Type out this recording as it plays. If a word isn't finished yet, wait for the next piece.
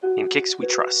Kicks We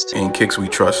Trust. In Kicks We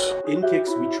Trust. In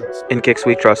Kicks We Trust. In Kicks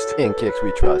We Trust. In Kicks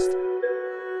We Trust.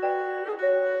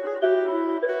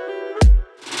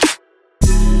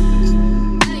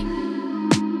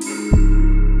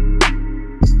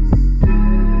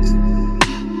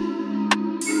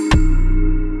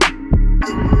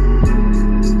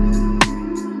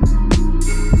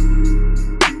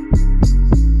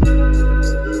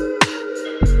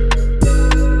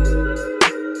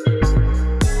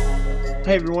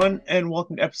 Hey everyone, and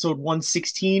welcome to episode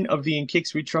 116 of the In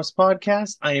Kicks We Trust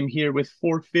podcast. I am here with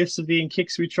 4/5 of the In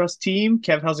Kicks We Trust team.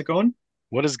 Kev, how's it going?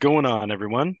 What is going on,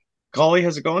 everyone? Golly,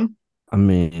 how's it going? I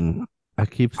mean, I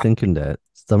keep thinking that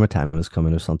summertime is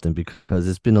coming or something because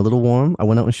it's been a little warm. I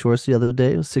went out in shorts the other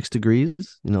day. It was 6 degrees,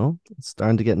 It's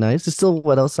starting to get nice. It's still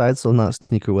wet outside, so not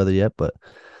sneaker weather yet, but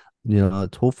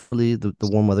hopefully the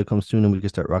warm weather comes soon and we can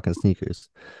start rocking sneakers.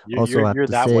 You're I have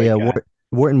to that say, way, guy.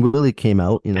 Wharton Willie came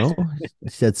out, he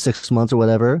said 6 months or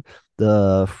whatever.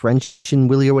 The French and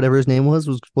Willie or whatever his name was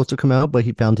supposed to come out, but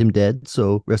he found him dead.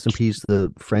 So rest in peace,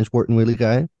 the French Wharton Willie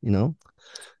guy, And,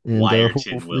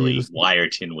 Wyerton Willie.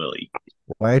 Wyerton Willie.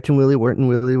 Wyerton Willie, Wharton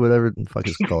Willie, whatever the fuck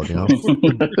it's called,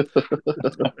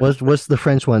 What's the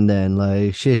French one then?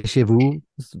 Like chez vous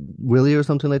Willie or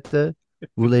something like that?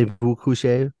 Voulez-vous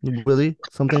coucher Willie?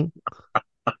 Something?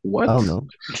 What? I don't know.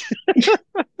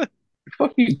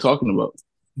 What are you talking about?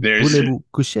 Voulez-vous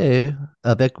coucher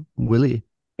avec Willie?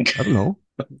 I don't know.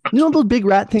 You know those big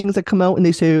rat things that come out and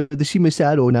they say, the she may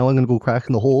sad, oh, now I'm going to go crack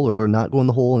in the hole or not go in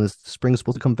the hole and the spring's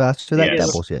supposed to come faster? That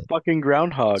bullshit. Fucking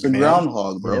groundhog. It's a man.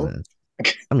 groundhog, bro.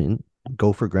 Yeah, I mean,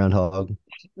 gopher, groundhog.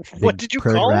 What big did you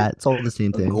prairie call rat. It's all the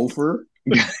same A thing. gopher?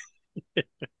 it?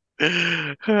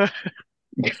 Can't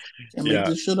make Yeah.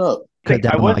 this shit up. Cut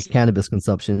down I my was- cannabis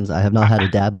consumptions. I have not had a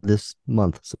dab this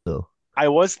month, so. I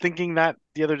was thinking that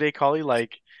the other day, Collie,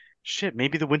 like, shit,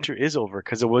 maybe the winter is over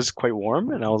because it was quite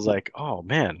warm, and I was like, oh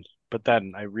man. But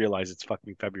then I realized it's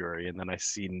fucking February, and then I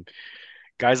seen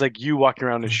guys like you walking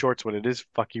around in shorts when it is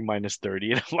fucking minus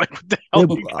 30, and I'm like, what the hell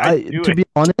are you guys to doing? be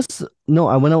honest, no,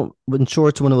 I went out in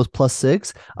shorts when it was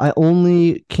 +6. I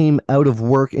only came out of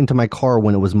work into my car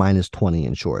when it was -20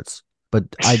 in shorts. But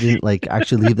I didn't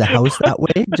actually leave the house that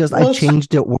way. Just I What?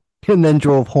 changed it and then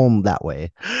drove home that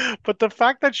way. But the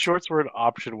fact that shorts were an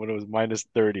option when it was minus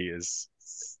 30 is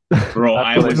Bro,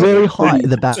 I It's was very hot in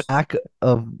the back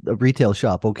of a retail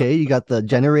shop. Okay, you got the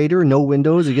generator, no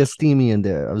windows. It gets steamy in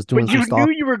there. I was doing But some you stock.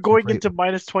 knew you were going Right. into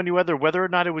minus 20 weather, whether or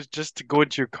not it was just to go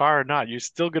into your car or not. You're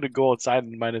still going to go outside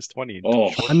in minus 20.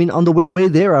 Oh. I mean, on the way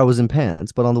there, I was in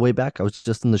pants, but on the way back, I was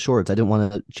just in the shorts. I didn't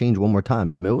want to change one more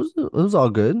time. It was all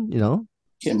good,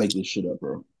 Can't make this shit up,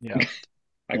 bro. Yeah.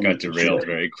 I got derailed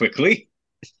very quickly.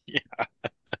 Yeah.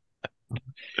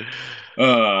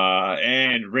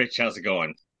 And Rich, how's it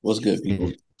going? What's good,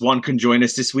 people? One can join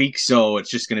us this week, so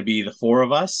it's just going to be the four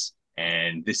of us.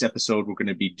 And this episode, we're going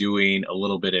to be doing a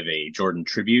little bit of a Jordan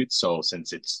tribute. So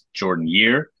since it's Jordan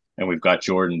year and we've got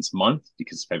Jordan's month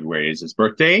because February is his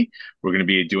birthday, we're going to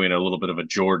be doing a little bit of a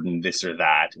Jordan this or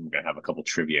that. And we're going to have a couple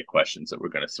trivia questions that we're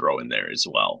going to throw in there as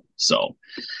well.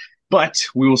 But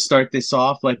we will start this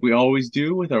off like we always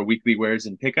do with our weekly wares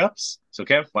and pickups. So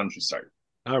Kev, why don't you start?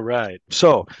 All right.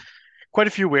 So, quite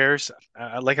a few wears.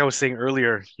 Like I was saying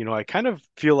earlier, I kind of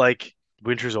feel like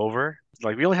winter's over.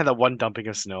 Like we only had that one dumping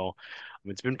of snow.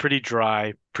 It's been pretty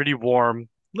dry, pretty warm,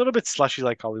 a little bit slushy,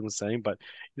 like Colleen was saying, but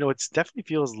it's definitely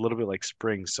feels a little bit like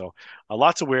spring. So,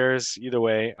 lots of wears. Either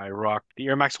way, I rocked the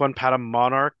Air Max 1 Patam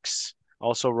Monarchs.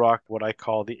 Also rocked what I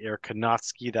call the Air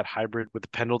Kanotsky, that hybrid with the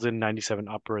Pendleton 97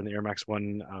 upper and the Air Max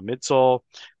 1 midsole.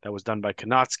 That was done by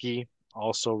Kanotsky.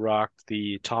 Also rocked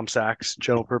the Tom Sachs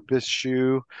general purpose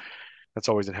shoe. That's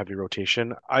always in heavy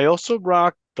rotation. I also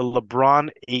rocked the LeBron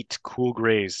 8 Cool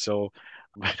Grays. So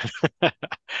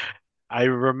I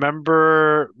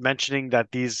remember mentioning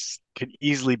that these could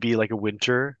easily be like a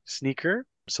winter sneaker.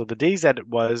 So the days that it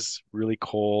was really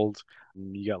cold,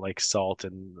 you got like salt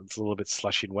and it's a little bit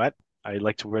slushy and wet, I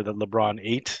like to wear the LeBron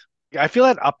 8. I feel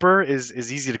that upper is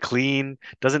easy to clean,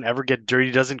 doesn't ever get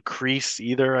dirty, doesn't crease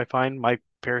either, I find. My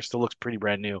pair still looks pretty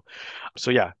brand new. So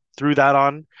yeah, threw that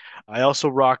on. I also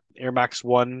rocked Air Max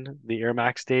 1, the Air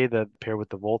Max Day, the pair with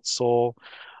the Volt sole.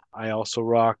 I also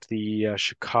rocked the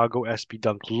Chicago SB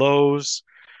Dunk Lows,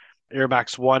 Air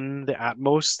Max 1, the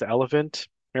Atmos, the Elephant,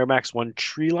 Air Max 1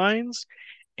 Tree Lines,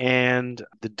 and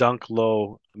the Dunk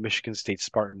Low Michigan State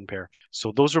Spartan pair.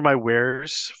 So those are my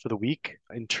wears for the week.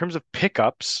 In terms of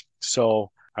pickups, so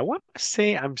I want to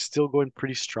say I'm still going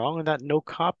pretty strong on that no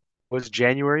cop. It was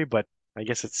January, but I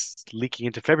guess it's leaking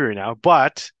into February now.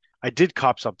 But I did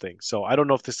cop something. So I don't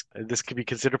know if this could be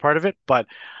considered part of it, but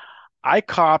I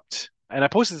copped and I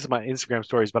posted this in my Instagram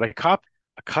stories, but I copped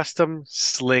a custom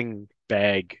sling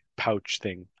bag pouch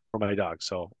thing for my dog.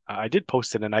 So I did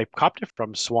post it, and I copped it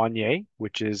from Soigné,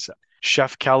 which is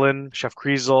Chef Kellen, Chef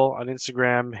Kriesel on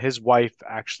Instagram. His wife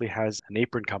actually has an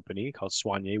apron company called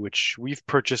Soigné, which we've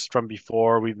purchased from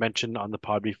before. We've mentioned on the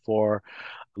pod before.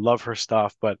 Love her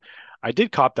stuff, but I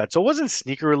did cop that. So it wasn't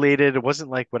sneaker related. It wasn't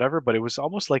like whatever, but it was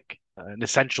almost like an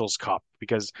essentials cop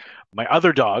because my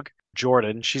other dog,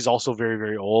 Jordan, she's also very,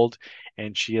 very old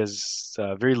and she has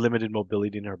very limited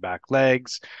mobility in her back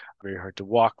legs, very hard to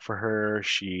walk for her.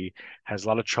 She has a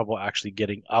lot of trouble actually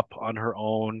getting up on her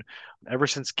own. Ever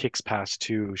since Kicks passed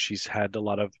too, she's had a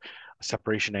lot of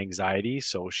separation anxiety,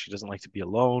 so she doesn't like to be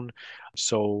alone.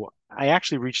 So I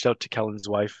actually reached out to Kellen's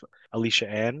wife, Alicia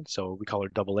Ann, so we call her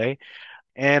Double A,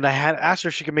 and I had asked her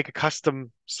if she could make a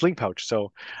custom sling pouch.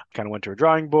 So I kind of went to her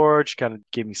drawing board. She kind of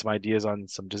gave me some ideas on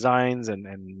some designs and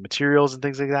materials and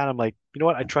things like that. I'm like, you know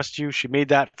what? I trust you. She made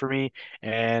that for me,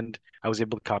 and I was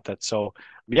able to cop that. So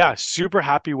yeah, super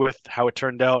happy with how it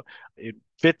turned out. It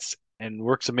fits and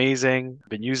works amazing. I've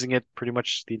been using it pretty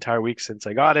much the entire week since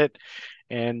I got it.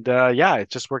 And yeah, it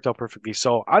just worked out perfectly.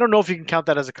 So I don't know if you can count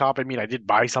that as a cop. I mean, I did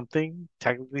buy something,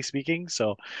 technically speaking.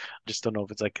 So just don't know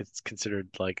if it's considered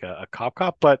like a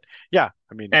cop. But yeah,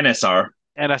 I mean, NSR.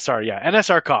 NSR, yeah,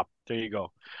 NSR cop. There you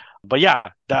go. But yeah,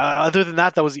 other than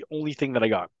that, that was the only thing that I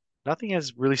got. Nothing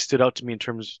has really stood out to me in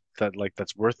terms that like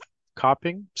that's worth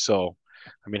copping. So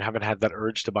I mean, I haven't had that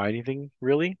urge to buy anything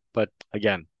really. But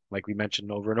again, like we mentioned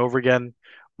over and over again,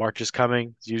 March is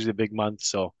coming. It's usually a big month.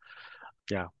 So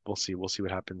yeah, we'll see. We'll see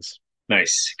what happens.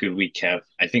 Nice. Good week, Kev.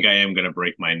 I think I am going to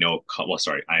break my no cop. Well,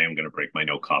 sorry, I am going to break my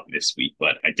no cop this week,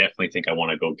 but I definitely think I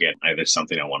want to go get either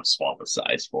something I want to swap a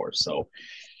size for. So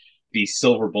these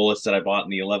silver bullets that I bought in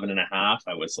the 11.5,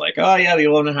 I was like, oh yeah, the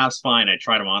 11.5's fine. I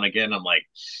tried them on again. I'm like,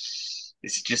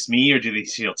 is it just me or do they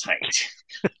feel tight?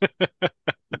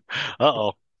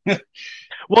 Uh-oh.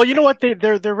 Well, you know what? I like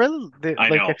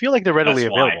know. I feel like they're readily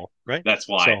That's why. available, right? That's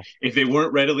why. So If they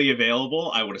weren't readily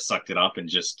available, I would have sucked it up and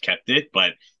just kept it.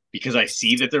 But because I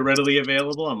see that they're readily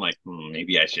available, I'm like,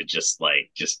 maybe I should just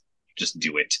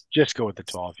do it. just go with the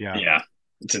 12, yeah. Yeah,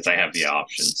 since I have the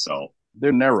option. So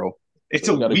They're narrow. it's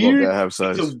So a you gotta go up weird, that half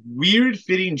size. it's a weird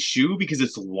fitting shoe because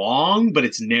it's long but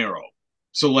it's narrow.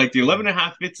 So like the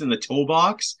 11.5 fits in the toe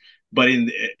box, but in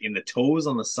the toes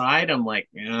on the side, I'm like,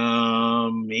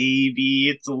 maybe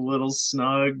it's a little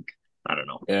snug. I don't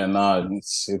know. Yeah, nah,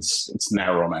 it's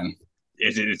narrow, man.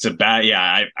 It's a bad,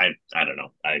 yeah. I don't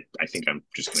know. I think I'm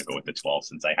just gonna go with the 12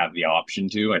 since I have the option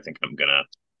to. I think I'm gonna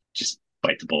just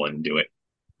bite the bullet and do it.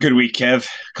 Good week, Kev.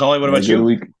 Collie, what about Good you?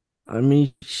 week. I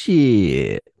mean,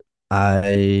 shit.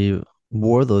 I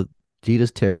wore the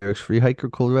Adidas Terex Free Hiker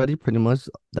cold ready. Pretty much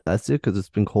that's it because it's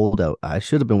been cold out. I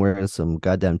should have been wearing some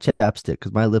goddamn chapstick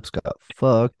because my lips got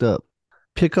fucked up.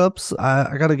 Pickups,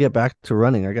 I got to get back to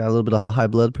running. I got a little bit of high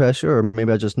blood pressure, or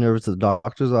maybe I just nervous at the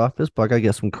doctor's office, but I got to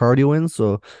get some cardio in.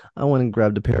 So I went and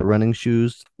grabbed a pair of running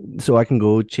shoes so I can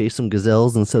go chase some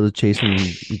gazelles instead of chasing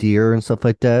deer and stuff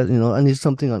like that. You know, I need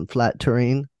something on flat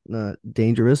terrain, not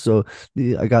dangerous. So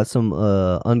I got some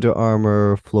Under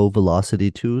Armour Flow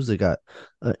Velocity 2s. They got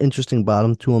an interesting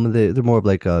bottom to them. They're more of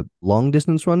like a long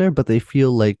distance runner, but they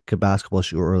feel like a basketball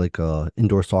shoe or like a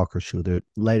indoor soccer shoe. They're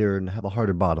lighter and have a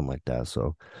harder bottom like that.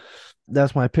 So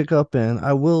that's my pickup, and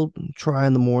I will try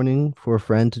in the morning for a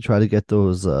friend to try to get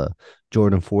those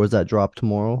Jordan 4s that drop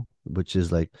tomorrow, which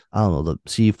is like, I don't know, the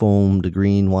Seafoam, the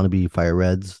green wannabe fire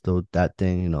reds, though that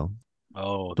thing, you know,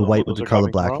 Oh, the white with those the are color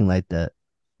dropping tomorrow? blacking like that.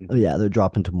 Oh yeah, they're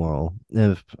dropping tomorrow.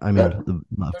 If I mean,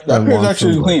 my That friend pair's wants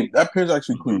actually them, but clean. That pair's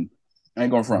actually clean. I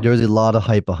ain't going front. there's a lot of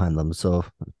hype behind them. So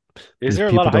Is if there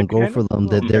a lot people of don't hype go behind for it? them, Oh,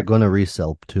 they're okay. gonna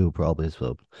resell too, probably.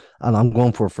 So, and I'm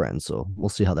going for a friend, so we'll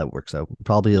see how that works out.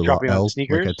 Probably a lot Dropping on L, like I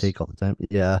sneakers? take all the time.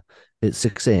 Yeah, it's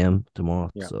 6 a.m.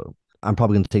 tomorrow, Yeah. so I'm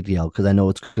probably gonna take the L because I know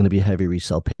it's gonna be a heavy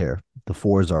resell pair. The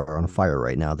 4s are on fire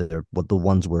right now. They're what the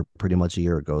ones were pretty much a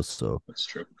year ago. So That's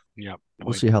true. Yeah.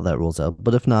 we'll see how that rolls out.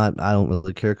 But if not, I don't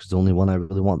really care because the only one I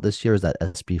really want this year is that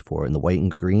SB4 in the white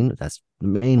and green. That's the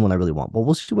main one I really want. But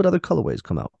we'll see what other colorways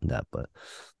come out in that. But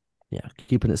yeah,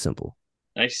 keeping it simple.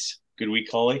 Nice. Good week,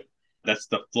 Collie. That's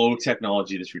the flow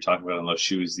technology that you're talking about on those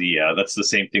shoes. That's the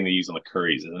same thing they use on the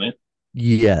Currys, isn't it?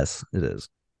 Yes, it is.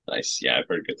 Nice. Yeah, I've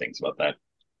heard good things about that.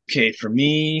 Okay, for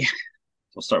me,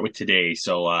 we'll start with today.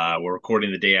 So we're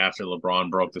recording the day after LeBron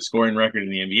broke the scoring record in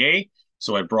the NBA.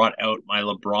 So I brought out my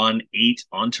LeBron 8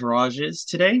 entourages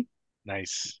today.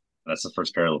 Nice. That's the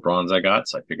first pair of LeBrons I got,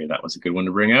 so I figured that was a good one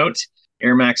to bring out.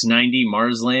 Air Max 90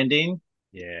 Mars Landing,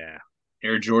 Yeah.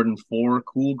 Air Jordan 4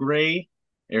 Cool Gray,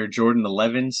 Air Jordan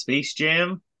 11 Space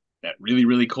Jam, that really,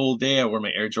 really cold day, I wore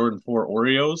my Air Jordan 4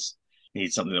 Oreos. I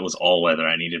needed something that was all weather.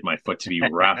 I needed my foot to be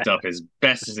wrapped up as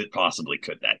best as it possibly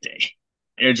could that day.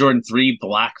 Air Jordan 3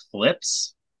 black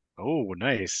flips. Oh,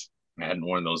 nice. I hadn't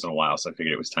worn those in a while, so I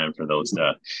figured it was time for those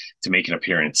to make an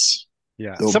appearance.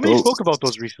 Yeah. Dope, Somebody dope. spoke about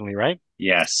those recently, right?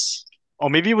 Yes. Oh,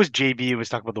 maybe it was JB who was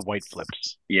talking about the white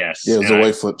flips. Yes. Yeah, it was the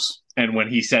white flips. And when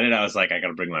he said it, I was like, I got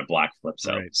to bring my black flips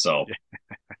out. Right. So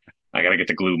I got to get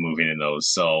the glue moving in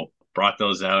those. So brought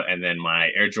those out. And then my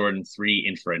Air Jordan 3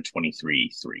 Infrared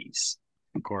 23 threes.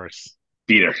 Of course.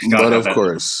 Peter. But of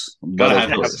course. But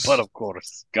of course. But of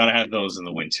course. Gotta have those in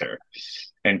the winter.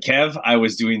 And Kev, I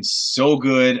was doing so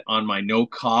good on my no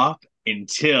cop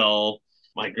until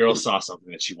my girl saw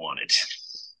something that she wanted.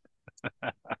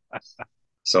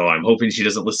 So I'm hoping she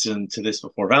doesn't listen to this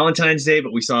before Valentine's Day,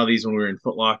 but we saw these when we were in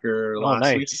Foot Locker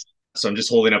last week. So I'm just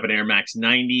holding up an Air Max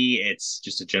 90. It's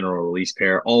just a general release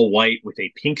pair, all white with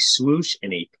a pink swoosh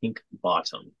and a pink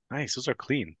bottom. Nice. Those are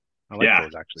clean. I like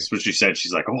those, actually. That's what she said.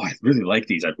 She's like, oh, I really like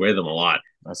these. I'd wear them a lot.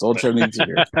 That's all Trev needs to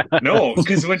hear. No,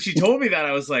 because when she told me that,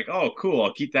 I was like, oh, cool.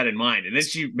 I'll keep that in mind. And then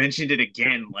she mentioned it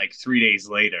again like 3 days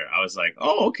later. I was like,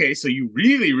 oh, okay. So you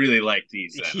really, really like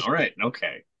these then. All right.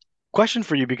 Okay. Question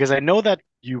for you, because I know that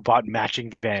you bought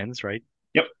matching Vans, right?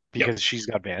 Yep. Because she's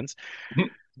got Vans. Mhm.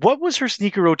 What was her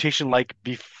sneaker rotation like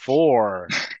before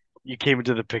you came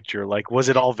into the picture? Like, was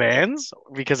it all Vans?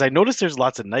 Because I noticed there's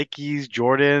lots of Nikes,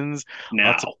 Jordans,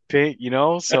 lots of pink,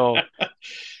 so.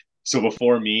 So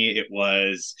before me, it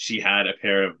was, she had a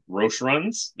pair of Roche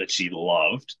runs that she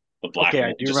loved. The black. Okay,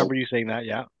 I do remember you saying that,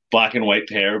 yeah. Black and white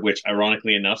pair, which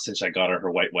ironically enough, since I got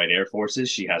her white Air Forces,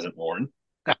 she hasn't worn.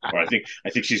 Or I think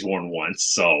she's worn once.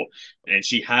 So, and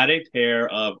she had a pair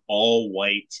of all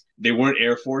white. They weren't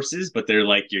Air Forces, but they're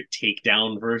like your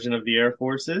takedown version of the Air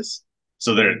Forces.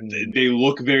 So they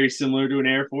look very similar to an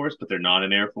Air Force, but they're not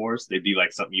an Air Force. They'd be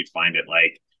like something you'd find at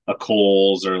like a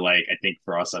Kohl's, or like, I think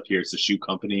for us up here, it's a shoe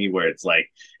company where it's like,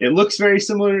 it looks very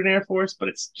similar to an Air Force, but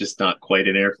it's just not quite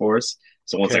an Air Force.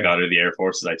 So once I got her the Air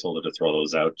Forces, I told her to throw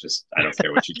those out. Just, I don't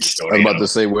care what you do. I was about to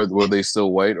say, were they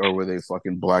still white or were they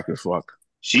fucking black as fuck?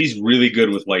 She's really good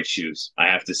with white shoes, I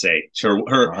have to say. Her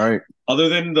right. Other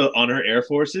than on her Air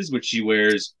Forces, which she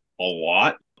wears a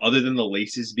lot, other than the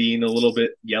laces being a little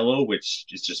bit yellow, which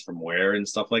is just from wear and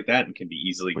stuff like that and can be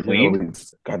easily cleaned.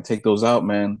 Gotta take those out,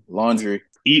 man. Laundry.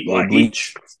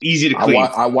 Bleach. Easy to clean.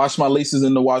 I wash my laces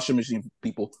in the washing machine,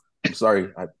 people. I'm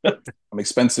sorry. I'm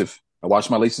expensive. I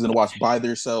wash my laces in the wash by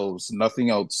themselves.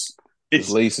 Nothing else. It's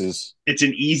laces. It's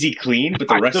an easy clean, but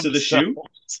the rest of the shoe...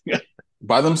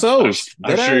 By themselves.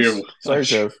 I'm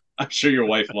sure your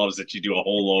wife loves that you do a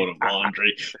whole load of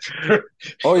laundry.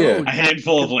 Oh yeah, a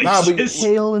handful of laces.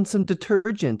 Hail and some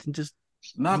detergent and just.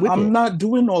 I'm not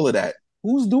doing all of that.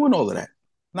 Who's doing all of that?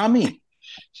 Not me.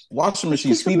 Washing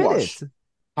machine, speed wash,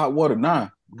 hot water. Nah,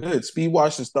 good. Speed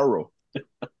wash is thorough.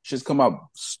 Just come out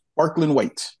sparkling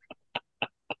white.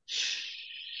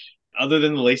 Other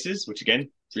than the laces, which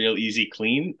again, real easy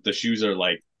clean, the shoes are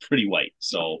like pretty white.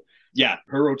 So. Yeah,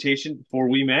 her rotation before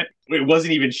we met, it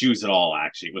wasn't even shoes at all,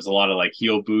 actually. It was a lot of like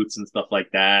heel boots and stuff like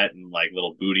that, and like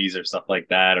little booties or stuff like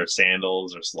that, or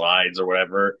sandals or slides or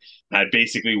whatever. I had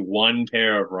basically one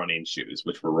pair of running shoes,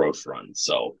 which were Roche runs.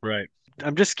 So, right.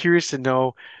 I'm just curious to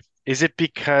know, is it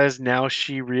because now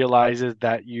she realizes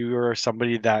that you are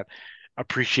somebody that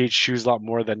appreciates shoes a lot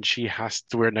more than she has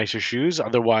to wear nicer shoes?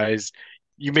 Otherwise,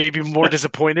 you may be more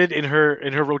disappointed in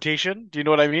her rotation. Do you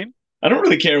know what I mean? I don't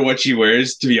really care what she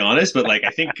wears, to be honest, but like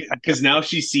I think because now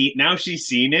she's seen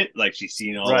it, like she's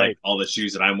seen all like all the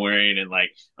shoes that I'm wearing, and like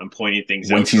I'm pointing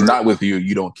things out. When she's not with you,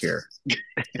 you don't care. She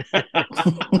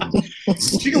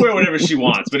can wear whatever she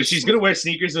wants, but if she's gonna wear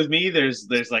sneakers with me, there's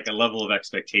like a level of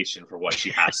expectation for what she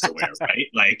has to wear, right?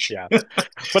 Like, yeah.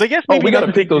 But I guess maybe we got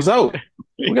to pick those out.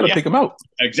 We got to pick them out.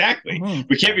 Exactly. Mm-hmm.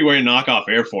 We can't be wearing knockoff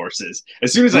Air Forces.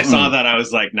 As soon as I saw that, I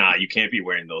was like, nah, you can't be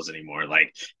wearing those anymore.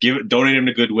 Like, donate them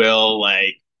to Goodwill.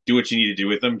 Like, do what you need to do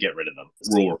with them. Get rid of them.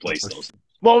 We'll replace those.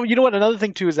 Well, you know what? Another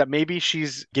thing, too, is that maybe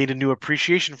she's gained a new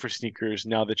appreciation for sneakers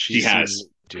now that she has.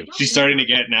 She's starting to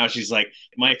get, now she's like,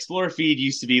 my Explorer feed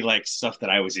used to be like stuff that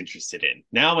I was interested in.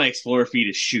 Now my Explorer feed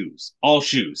is shoes. All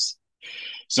shoes.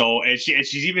 So, and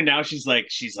she's even now, she's like,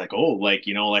 oh, like,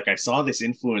 you know, like I saw this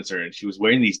influencer and she was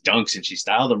wearing these dunks and she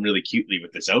styled them really cutely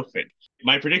with this outfit.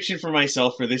 My prediction for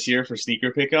myself for this year for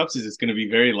sneaker pickups is it's going to be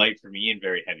very light for me and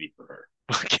very heavy for her.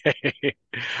 Okay.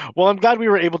 Well, I'm glad we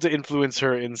were able to influence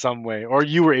her in some way, or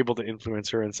you were able to influence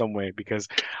her in some way, because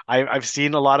I've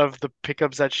seen a lot of the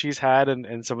pickups that she's had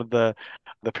and some of the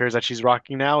pairs that she's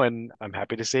rocking now, and I'm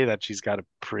happy to say that she's got a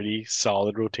pretty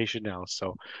solid rotation now.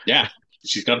 So yeah.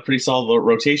 she's got a pretty solid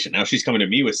rotation. Now she's coming to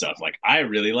me with stuff like, I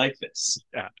really like this.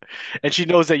 Yeah. And she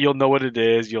knows that you'll know what it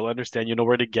is, you'll understand, you'll know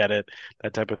where to get it,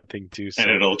 that type of thing too. So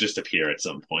And it'll just appear at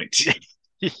some point.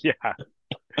 yeah.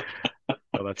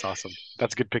 Oh, that's awesome.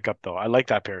 That's a good pickup though. I like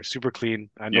that pair. Super clean.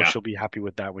 I know she'll be happy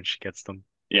with that when she gets them.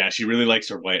 Yeah, she really likes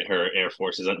her Air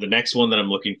Forces. The next one that I'm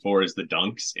looking for is the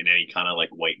Dunks in any kind of like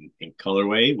white and pink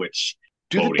colorway, which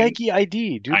do the Nike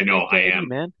ID. Do the I know Nike I ID, am,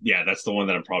 man. Yeah, that's the one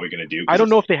that I'm probably gonna do. I don't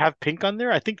know if they have pink on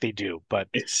there. I think they do, but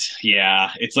it's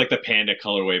like the panda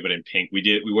colorway, but in pink.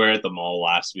 We were at the mall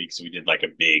last week, so we did like a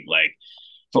big like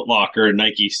Foot Locker,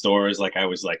 Nike stores. Like I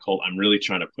was like, I'm really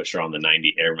trying to push her on the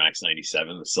 90 Air Max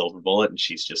 97, the silver bullet, and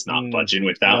she's just not budging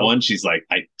with that one. She's like,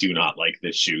 I do not like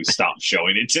this shoe. Stop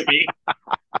showing it to me.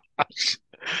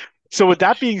 So with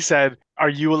that being said, are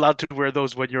you allowed to wear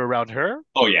those when you're around her?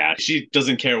 Oh yeah, she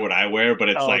doesn't care what I wear, but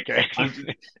it's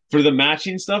for the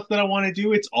matching stuff that I want to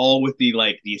do, it's all with the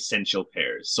essential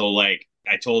pairs. So like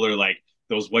I told her like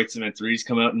those white cement threes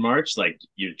come out in March, like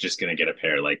you're just gonna get a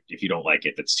pair. Like if you don't like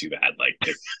it, that's too bad. Like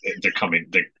they're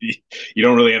coming. You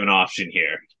don't really have an option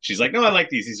here. She's like, no, I like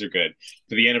these. These are good.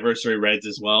 For the anniversary reds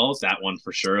as well, that one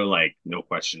for sure. Like no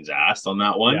questions asked on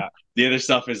that one. Yeah. The other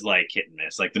stuff is like hit and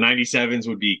miss. Like the 97s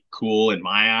would be cool in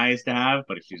my eyes to have,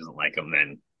 but if she doesn't like them,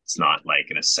 then it's not like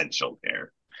an essential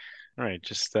pair. All right,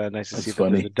 just nice to see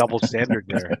that there's a double standard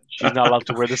there. She's not allowed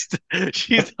to wear this.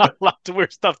 She's not allowed to wear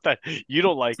stuff that you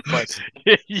don't like, but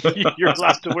you're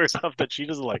allowed to wear stuff that she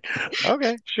doesn't like.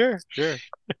 Okay, sure.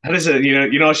 That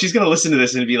is she's gonna listen to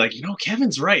this and be like,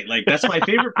 Kevin's right. Like that's my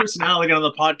favorite personality on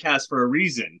the podcast for a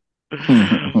reason.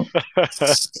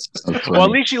 Well,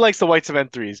 at least she likes the white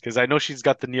cement threes because I know she's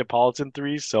got the Neapolitan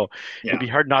threes, so it'd be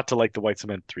hard not to like the white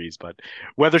cement threes. But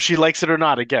whether she likes it or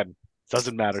not, again,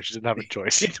 doesn't matter. She doesn't have a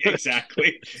choice.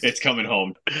 Exactly. It's coming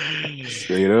home.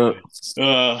 Straight up.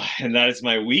 And that is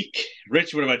my week.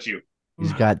 Rich, what about you?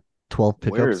 He's got 12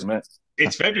 pickups. Where's man?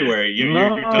 It's February. You're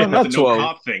done with the no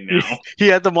cop thing now. He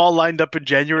had them all lined up in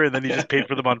January, and then he just paid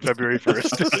for them on February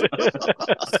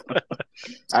 1st.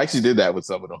 I actually did that with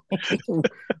some of them.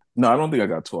 No, I don't think I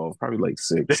got 12. Probably like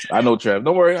 6. I know, Trev.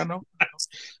 Don't worry, I know.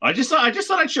 I just thought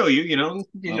I'd show you. That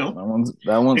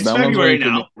one's February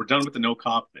now. We're done with the no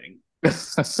cop thing.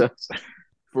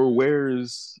 For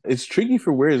wears, it's tricky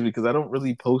for wears because I don't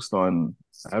really I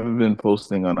haven't been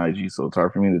posting on IG, so it's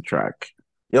hard for me to track.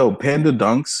 Yo, Panda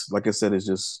Dunks, like I said, is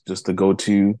just the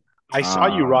go-to. I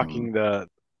saw you rocking the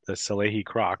Salehi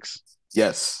Crocs.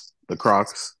 Yes, the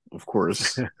Crocs, of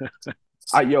course.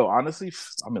 Honestly,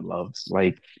 I'm in love.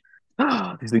 Like,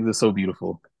 these things are so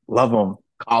beautiful. Love them.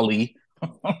 Kali.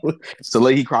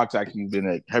 Salehi Crocs actually been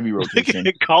a heavy rotation.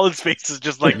 Colin's face is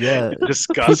just like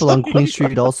disgust. People on Queen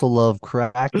Street also love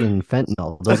crack and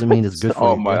fentanyl. Doesn't mean it's good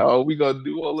for you. Oh, we gonna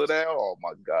do all of that? Oh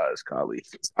my gosh, Kali,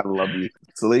 I love you.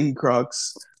 Salehi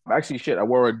Crocs. Actually, I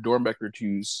wore a Dornbecker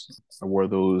 2s. I wore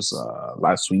those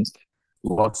last week.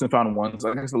 Lost and found ones.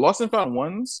 I guess the lost and found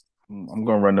ones. I'm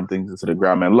gonna run them things into the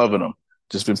ground, man. Loving them.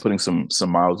 Just been putting some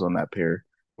miles on that pair.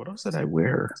 What else did I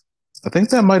wear? I think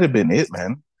that might have been it,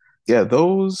 man. Yeah,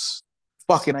 those.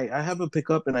 Fucking, I have a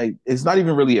pickup, and it's not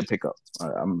even really a pickup.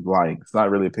 I'm lying. It's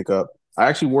not really a pickup. I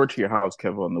actually wore it to your house,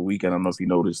 Kev, on the weekend. I don't know if you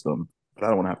noticed them, but I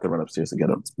don't want to have to run upstairs to get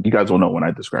them. You guys will know when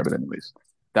I describe it, anyways.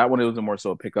 That one, it was more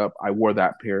so a pickup. I wore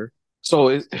that pair. So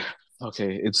it's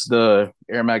the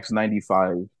Air Max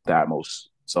 95, the Atmos.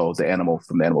 So the Animal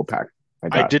from the Animal Pack.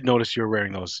 I did notice you were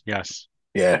wearing those. Yes.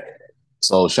 Yeah.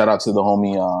 So shout out to the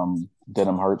homie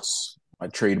Denim Hearts, my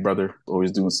trade brother,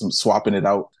 always doing some swapping it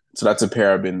out. So that's a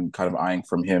pair I've been kind of eyeing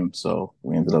from him. So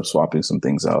we ended up swapping some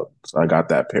things out. So I got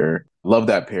that pair. Love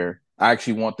that pair. I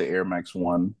actually want the Air Max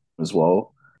 1 as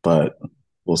well, but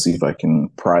we'll see if I can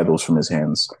pry those from his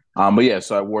hands. But yeah,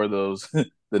 so I wore those, the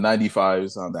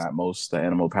 95s on the Atmos, the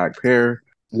Animal Pack pair.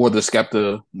 Wore the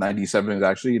Skepta 97s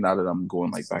actually, now that I'm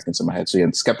going like back into my head. So yeah,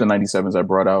 Skepta 97s I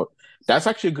brought out. That's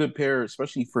actually a good pair,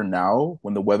 especially for now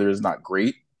when the weather is not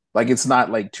great. Like it's not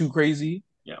like too crazy.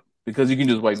 Yeah. Because you can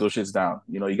just wipe those shits down.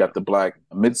 You got the black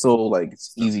midsole, like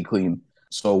it's easy clean.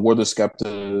 So wore the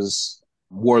Skeptas,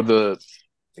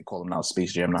 they call them now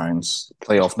Space Jam 9s,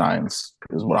 Playoff 9s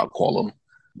is what I'll call them.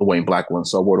 The Wayne Black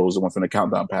ones. So I wore those, the one from the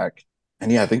Countdown Pack. And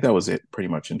yeah, I think that was it pretty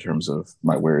much in terms of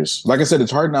my wears. Like I said,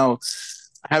 it's hard now.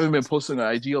 I haven't been posting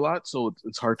on IG a lot, so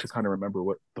it's hard to kind of remember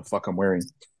what the fuck I'm wearing.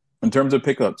 In terms of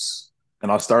pickups,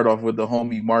 and I'll start off with the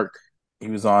homie Mark. He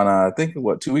was on, I think,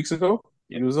 2 weeks ago?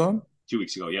 Yeah. He was on? 2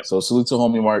 weeks ago, yeah. So salute to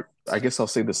homie Mark. I guess I'll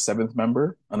say the 7th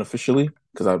member unofficially,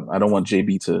 because I don't want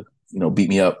JB to, beat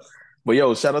me up. But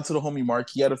yo, shout out to the homie Mark.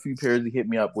 He had a few pairs he hit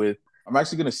me up with. I'm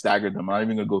actually going to stagger them. I'm not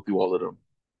even going to go through all of them.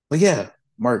 But yeah,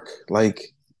 Mark,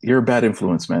 like, you're a bad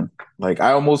influence, man. Like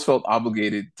I almost felt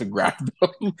obligated to grab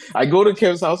them. I go to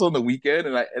Kev's house on the weekend,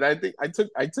 and I think I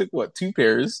took what 2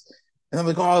 pairs, and I'm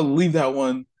like, oh, I'll leave that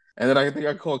one. And then I think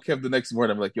I called Kev the next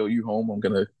morning. I'm like, yo, you home? I'm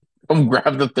gonna come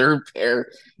grab the third pair,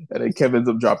 and then Kev ends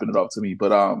up dropping it off to me.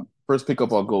 But first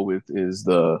pickup I'll go with is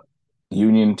the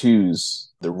Union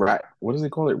Twos, the rat. What does they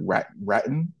call it?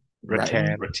 Rattan. Or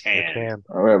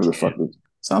whatever the fuck. It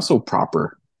sounds so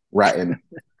proper. Rattan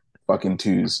fucking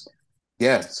twos.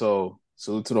 Yeah, so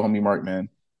salute to the homie Mark, man.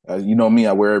 You know me,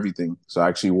 I wear everything. So I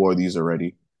actually wore these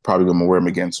already. Probably gonna wear them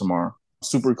again tomorrow.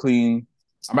 Super clean.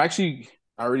 I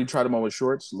already tried them on with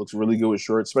shorts. Looks really good with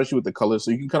shorts, especially with the color. So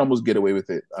you can kind of almost get away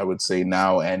with it, I would say,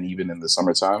 now and even in the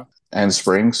summertime and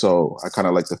spring. So I kind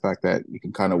of like the fact that you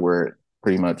can kind of wear it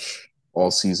pretty much all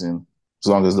season, as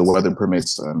long as the weather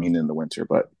permits. I mean, in the winter.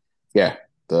 But yeah,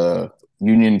 the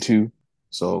Union 2.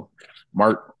 So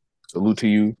Mark, salute to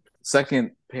you.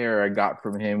 Second pair I got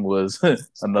from him was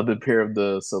another pair of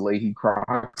the Salehi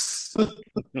Crocs.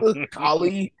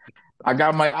 Collie. I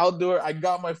got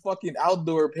my fucking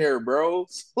outdoor pair, bro.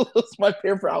 It's my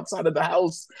pair for outside of the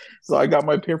house. So I got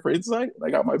my pair for inside. I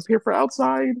got my pair for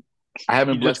outside. I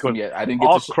haven't blessed them yet. I didn't get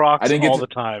all to Crocs I didn't get all to, the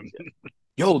time.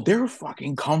 Yo, they're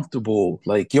fucking comfortable.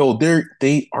 Like, yo,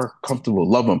 they are comfortable.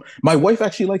 Love them. My wife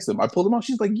actually likes them. I pulled them out.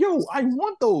 She's like, yo, I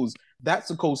want those.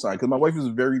 That's a cosign because my wife is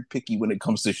very picky when it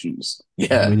comes to shoes.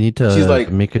 Yeah. We need She's to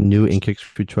like, make a new In Kicks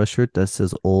Free Trust shirt that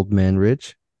says "Old Man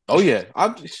Rich." oh yeah,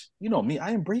 you know me,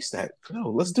 I embrace that. No,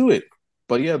 let's do it.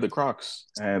 But yeah, the Crocs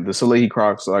and the Salehi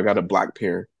Crocs. So I got a black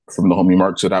pair from the homie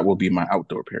Mark, so that will be my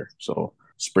outdoor pair. So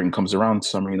spring comes around,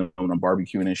 summer, when I'm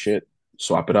barbecuing and shit,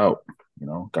 swap it out.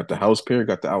 Got the house pair,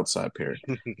 got the outside pair.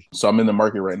 So I'm in the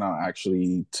market right now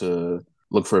actually to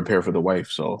look for a pair for the wife.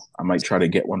 So I might try to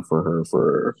get one for her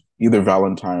for either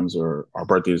Valentine's or our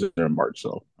birthdays are in March.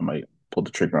 So I might pull the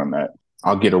trigger on that.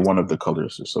 I'll get her one of the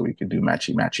colors so we can do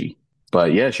matchy matchy.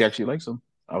 But yeah, she actually likes them.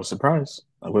 I was surprised.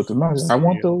 I whipped them out. I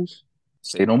want those.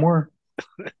 Say no more.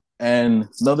 And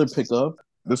another pickup.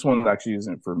 This one actually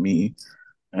isn't for me,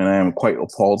 and I am quite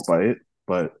appalled by it.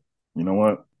 But you know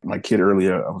what? My kid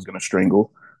earlier, I was gonna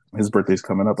strangle. His birthday's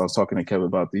coming up. I was talking to Kevin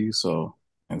about these, so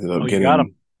I ended up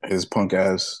getting his punk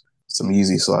ass some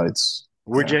Yeezy slides.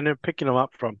 Where'd you end up picking them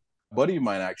up from? A buddy of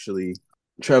mine actually,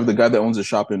 Trev, the guy that owns a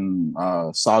shop in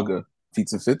Saga,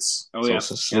 Feats and Fits. Oh yeah.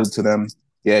 So salute to them.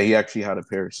 Yeah, he actually had a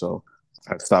pair, so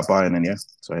I stopped by and then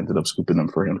so I ended up scooping them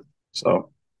for him. So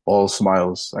all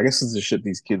smiles. I guess it's the shit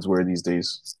these kids wear these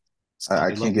days.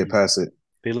 I can't get past it.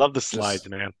 They love the slides,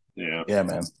 man. Yeah,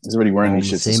 man. He's already wearing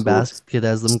these shits. Same basket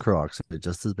as them Crocs. They're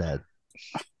just as bad.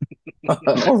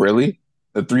 Oh, really?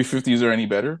 The 350s are any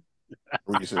better?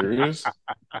 Are you serious?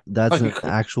 That's an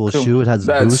actual shoe. It has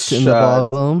boost in the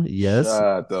bottom. Yes.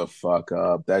 Shut the fuck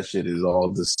up. That shit is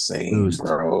all the same,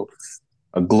 bro.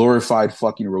 A glorified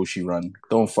fucking Roshi run.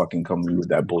 Don't fucking come to me with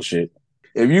that bullshit.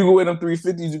 If you go in them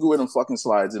 350s, you go in them fucking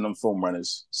slides and them foam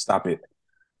runners. Stop it.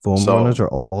 Foam runners are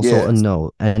also a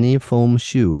no. Any foam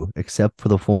shoe except for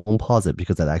the foam posit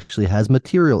because that actually has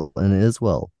material in it as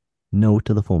well. No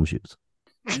to the foam shoes.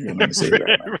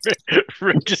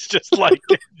 Rich is just like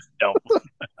no.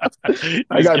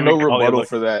 I got no rebuttal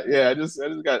for that. Yeah, I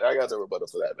got no rebuttal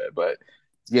for that, man. But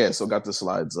yeah, so got the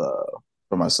slides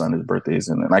for my son, his birthdays,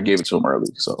 and then I gave it to him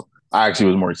early. So I actually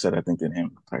was more excited, I think, than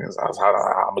him. I'm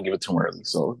gonna give it to him early.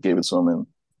 So gave it to him and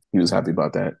he was happy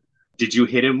about that. Did you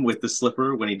hit him with the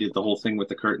slipper when he did the whole thing with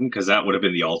the curtain? Because that would have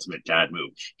been the ultimate dad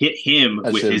move. Hit him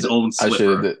with his own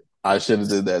slipper. I should have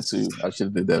did that too. I should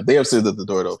have did that. They upstairs at the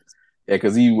door though. Yeah,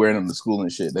 because he wearing them to school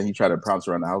and shit. Then he tried to pounce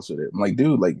around the house with it. I'm like,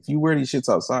 dude, like if you wear these shits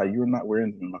outside, you're not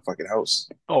wearing them in my fucking house.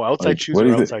 Oh, outside shoes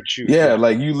are outside shoes. Yeah,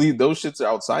 like you leave those shits are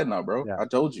outside now, bro. Yeah. I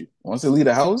told you. Once they leave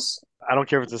the house, I don't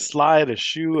care if it's a slide, a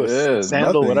shoe, a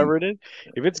sandal, whatever it is.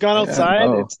 If it's gone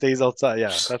outside, it stays outside. Yeah,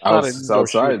 that's not an indoor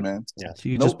outside, shoe. Man. Yeah, so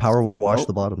you just power wash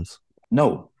the bottoms.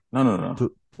 No.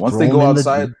 Once they go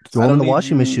outside, throw them in the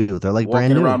washing machine. They're like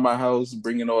brand new. Walking around my house,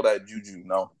 bringing all that juju.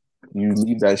 No, you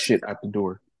leave that shit at the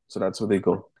door. So that's where they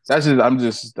go. That's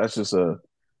just a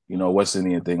West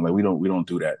Indian thing. Like we don't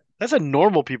do that. That's a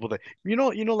normal people thing.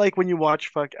 Like when you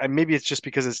watch maybe it's just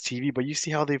because it's TV, but you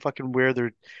see how they fucking wear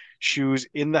their shoes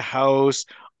in the house,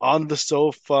 on the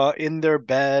sofa, in their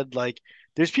bed. Like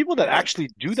there's people that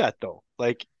actually do that though.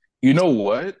 Like you know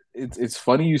what? It's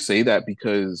funny you say that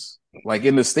because like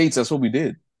in the States, that's what we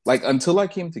did. Like until I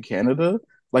came to Canada,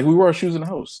 like we wore our shoes in the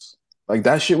house. Like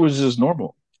that shit was just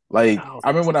normal. Like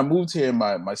I remember when I moved here,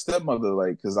 my stepmother,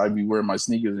 like, because I'd be wearing my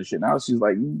sneakers and shit. Now she's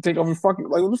like, take off your fucking,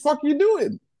 like, what the fuck are you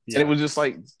doing? Yeah. And it was just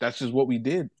like, that's just what we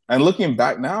did. And looking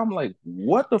back now, I'm like,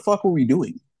 what the fuck were we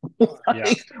doing?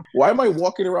 Yeah. Why am I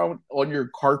walking around on your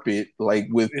carpet like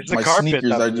with It's the my carpet sneakers?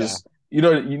 that, I yeah, just, you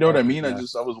know what I carpet, mean? yeah.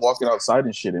 I was walking outside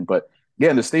and shit. But yeah,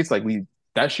 in the States, like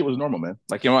that shit was normal, man.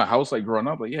 Like in my house, like growing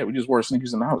up, like yeah, we just wore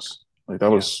sneakers in the house. Like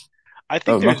Yeah. I that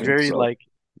think was there's nothing. very So like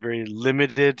very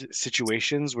limited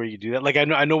situations where you do that. Like I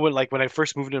know when I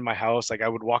first moved into my house, like I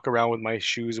would walk around with my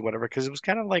shoes and whatever because it was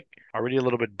kind of like already a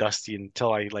little bit dusty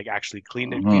until I like actually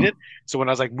clean mhm. it. So when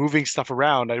I was like moving stuff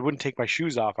around, I wouldn't take my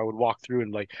shoes off. I would walk through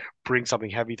and like bring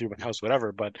something heavy through my house,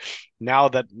 whatever. But now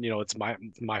that it's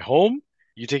my home,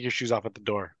 you take your shoes off at the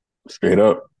door. Straight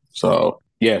up. So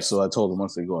yeah, so I told them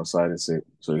once they go outside and say,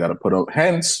 so you got to put up.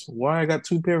 Hence why I got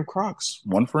two pair of Crocs,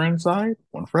 one for inside,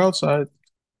 one for outside.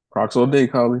 Crocs all day,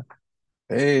 Collie.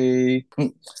 Hey.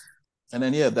 And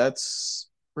then yeah, that's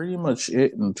pretty much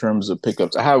it in terms of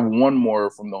pickups. I have one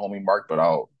more from the homie Mark, but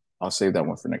I'll save that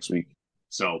one for next week.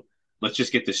 So let's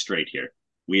just get this straight here.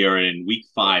 We are in week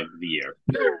 5 of the year.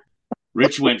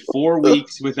 Rich went 4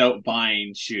 weeks without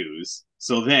buying shoes.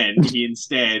 So then he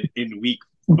instead in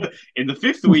the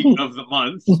 5th week of the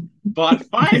month bought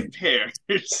 5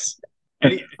 pairs.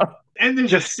 And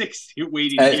there's a 6th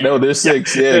waiting here. No, there's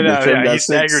 6. Yeah, No, Trevor got he 6.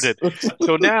 staggered it.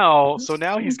 So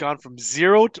now he's gone from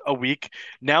 0 a week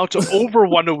now to over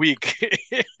 1 a week.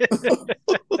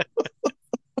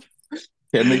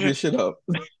 Can't make this shit up.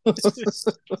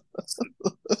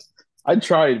 I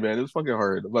tried, man. It was fucking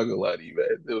hard. I'm not gonna lie to you,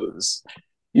 man. It was,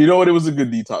 you know what? It was a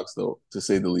good detox, though, to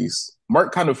say the least.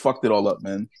 Mark kind of fucked it all up,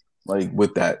 man. Like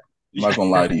with that, I'm not gonna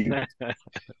lie to you.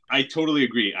 I totally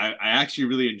agree. I actually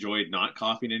really enjoyed not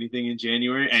copying anything in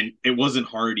January, and it wasn't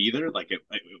hard either. Like it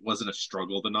wasn't a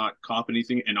struggle to not cop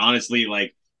anything. And honestly,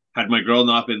 like had my girl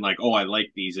not been like, "Oh, I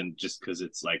like these," and just because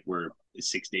it's like we're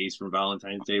 6 days from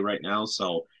Valentine's Day right now,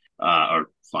 so or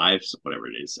 5, so whatever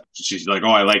it is. She's like,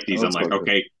 "Oh, I like these." Oh, I'm like,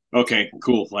 okay,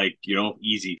 cool. Like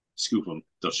easy. Scoop them.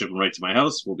 They'll ship them right to my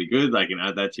house. We'll be good. I can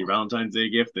add that to your Valentine's Day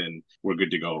gift, and we're good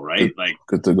to go, right? Like,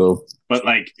 good to go. but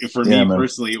like for Yeah, me man.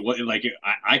 personally,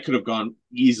 I could have gone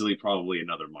easily, probably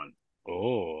another month.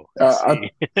 Oh, I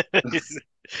see.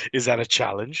 Is that a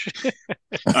challenge?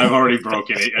 I've already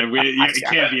broken it. It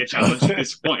can't be a challenge at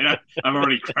this point. I've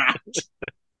already cracked.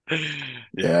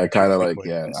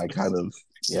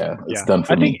 Yeah, it's done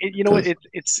for I me. think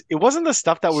it wasn't the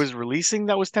stuff that was releasing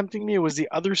that was tempting me. It was the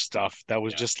other stuff that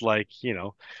was just like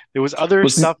there was other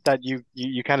stuff that you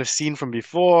kind of seen from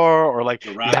before or like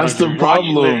you had that's on your the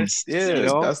problem. list,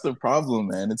 Yeah, that's the problem,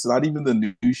 man. It's not even the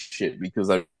new shit because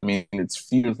I mean it's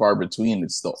few and far between.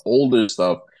 It's the older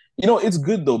stuff. It's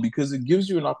good though because it gives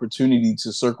you an opportunity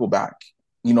to circle back.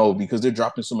 Because they're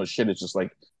dropping so much shit. It's just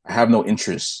like I have no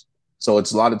interest. So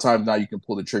it's a lot of times now you can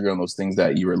pull the trigger on those things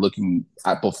that you were looking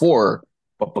at before,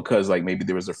 but because like maybe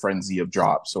there was a frenzy of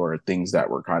drops or things that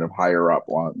were kind of higher up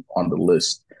on the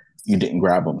list, you didn't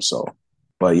grab them. So,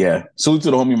 but yeah, salute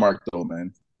to the homie Mark though,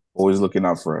 man. Always looking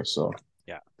out for us. So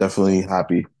yeah, definitely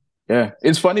happy. Yeah,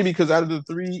 it's funny because out of the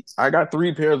 3, I got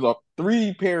 3 pairs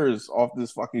off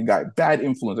this fucking guy. Bad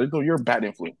influence. I thought you're a bad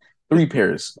influence. 3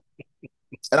 pairs.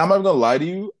 And I'm not gonna lie to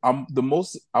you.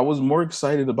 I was more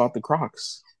excited about the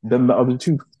Crocs than the other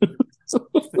 2.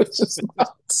 Which is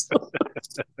nuts.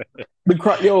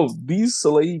 These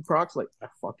Soleil Crocs, like I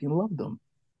fucking love them.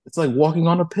 It's like walking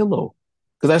on a pillow.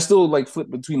 Because I still like flip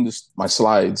between my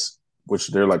slides, which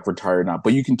they're like retired now,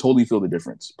 but you can totally feel the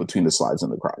difference between the slides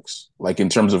and the Crocs, like in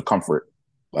terms of comfort,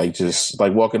 like just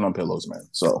like walking on pillows, man.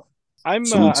 So I'm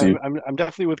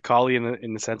definitely with Collie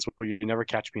in the sense where you never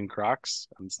catch me in Crocs.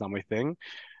 It's not my thing.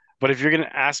 But if you're gonna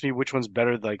ask me which one's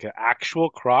better, like an actual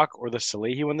Croc or the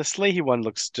Salehi one, the Salehi one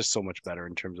looks just so much better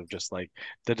in terms of just like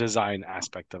the design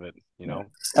aspect of it, Yeah.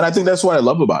 And I think that's what I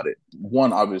love about it.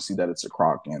 One, obviously that it's a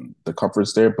Croc and the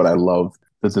comfort's there, but I love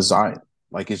the design.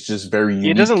 Like it's just very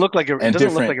unique. It doesn't look like a it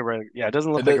doesn't look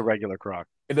like a regular Croc.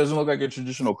 It doesn't look like a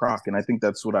traditional Croc, and I think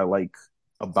that's what I like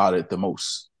about it the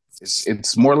most.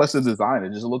 It's more or less a design.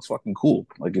 It just looks fucking cool.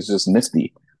 Like it's just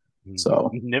nifty. So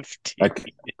nifty.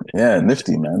 Like, yeah,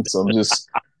 nifty, man. So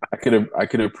I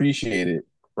could appreciate it,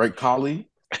 right, Collie?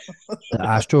 The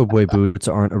Astro Boy boots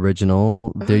aren't original.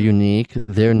 They're unique.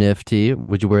 They're nifty.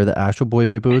 Would you wear the Astro Boy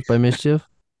boots by Mischief?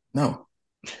 No.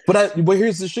 But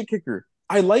here's the shit kicker.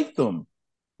 I like them.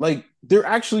 Like they're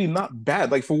actually not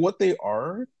bad. Like for what they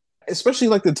are, especially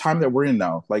like the time that we're in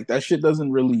now. Like that shit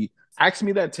doesn't really ask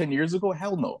me that 10 years ago.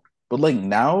 Hell no. But like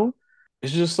now,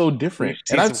 it's just so different.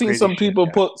 And I've seen some people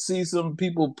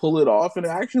pull it off, and it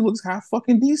actually looks half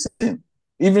fucking decent.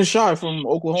 Even Shy from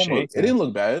Oklahoma, it didn't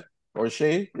look bad. Or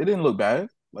Shay, it didn't look bad.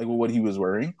 Like with what he was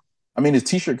wearing. I mean, his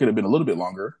t-shirt could have been a little bit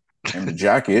longer, and the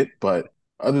jacket, but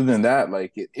other than that,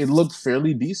 like it looked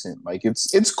fairly decent. Like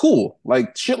it's cool.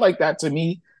 Like shit like that to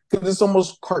me because it's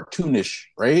almost cartoonish,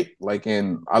 right? Like,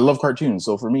 and I love cartoons,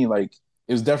 so for me, like,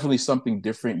 it was definitely something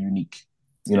different, unique.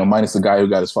 You know, minus the guy who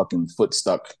got his fucking foot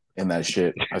stuck in that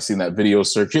shit. I seen that video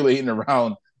circulating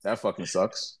around. That fucking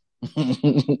sucks.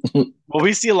 Well,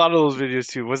 we see a lot of those videos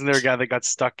too. Wasn't there a guy that got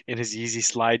stuck in his Yeezy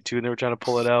slide too, and they were trying to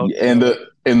pull it out? And the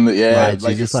yeah, Slides,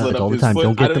 like you it just slid slide up all the his time. foot.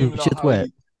 Don't I get don't them even know shits wet.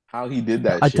 how he did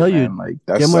that I shit, tell you, man. Like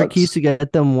that get sucks. Marquise to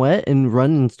get them wet and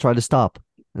run and try to stop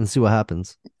and see what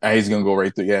happens. He's gonna go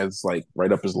right through. Yeah, it's like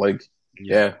right up his leg.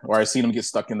 Yeah. Or I seen him get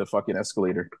stuck in the fucking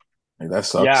escalator. Like that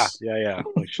sucks. Yeah,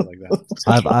 like shit like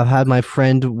that. I've had my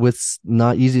friend with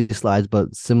not easy slides,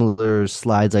 but similar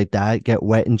slides like that get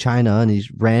wet in China, and he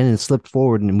ran and slipped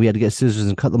forward, and we had to get scissors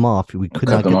and cut them off. We could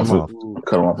not get them off.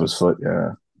 Cut him off his foot.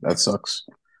 Yeah, that sucks.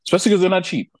 Especially because they're not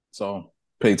cheap. So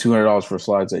pay $200 for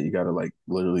slides that you gotta like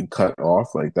literally cut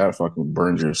off. Like that fucking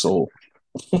burns your soul.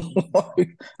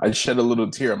 I shed a little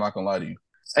tear. I'm not gonna lie to you.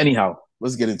 Anyhow,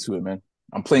 let's get into it, man.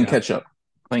 I'm playing catch up.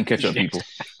 Playing catch up, people.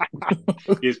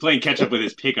 He's playing catch up with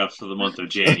his pickups for the month of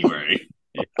January.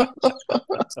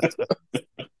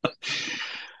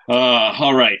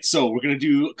 All right, so we're gonna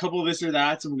do a couple of this or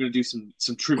that, and we're gonna do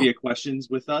some trivia questions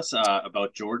with us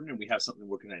about Jordan, and we have something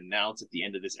we're gonna announce at the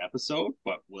end of this episode.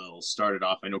 But we'll start it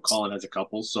off. I know Colin has a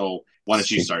couple, so why don't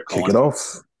you start, Colin? Kick it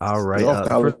off. All right.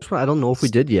 First one, I don't know if we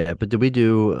did yet, but did we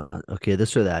do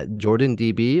this or that? Jordan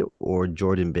DB or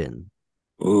Jordan Bin?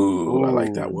 Ooh, I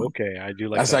like that one. Okay, I do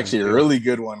like that's that actually a really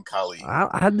good one, Kali.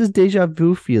 I had this deja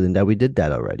vu feeling that we did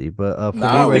that already, but for me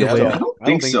right away, I don't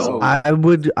think so. I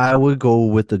would go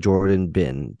with the Jordan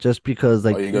Bin just because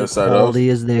like the quality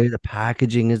is there, the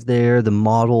packaging is there, the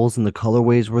models and the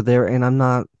colorways were there, and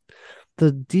the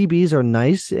DBs are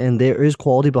nice and there is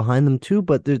quality behind them too,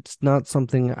 but it's not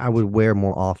something I would wear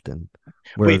more often.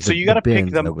 Wait, so you got to pick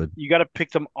them? You got to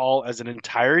pick them all as an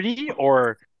entirety,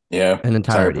 or an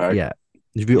entirety? Yeah.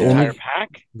 If you only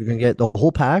pack, you're gonna get the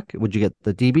whole pack. Would you get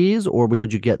the DBs or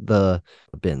would you get the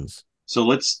bins? So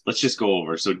let's just go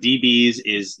over. So DBs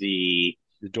is the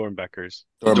Dornbeckers.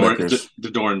 The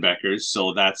Dornbeckers.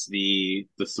 So that's the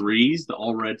threes, the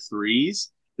all red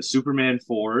threes, the Superman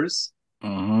 4s,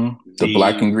 the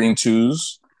black and green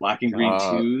 2s. Black and green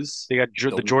 2s. They got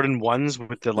the Jordan 1s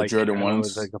with the Jordan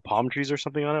 1s, like the palm trees or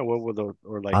something on it. What were the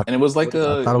and it was like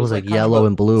I thought it was like yellow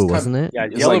and blue, wasn't it? Yeah,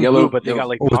 yellow and blue, but they got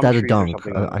like. Or was that a dunk?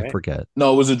 I forget.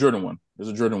 No, it was a Jordan 1. It was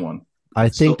a Jordan 1. I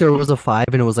think there was a 5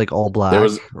 and it was like all black. There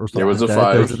was a 5. There was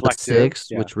a 6,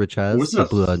 which Rich has.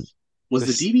 Was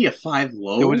the DB a 5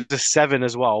 low? It was a 7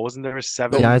 as well. Wasn't there a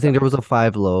 7? Yeah, I think there was a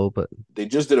 5 low, but they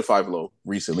just did a 5 low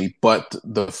recently. But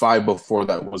the 5 before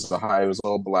that was the high. It was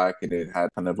all black and it had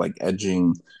kind of like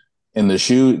edging in the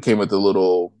shoe. It came with a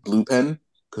little blue pen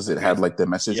because it had like the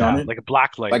message on it, like a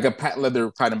black light, like a patent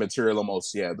leather kind of material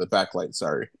almost. Yeah, the backlight.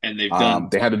 Sorry. And they've done.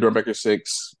 They had the Dornbecker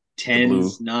 6,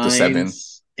 10s, 9s, the 7,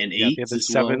 and 8s. The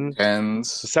 7s.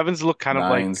 10s. The 7s look kind of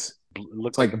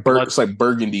it's like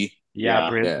burgundy.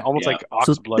 Yeah, almost like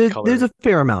ox blood color. There's a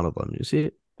fair amount of them. You see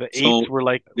it. The 8s were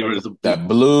like there was that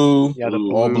blue,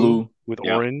 all blue with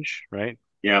orange, right?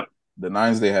 Yeah. The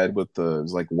 9s they had with the it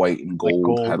was like white and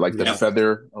gold, had like the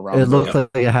feather around. It looked like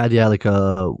it had like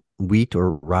a wheat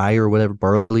or rye or whatever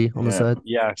barley on the side.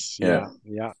 Yes, yeah,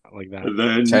 like that. And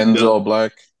then 10s all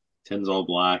black. 10s all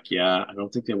black, yeah. I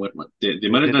don't think they went. They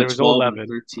might have done 12 and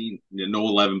 13. No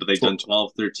 11, but they've done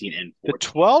 12, 13, and 14. The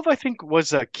 12, I think,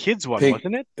 was a kid's one,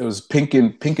 wasn't it? It was pink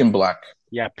and black.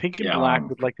 Yeah, pink and black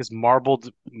with like this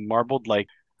marbled like.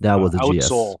 That was a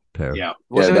GS pair. Yeah,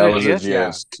 that was a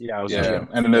GS. Yeah, it was a GS.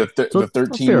 And then the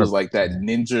 13 was like that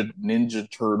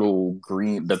Ninja Turtle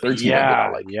green. The 13,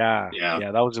 yeah,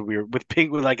 that was a weird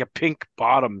with like a pink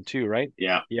bottom too, right?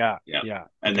 Yeah.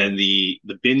 And then the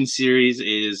bin series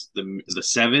is the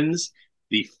 7s,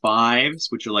 the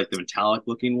 5s, which are like the metallic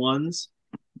looking ones,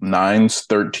 9s,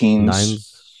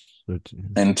 13s,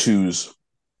 and 2s.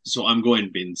 So I'm going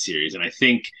bin series, and I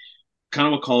think kind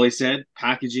of what Collie said,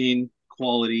 packaging,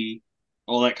 quality,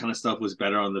 all that kind of stuff was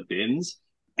better on the bins.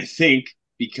 I think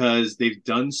because they've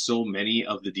done so many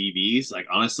of the DBs, like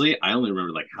honestly, I only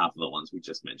remember like half of the ones we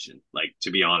just mentioned, like to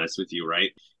be honest with you,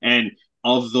 right? And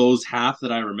of those half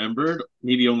that I remembered,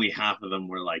 maybe only half of them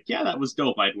were like, yeah, that was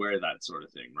dope, I'd wear that sort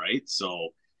of thing, right? So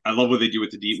I love what they do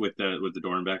with the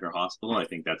Dornbecker Hospital. I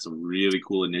think that's a really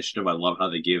cool initiative. I love how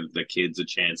they give the kids a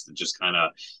chance to just kind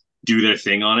of do their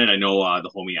thing on it. I know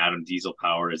the homie Adam Diesel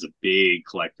Power is a big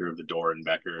collector of the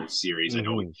Dornbecker series. I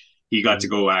know he got to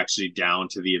go actually down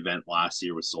to the event last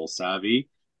year with Soul Savvy.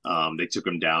 They took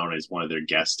him down as one of their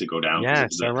guests to go down.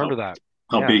 Yes, I remember that.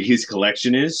 How big his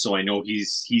collection is. So I know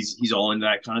he's all into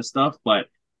that kind of stuff. But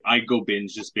I go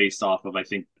bins just based off of, I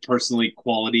think, personally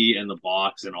quality and the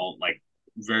box and all, like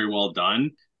very well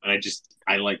done. And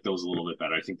I like those a little bit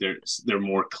better. I think they're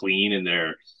more clean and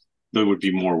they would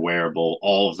be more wearable.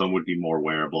 All of them would be more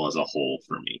wearable as a whole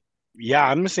for me. Yeah,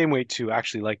 I'm the same way too,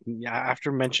 actually. Like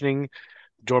after mentioning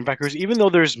Dornbeckers, even though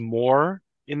there's more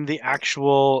in the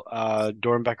actual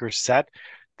Dornbecker set,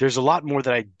 there's a lot more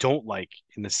that I don't like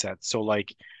in the set. So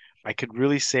like I could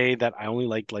really say that I only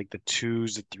like the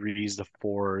twos, the threes, the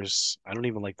fours. I don't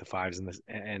even like the fives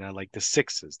and I like the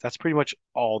sixes. That's pretty much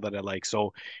all that I like.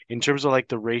 So in terms of like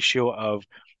the ratio of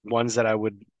ones that I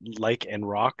would like and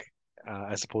rock,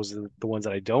 as opposed to the ones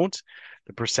that I don't,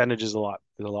 the percentage is a lot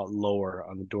lower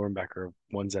on the Dornbecker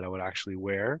ones that I would actually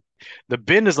wear. The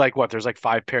bin is like what? There's like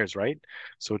five pairs, right?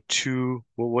 So two,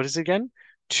 well, what is it again?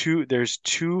 There's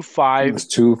two, five, It's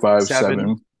 2, 5,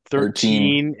 seven, 7,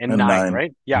 13, 13, and and 9, 9.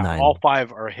 right? Yeah, all 9.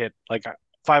 five are hit. Like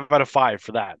 5 out of 5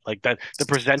 for that. Like that, the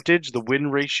percentage, the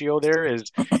win ratio there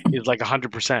is like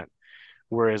 100%.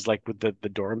 Whereas like with the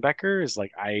Dornbecker is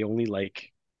like I only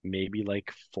like maybe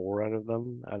like four out of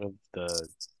them out of the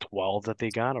 12 that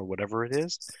they got or whatever it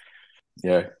is.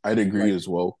 Yeah, I'd agree Like as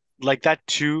well. like that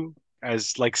two,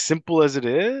 as like simple as it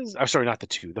is. I'm sorry, not the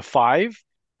two, the five.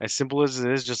 As simple as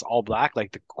it is, just all black,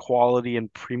 like the quality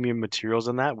and premium materials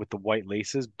in that with the white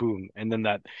laces, boom. And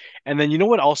then you know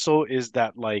what also is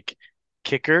that like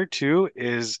kicker too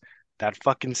is that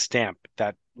fucking stamp,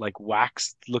 that like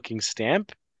wax looking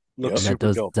stamp looks Yep. That super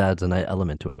does dope. adds a nice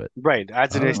element to it. Right,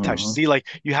 adds a nice touch. Uh-huh. See, like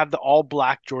you have the all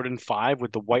black Jordan 5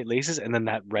 with the white laces and then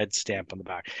that red stamp on the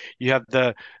back. You have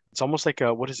it's almost like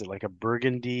a, what is it, like a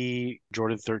burgundy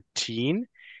Jordan 13,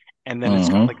 and then it's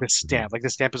got Uh-huh. like the Mhm. stamp, like the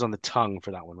stamp is on the tongue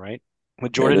for that one, right?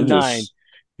 With Yeah, they're Jordan 9, just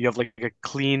you have like a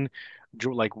clean,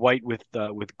 like white with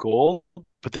gold,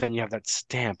 but then you have that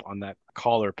stamp on that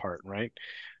collar part, right?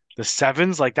 The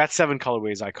sevens, like that seven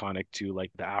colorway is iconic too,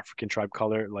 like the African tribe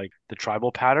color, like the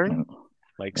tribal pattern, and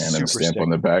like then the super stamp sick. on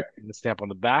the back And the stamp on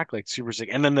the back, like super sick.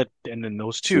 And then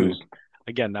those too. twos,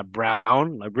 again, that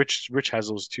brown, like Rich has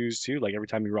those twos too. Like every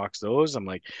time he rocks those, I'm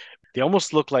like, they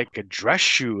almost look like a dress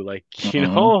shoe, like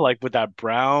Uh-huh. like with that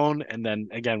brown, and then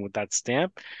again with that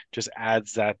stamp, just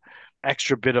adds that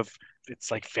extra bit of,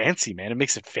 it's like fancy, man. It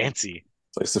makes it fancy.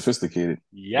 It's like sophisticated.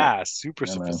 Yeah, super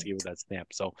Yeah, man. sophisticated with that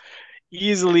stamp. So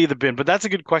easily the bin, but that's a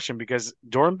good question because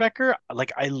Dornbecker,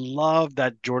 like I love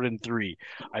that Jordan 3.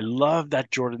 I love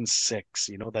that Jordan 6,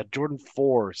 that Jordan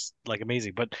 4, like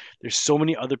amazing. But there's so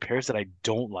many other pairs that I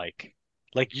don't like.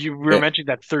 Like you were Yeah, mentioning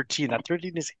that 13. That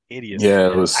 13 is hideous. yeah,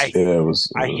 it was. I Yeah, it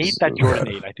was. It I hate was. It that was Jordan bad.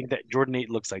 8. I think that Jordan 8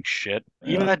 looks like shit.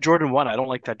 Even Yeah, that Jordan 1, I don't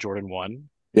like that Jordan 1.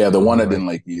 yeah. The one All I right. didn't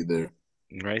like either.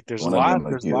 Right? The one I didn't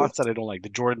like There's either. lots that I don't like. The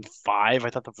Jordan 5, I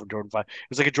thought the Jordan 5, it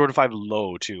was like a Jordan 5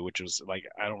 low too, which was like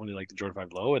I don't really like the Jordan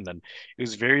 5 low. And then it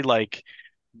was very like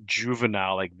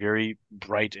juvenile, like very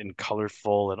bright and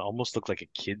colorful and almost look like a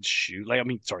kid's shoe. Like I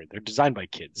mean, sorry, they're designed by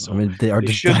kids, I so mean, they are they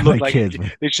should designed look by like kids,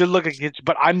 but they should look like kids,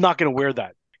 but I'm not gonna wear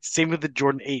that. Same with the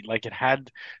Jordan 8. Like it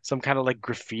had some kind of like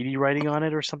graffiti writing on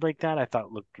it or something like that. I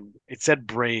thought looked, it said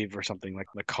brave or something like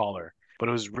the collar, but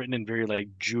it was written in very like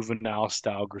juvenile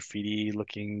style graffiti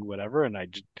looking whatever, and I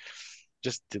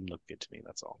just didn't look good to me.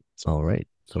 That's all. So, all right.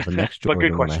 So the next but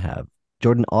good Jordan one I question. have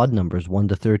Jordan odd numbers 1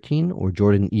 to 13 or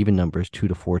Jordan even numbers 2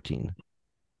 to 14.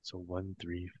 So 1,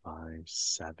 3, 5,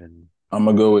 7, I'm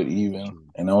gonna go with even, 2.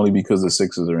 and only because the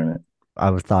sixes are in it. I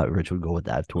would thought Rich would go with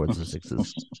that towards the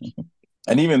sixes.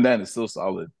 And even then, it's still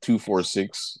solid. 2, 4,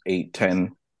 6, 8,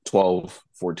 10, 12,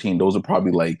 14. Those are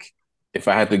probably like, if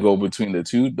I had to go between the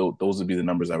two, those would be the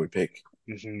numbers I would pick.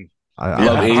 Mm-hmm. I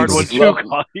Yeah, Love that's a have to hard go. one eights. too, Love,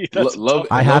 Collie. That's a tough love,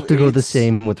 I one. have love to go the eights.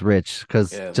 same with Rich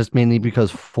because Yeah. just mainly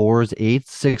because fours,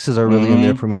 eights, sixes are really in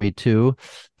there Mm-hmm. for me too.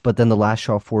 But then the last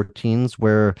shot 14s,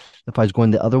 where if I was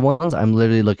going the other ones, I'm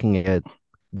literally looking at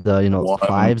the One,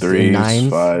 fives and threes, nines.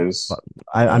 fives. But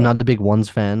I'm Yeah. not the big ones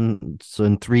fan. So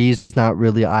in threes, not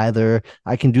really either.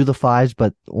 I can do the fives,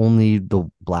 but only the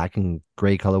black and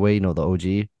gray colorway, the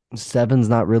OG. Sevens,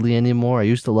 not really anymore. I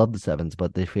used to love the sevens,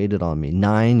 but they faded on me.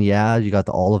 Nine, yeah, you got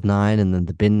the all of nine and then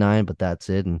the bin nine, but that's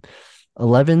it. And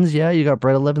 11s, yeah, you got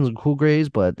bright 11s and cool grays,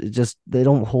 but they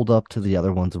don't hold up to the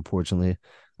other ones, unfortunately.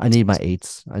 I need my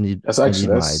eights. That's I need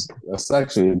actually my that's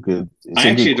actually a good. It's I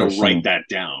a good actually had to write question. that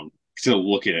down to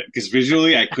look at it because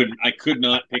visually I could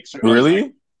not picture. I was like,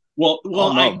 Really?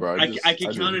 Oh no, bro. I I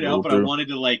could count just it out, roll but through.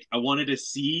 I wanted to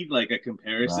see like a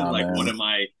comparison. Nah, Like, what man. am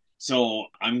I? So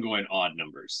I'm going odd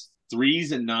numbers.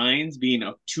 Threes and nines being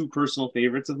two personal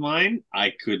favorites of mine.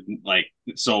 I could like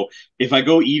so if I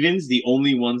go evens, the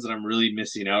only ones that I'm really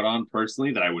missing out on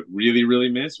personally that I would really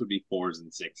miss would be fours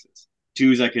and sixes.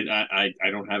 Twos I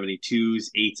don't have any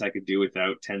twos. Eights I could do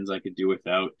without. Tens I could do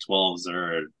without. 12s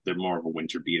they're more of a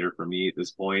winter beater for me at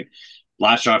this point.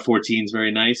 Last shot 14s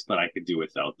very nice, but I could do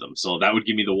without them. So that would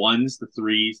give me the ones, the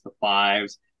threes, the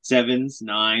fives, sevens,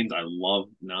 nines. I love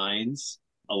nines,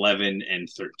 11 and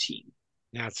 13.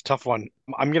 Yeah, it's a tough one.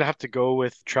 I'm gonna have to go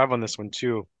with Trev on this one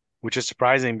too, which is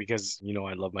surprising because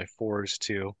I love my fours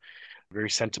too. Very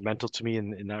sentimental to me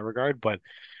in that regard. But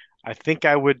I think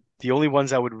the only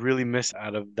ones I would really miss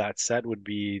out of that set would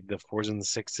be the fours and the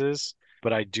sixes.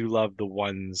 But I do love the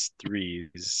ones, threes,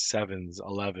 sevens,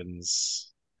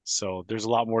 11s. So there's a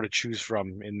lot more to choose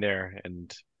from in there.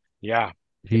 And yeah,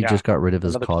 He yeah, just got rid of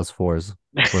his another cause fours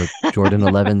for Jordan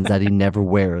 11s that he never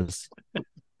wears.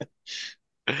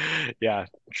 yeah,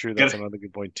 true. That's Gotta another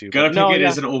good point too. gotta But pick no, it yeah,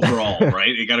 as an overall, right?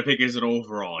 You gotta pick it as an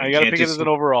overall. I You gotta can't pick it just as an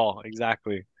overall.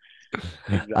 Exactly.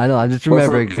 I know. Exactly. I'm just But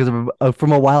remembering because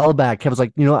from a while back, Kev was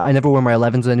like, I never wear my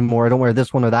 11s anymore. I don't wear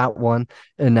this one or that one.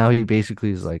 And now he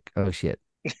basically is like, oh shit.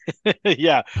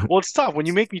 Yeah. Well, it's tough when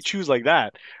you make me choose like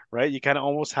that, right? You kind of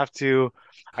almost have to,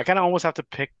 I kind of almost have to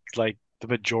pick like the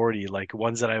majority, like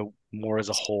ones that I more as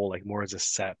a whole, like more as a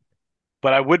set.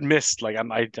 But I would miss, like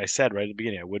I said right at the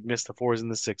beginning, I would miss the fours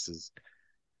and the sixes.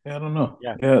 yeah, I don't know.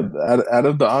 Yeah. Yeah, out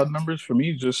of the odd numbers for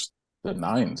me, just the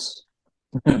nines,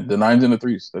 the nines and the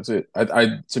threes. That's it.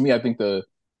 To me, I think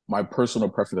my personal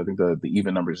preference. I think the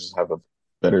even numbers just have a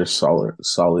better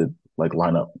solid like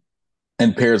lineup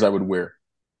and pairs I would wear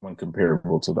when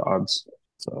comparable to the odds.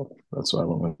 So that's why I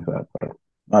went with that.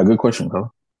 But, good question,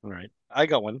 Carl. All right. I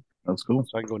got one. That's cool.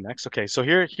 So I can go next. Okay. So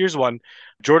here's one.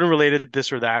 Jordan related,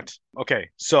 this or that. Okay.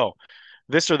 So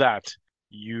this or that.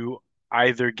 You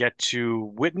either get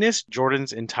to witness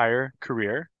Jordan's entire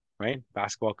career, right?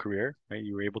 Basketball career, right?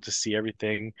 You were able to see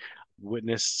everything,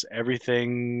 witness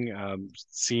everything,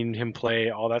 seen him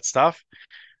play, all that stuff,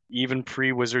 even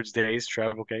pre-Wizards days,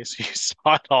 Trev. Okay. So you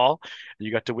saw it all and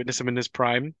you got to witness him in his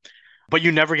prime, but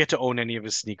you never get to own any of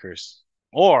his sneakers.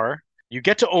 Or you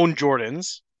get to own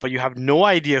Jordans, but you have no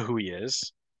idea who he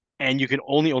is, and you can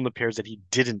only own the pairs that he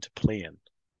didn't play in.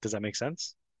 Does that make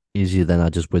sense? Easier than I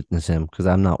just witness him because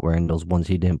I'm not wearing those ones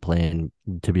he didn't play in.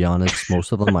 To be honest,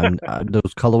 most of them,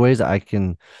 those colorways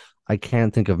I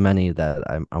can't think of many that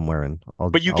I'm wearing.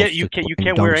 But I'll you stick can't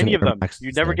with wear Dunks and any of Air them. Max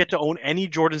You never instead. get to own any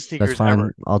Jordan That's sneakers fine.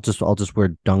 ever. I'll just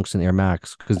wear Dunks and Air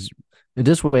Max because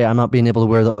this way I'm not being able to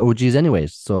wear the OGs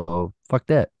anyways. So fuck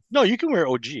that. No, you can wear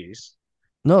OGs.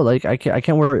 No, like I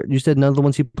can't wear. You said none of the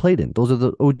ones he played in. Those are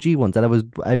the OG ones that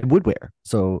I would wear.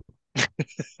 So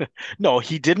No,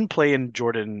 he didn't play in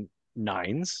Jordan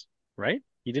nines, right?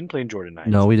 He didn't play in Jordan nines.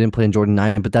 no, we didn't play in Jordan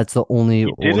 9, but that's the only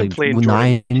He didn't like play in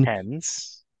Jordan 9.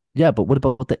 tens. Yeah, but what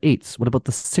about the 8s? What about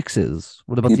the 6s?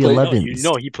 What about He the played.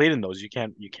 No, 11s? he played in those. You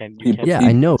He can't. Yeah, he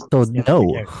I know. So Yeah,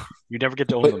 no. you never get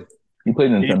to he own played, them. he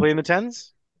played in Did he 10. play in the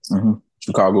tens?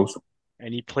 Chicago's.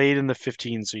 And he played in the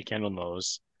 15s, so you can't own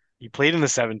those. He played in the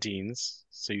 17s,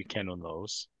 so you can't own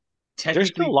those. There's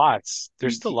still Technically, lots.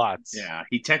 There's still he, lots. yeah,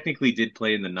 he technically did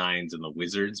play in the nines and the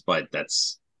Wizards, but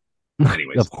that's Of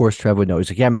anyways. course, Trevor would know. He's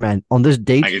like, yeah, man, on this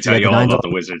date, I can you tell had you the all nines about on.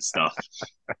 the Wizard stuff.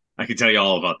 I can tell you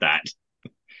all about that.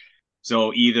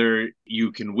 So either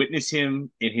you can witness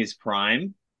him in his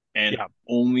prime and Yeah.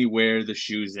 only wear the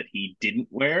shoes that he didn't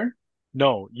wear.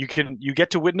 No, you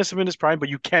get to witness him in his prime, but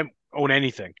you can't own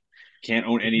anything. Can't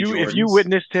own any If you Jordans.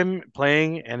 witnessed him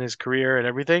playing and his career and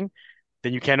everything,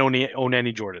 then you can't own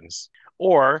any Jordans.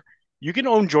 Or you can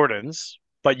own Jordans,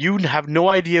 but you have no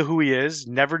idea who he is,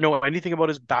 never know anything about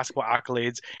his basketball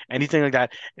accolades, anything like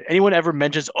that. Anyone ever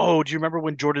mentions, "Oh, do you remember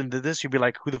when Jordan did this?" You'll be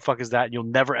like, "Who the fuck is that?" And you'll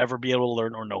never ever be able to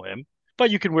learn or know him. But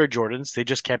you can wear Jordans. They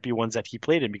just can't be ones that he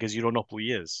played in because you don't know who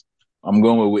he is. I'm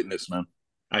going with witness, man.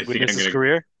 I think Witness I'm his gonna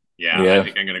career. yeah, Yeah. I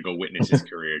think I'm gonna go witness his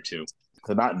career too.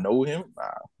 To not know him,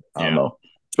 I don't Yeah. know.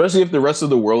 Especially if the rest of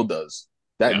the world does.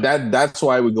 Yeah. That's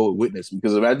why I would go with witness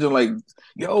because imagine like,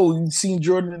 yo, you seen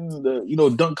Jordan in the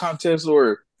dunk contest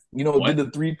or What? did the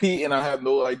 3P and I have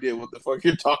no idea what the fuck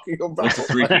you're talking about. What's a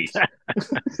three piece?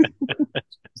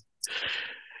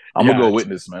 I'm Yeah, gonna go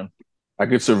witness, man. I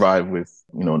could survive with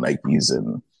Nikes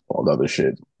and all the other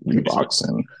shit, Reeboks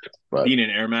but Being an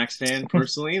Air Max fan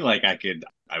personally, like I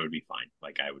would be fine.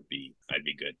 Like I'd be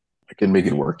good. I can make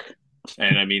it work.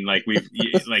 And I mean, like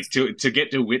like to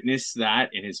get to witness that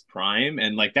in his prime,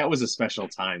 and like that was a special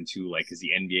time too, like because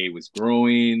the NBA was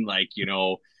growing, like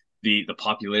the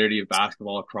popularity of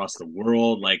basketball across the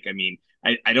world. Like, I mean,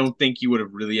 I don't think you would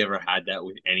have really ever had that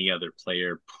with any other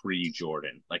player pre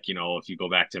Jordan. Like, if you go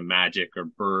back to Magic or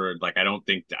Bird, like I don't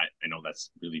think that I know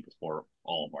that's really before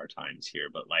all of our times here,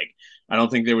 but like I don't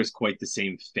think there was quite the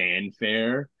same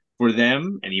fanfare for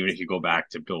them, and even if you go back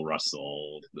to Bill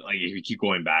Russell, like if you keep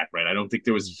going back, right, I don't think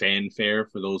there was fanfare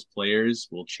for those players,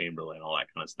 Will Chamberlain, all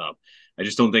that kind of stuff. I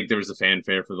just don't think there was a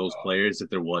fanfare for those players that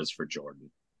there was for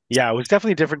Jordan. Yeah, it was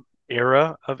definitely a different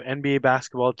era of NBA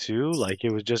basketball too. Like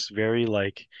it was just very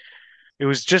like it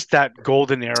was just that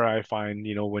golden era, I find,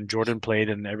 when Jordan played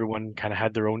and everyone kind of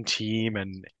had their own team,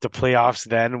 and the playoffs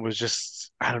then was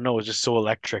just, I don't know, it was just so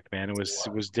electric, man. It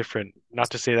was different. Not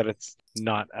to say that it's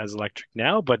not as electric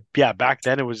now, but yeah, back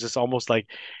then it was just almost like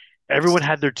everyone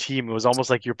had their team. It was almost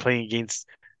like you're playing against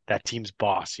that team's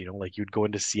boss, like you'd go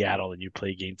into Seattle and you play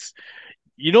against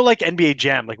like NBA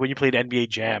Jam, like when you played NBA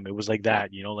Jam, it was like that,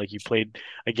 like you played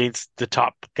against the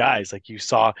top guys, like you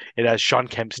saw it as Sean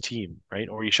Kemp's team, right?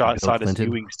 Or you saw Bill it as Clinton.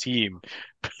 Ewing's team.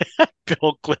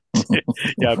 Bill Clinton.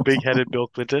 Yeah, big-headed Bill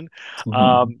Clinton.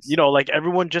 Like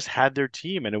everyone just had their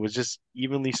team and it was just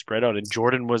evenly spread out. And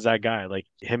Jordan was that guy, like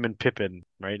him and Pippen,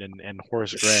 right? And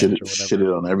Horace Grant or Shit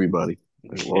whatever. it on everybody.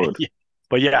 Lord. Yeah.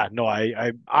 But yeah, no,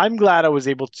 I'm glad I was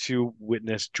able to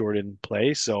witness Jordan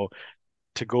play. So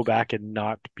to go back and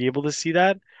not be able to see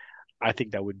that, I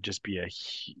think that would just be a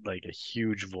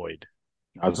huge void.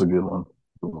 That's a good one.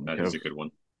 That is a good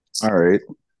one. All right.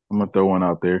 I'm gonna throw one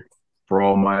out there for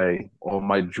all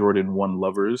my Jordan 1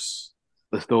 lovers.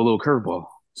 Let's throw a little curveball.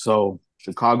 So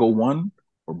Chicago 1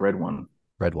 or Bread 1?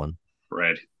 Red one.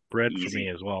 Bread For Easy. me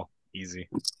as well. Easy.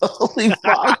 Holy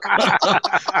fuck.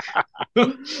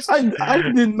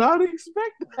 I did not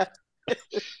expect that.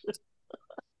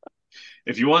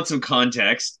 If you want some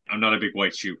context, I'm not a big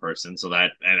white shoe person, so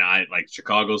that, and I like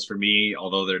Chicago's for me,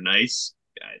 although they're nice,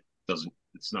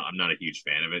 I'm not a huge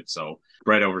fan of it. So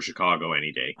Bread over Chicago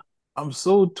any day. I'm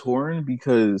so torn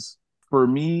because for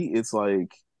me it's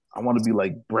like I want to be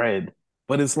like Bread,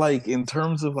 but it's like in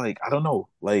terms of like I don't know,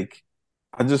 like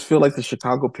I just feel like the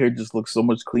Chicago pair just looks so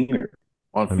much cleaner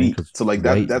on I mean, feet. because So like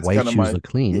that's white kind of shoes my look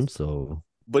clean, so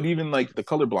but even like the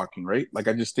color blocking, right? Like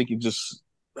I just think it just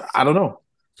I don't know.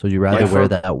 you rather Like wear for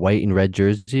that white and red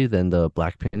jersey than the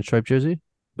black pinstripe jersey?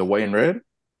 the white and red,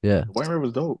 Yeah, the white and red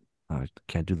was dope. I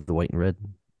can't do the white and red.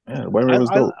 Yeah, the white and I, red was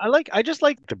dope. I just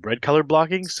like the bread color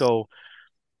blocking. So,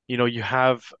 you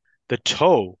have the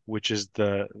toe, which is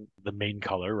the main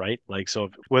color, right? Like so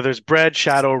whether it's bread,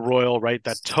 shadow, royal, right?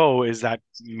 That toe is that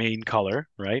main color,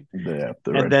 right? The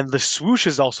And red. then the swoosh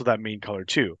is also that main color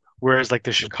too. Whereas like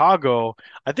the Chicago,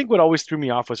 I think what always threw me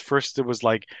off was first it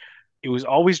was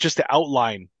always just the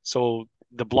outline. So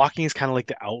the blocking is kind of like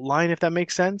the outline, if that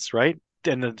makes sense, right?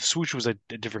 And the swoosh was a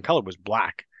different color, was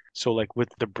black. So like with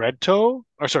the bread toe,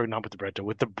 or sorry, not with the bread toe,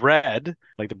 with the bread,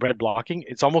 like the bread blocking,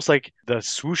 it's almost like the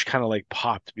swoosh kind of like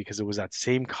popped because it was that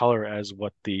same color as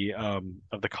what the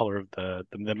of the color of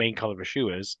the main color of a shoe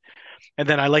is. And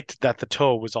then I liked that the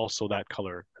toe was also that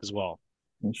color as well.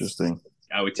 Interesting.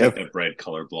 I would take that bread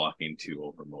color blocking too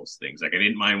over most things. Like I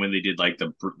didn't mind when they did like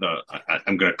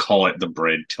I'm gonna call it the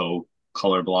bread toe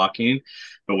color blocking,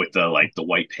 but with the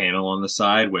white panel on the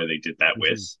side where they did that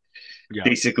with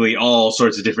basically all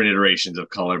sorts of different iterations of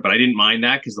color. But I didn't mind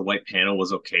that because the white panel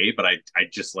was okay, but I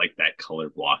just like that color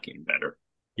blocking better.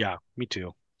 Yeah, me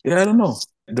too. Yeah, I don't know.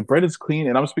 The bread is clean,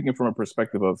 and I'm speaking from a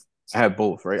perspective of I have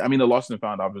both, right? I mean, the lost and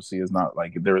found obviously is not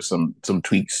like there are some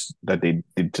tweaks that they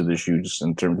did to the shoes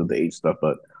in terms of the age stuff,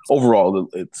 but overall,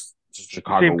 it's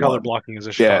Chicago. Same color 1. blocking as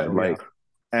a Chicago. Yeah,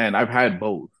 and I've had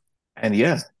both, and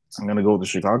yeah, I'm gonna go with the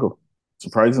Chicago.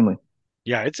 Surprisingly,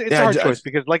 yeah, it's a hard choice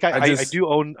because like I do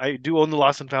own the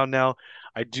lost and found now.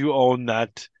 I do own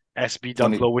that SB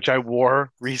Dunk Low, which I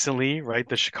wore recently, right?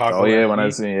 The Chicago. Oh yeah, SB, when I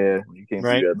see you can't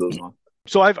see those ones.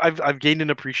 So I've gained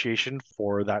an appreciation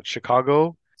for that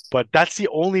Chicago, but that's the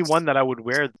only one that I would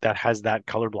wear that has that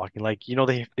color blocking. Like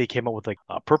they came up with like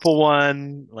a purple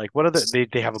one, like what are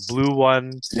they have a blue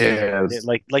one. Yeah,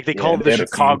 they call it the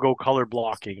Chicago color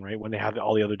blocking, right? When they have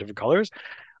all the other different colors.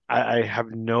 I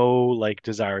have no like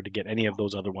desire to get any of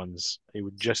those other ones. It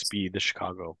would just be the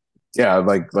Chicago. Yeah,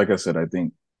 like I said, I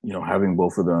think having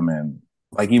both of them, and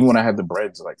like even when I had the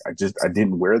breads, like I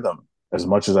didn't wear them as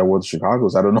much as I wore the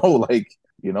Chicago's. I don't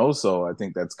know, so I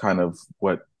think that's kind of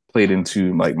what played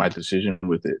into like my decision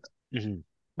with it. Mm-hmm.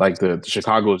 Like the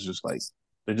Chicago is just like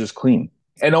they're just clean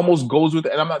and almost goes with.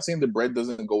 And I'm not saying the bread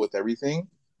doesn't go with everything.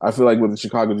 I feel like with the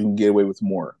Chicago you can get away with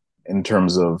more in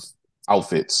terms of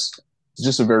outfits. It's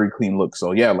just a very clean look.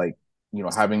 So yeah, like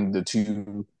having the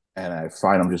two, and I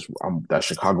find I'm that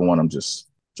Chicago one. I'm just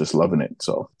loving it.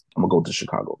 So I'm gonna go to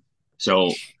Chicago.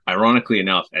 So ironically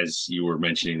enough, as you were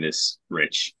mentioning this,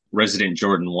 Rich, resident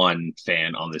Jordan 1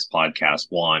 fan on this podcast,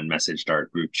 Juan, messaged our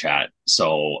group chat.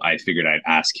 So I figured I'd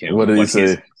ask him what did he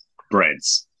say?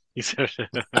 Breads. He said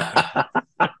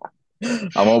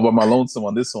I'm all by my lonesome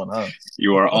on this one, huh?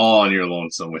 You are all on your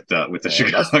lonesome with the Man,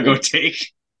 Chicago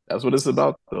take. that's what it's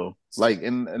about, though. Like,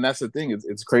 and that's the thing.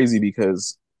 It's crazy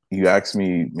because you asked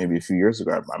me maybe a few years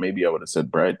ago, maybe I would have said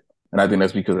bread, and I think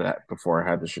that's because of that before I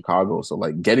had the Chicago. So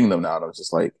like getting them now, I was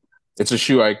just like, it's a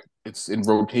shoe. It's in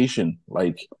rotation,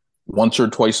 like once or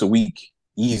twice a week,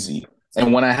 easy.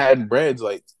 And when I had breads,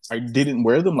 like I didn't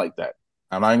wear them like that.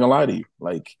 I'm not gonna lie to you,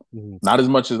 like not as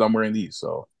much as I'm wearing these.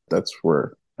 So that's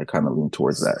where I kind of lean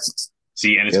towards that.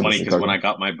 See, and it's funny because when I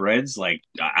got my breads, like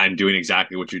I'm doing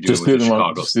exactly what you're doing Just with the threw them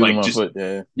on, Chicago. just threw Like them on just foot.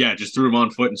 Yeah. yeah, just threw them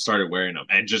on foot and started wearing them,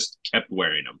 and just kept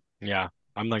wearing them. Yeah,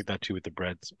 I'm like that too with the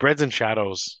breads. Breads and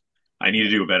shadows. I need to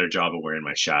do a better job of wearing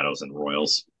my shadows and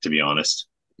royals, to be honest.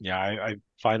 Yeah, I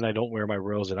find I don't wear my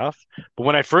royals enough. But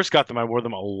when I first got them, I wore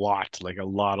them a lot, like a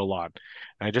lot, a lot.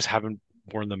 And I just haven't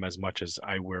worn them as much as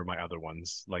I wear my other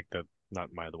ones, like the not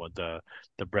my other one, the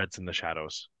breads and the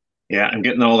shadows. Yeah, I'm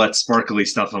getting all that sparkly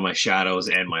stuff on my shadows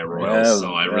and my royals,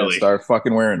 so I Yeah, start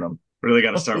fucking wearing them. really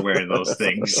got to start wearing those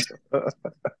things.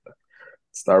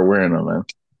 Start wearing them, man.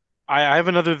 I have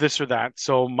another this or that.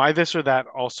 So my this or that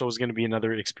also is going to be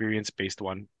another experience-based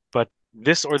one. But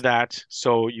this or that,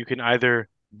 so you can either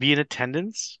be in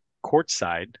attendance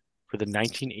courtside for the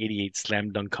 1988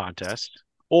 Slam Dunk contest,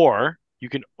 or you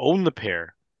can own the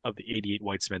pair of the 88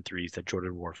 White Cement threes that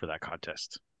Jordan wore for that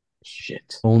contest.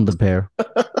 Shit. Own the pair.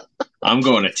 I'm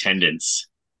going attendance.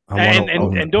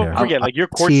 And don't forget, like you're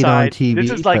see it on courtside. TV,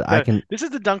 This is like but I can. this is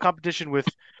the dunk competition with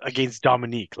against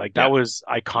Dominique. Like that was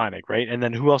iconic, right? And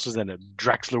then who else was in it?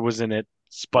 Drexler was in it.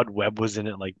 Spud Webb was in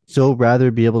it. Like So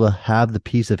rather be able to have the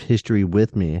piece of history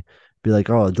with me, be like,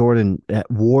 oh, Jordan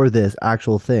wore this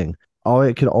actual thing. Oh,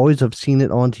 I could always have seen it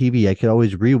on TV. I could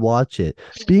always rewatch it.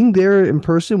 Being there in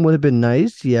person would have been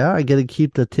nice. Yeah, I get to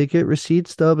keep the ticket receipt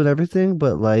stub and everything,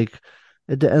 but like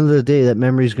at the end of the day, that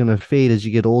memory is going to fade as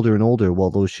you get older and older,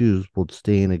 while those shoes will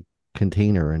stay in a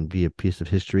container and be a piece of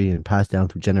history and passed down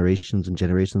through generations and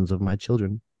generations of my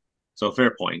children. So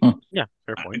fair point. yeah,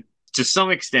 fair point. To some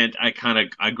extent, I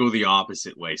go the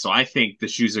opposite way. So I think the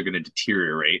shoes are going to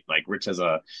deteriorate. Like Rich has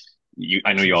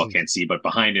I know you all can't see, but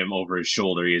behind him over his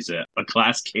shoulder, he has a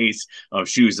glass case of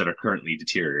shoes that are currently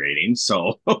deteriorating.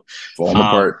 So falling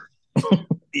apart.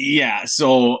 Yeah.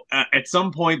 So at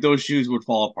some point, those shoes would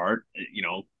fall apart,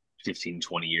 15,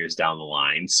 20 years down the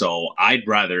line. So I'd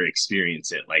rather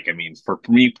experience it. Like, I mean, for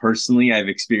me personally, I've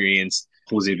experienced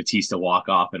Jose Bautista walk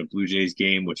off at a Blue Jays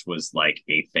game, which was like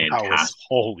a fantastic.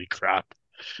 Holy crap.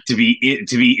 To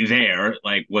be there,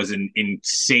 like, was an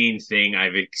insane thing.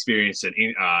 I've experienced an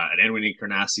Edwin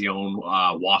Encarnacion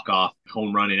walk off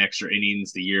home run in extra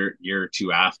innings the year or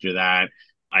two after that.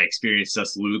 I experienced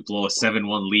us blow a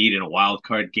 7-1 lead in a wild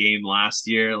card game last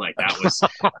year. Like that was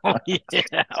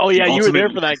you were there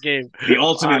for that game. The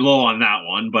ultimate low on that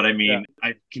one. But I mean,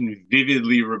 I can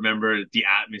vividly remember the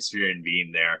atmosphere and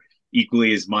being there.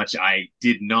 Equally as much, I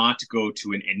did not go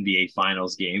to an NBA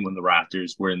Finals game when the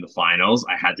Raptors were in the finals.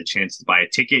 I had the chance to buy a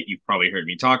ticket. You've probably heard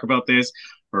me talk about this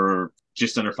for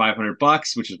just under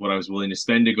 $500, which is what I was willing to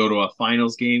spend to go to a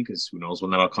finals game, because who knows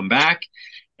when that'll come back.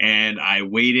 And I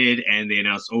waited, and they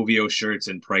announced OVO shirts,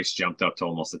 and price jumped up to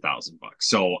almost $1,000.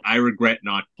 So I regret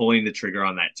not pulling the trigger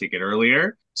on that ticket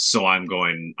earlier. So I'm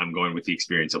going with the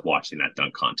experience of watching that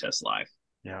dunk contest live.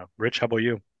 Yeah, Rich, how about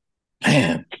you?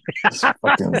 Man, that's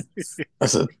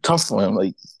a tough one.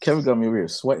 Like Kevin got me over here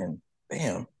sweating.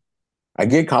 Damn. I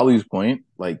get Kali's point,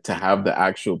 like to have the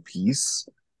actual piece,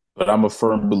 but I'm a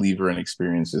firm believer in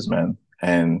experiences, man.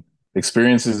 And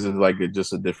experiences is like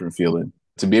just a different feeling.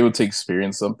 To be able to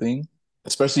experience something,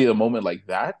 especially a moment like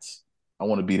that, I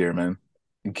want to be there, man.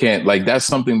 You can't, like, that's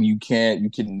something you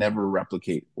can never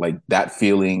replicate. Like that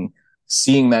feeling,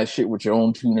 seeing that shit with your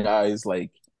own two eyes, like,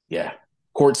 yeah.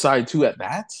 Courtside too at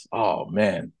that? Oh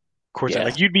man. Courtside.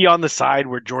 Like you'd be on the side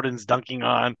where Jordan's dunking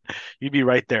on. You'd be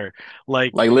right there.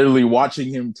 Like literally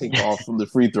watching him take off from the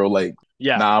free throw. Like,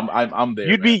 yeah. Nah, I'm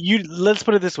there. Let's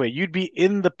put it this way. You'd be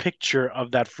in the picture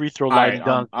of that free throw line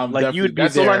dunk. I'm like you'd be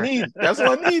that's there. all I need. That's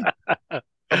all I need.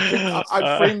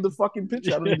 I framed the fucking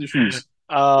picture. I don't need the shoes.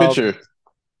 Picture.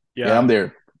 Yeah, I'm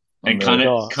there. And kind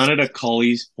of to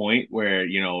Cully's point where,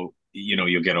 you'll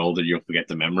get older, you'll forget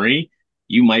the memory.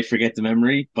 You might forget the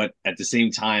memory, but at the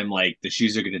same time, like the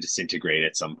shoes are going to disintegrate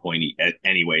at some point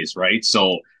anyways, right?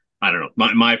 So I don't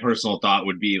know. My personal thought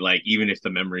would be like, even if the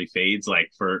memory fades,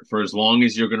 like for as long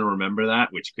as you're going to remember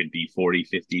that, which could be 40,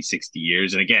 50, 60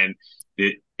 years. And again,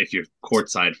 if you're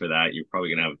courtside for that, you're probably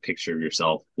going to have a picture of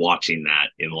yourself watching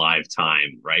that in live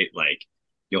time, right? Like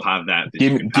you'll have that.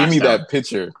 Give me that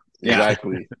picture.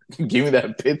 Exactly. Give me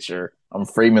that picture. I'm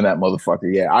framing that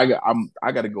motherfucker. Yeah,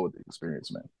 I got to go with the experience,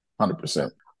 man. 100%.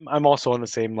 I'm also on the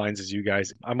same lines as you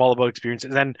guys. I'm all about experience.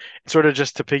 And then sort of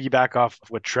just to piggyback off of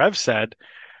what Trev said,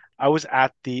 I was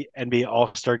at the NBA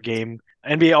All-Star game,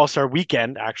 NBA All-Star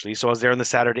weekend actually. So I was there on the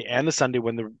Saturday and the Sunday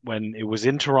when it was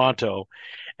in Toronto.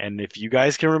 And if you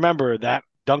guys can remember that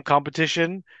dunk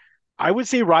competition, I would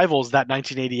say rivals that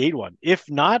 1988 one. If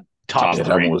not, top Top Yeah, three,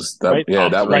 that one three. was that. right? Yeah,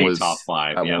 Top that one three, Like was top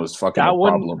five. that one Yeah. was fucking a that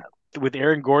one problem. with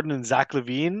Aaron Gordon and Zach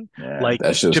LaVine, Yeah, like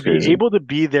that shit was to be crazy. able to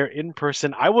be there in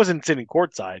person. I wasn't sitting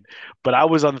courtside, but I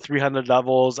was on the 300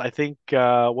 levels. I think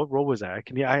what row was that?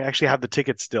 I actually have the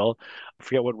ticket still. I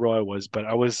forget what row I was, but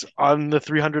I was on the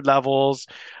 300 levels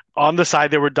on the side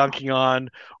they were dunking on.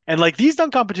 And like these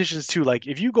dunk competitions too, like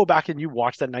if you go back and you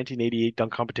watch that 1988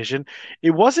 dunk competition,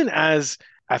 it wasn't as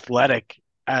athletic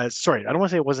as, sorry, I don't want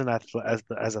to say it wasn't as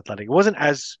athletic. It wasn't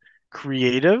as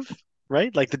creative,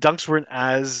 right? Like the dunks weren't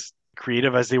as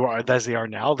creative as they are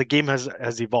now. The game has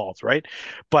evolved, right?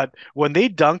 But when they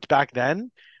dunked back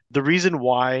then, the reason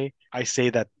why I say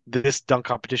that this dunk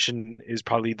competition is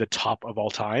probably the top of all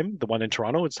time, the one in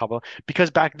Toronto, it's top of, because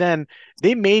back then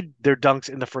they made their dunks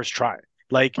in the first try.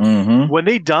 Like Mm-hmm. when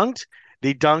they dunked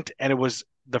and it was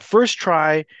the first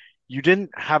try. You didn't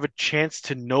have a chance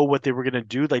to know what they were going to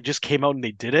do. They just came out and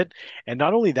they did it. And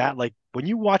not only that, like when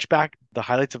you watch back the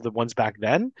highlights of the ones back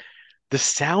then, the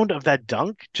sound of that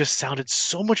dunk just sounded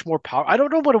so much more power. I don't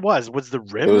know what it was. Was the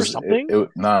rim or something?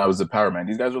 Nah, it was the power man.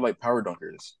 These guys were like power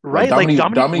dunkers. Like Right? Like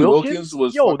Dominique Dominique Wilkins Wilkins?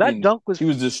 was Yo, that fucking dunk was he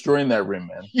was destroying that rim,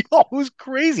 man. yo, it was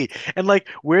crazy. And like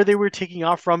where they were taking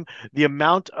off from, the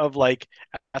amount of like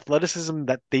athleticism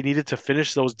that they needed to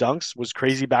finish those dunks was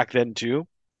crazy back then too.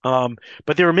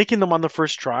 But they were making them on the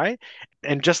first try,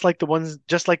 and just like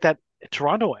that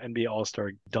Toronto NBA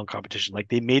All-Star dunk competition, like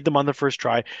they made them on the first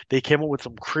try. They came up with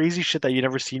some crazy shit that you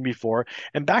never seen before.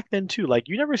 And back then too, like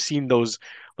you never seen those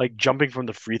like jumping from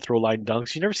the free throw line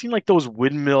dunks. You never seen like those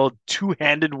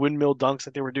two-handed windmill dunks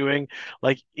that they were doing.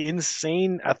 Like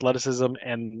insane athleticism,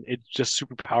 and it's just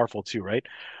super powerful too, right?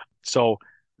 So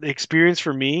the experience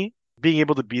for me, being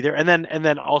able to be there, and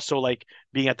then also like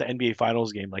being at the NBA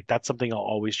Finals game, like that's something I'll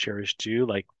always cherish too.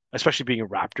 Like especially being a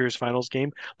Raptors Finals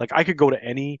game, like I could go to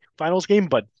any Finals game,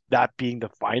 but that being the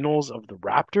finals of the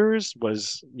Raptors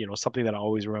was, something that I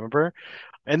always remember.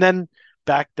 And then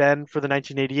back then for the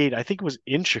 1988, I think it was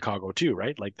in Chicago too,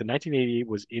 right? Like the 1988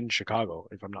 was in Chicago,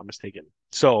 if I'm not mistaken.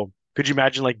 So could you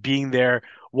imagine like being there,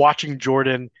 watching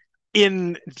Jordan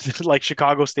in like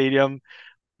Chicago Stadium?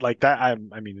 Like that, I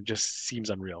mean, it just seems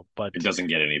unreal. But It doesn't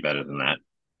get any better than that.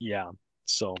 yeah,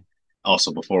 so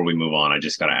Also, before we move on, I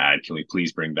just gotta add: can we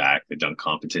please bring back the dunk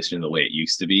competition the way it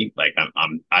used to be? Like,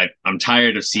 I'm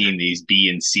tired of seeing these B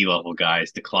and C level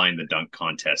guys decline the dunk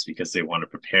contest because they want to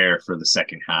prepare for the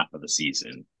second half of the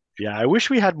season. yeah, I wish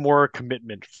we had more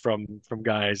commitment from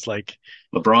guys like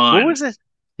what LeBron, was it?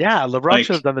 Yeah, LeBron should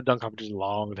like, have done the dunk competition a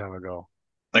long time ago.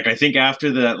 I think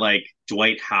after that, like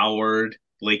Dwight Howard,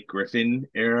 Blake Griffin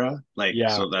era, like, Yeah,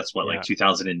 so that's what, like yeah,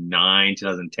 2009,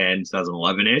 2010,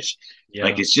 2011 ish.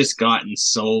 Like, yeah. it's just gotten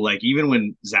so, like, even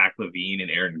when Zach LaVine and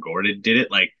Aaron Gordon did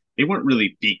it, like, they weren't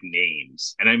really big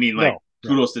names. And I mean, like, No, no.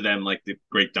 kudos to them, like the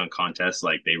great dunk contest,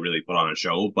 like, they really put on a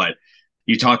show. But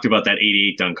you talked about that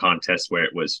 88 dunk contest where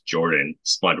it was Jordan,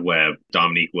 Spud Webb,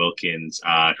 Dominique Wilkins,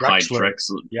 Clyde Drexler.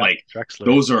 Drexler. Yeah, Like, Drexler.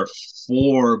 those are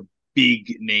four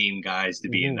big name guys to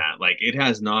be in Mhm. that. Like, it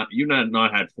has not, you've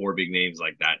not had four big names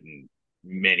like that in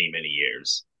many, many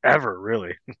years. Ever,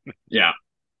 really. Yeah.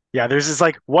 Yeah, there's this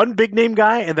like one big name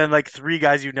guy and then like three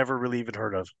guys you never really even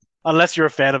heard of. Unless you're a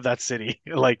fan of that city.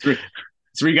 Like,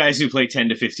 Three guys who play 10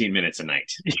 to 15 minutes a night.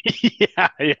 yeah,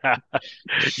 yeah.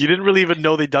 You didn't really even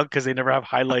know they dunk because they never have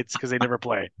highlights because they never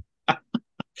play. I,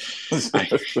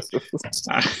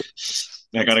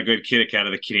 I got a good kick out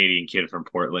of the Canadian kid from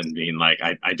Portland being like,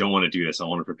 I don't want to do this. I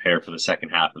want to prepare for the second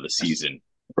half of the season.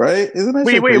 Right? Isn't that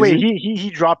Wait, shit wait, wait. crazy? He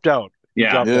dropped out. He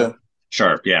Yeah. dropped Yeah. out.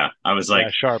 Sharp. Yeah. I was like,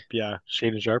 Yeah, Sharp. Yeah,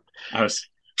 Shaden Sharp. I was,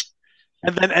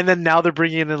 And then now they're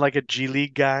bringing in like a G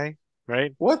League guy,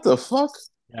 right? What the fuck?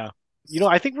 Yeah.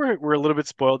 I think we're a little bit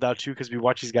spoiled now too because we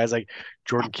watch these guys like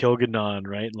Jordan Kilganon,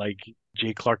 right? Like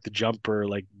Jay Clark the Jumper.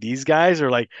 Like these guys are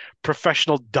like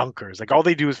professional dunkers. Like all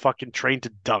they do is fucking train to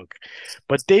dunk,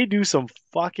 but they do some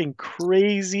fucking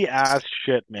crazy ass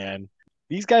shit, man.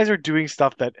 These guys are doing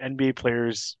stuff that NBA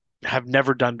players have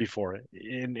never done before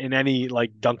in any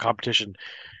like dunk competition.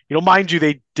 Mind you,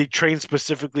 they train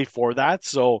specifically for that.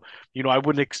 So, I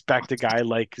wouldn't expect a guy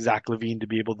like Zach LaVine to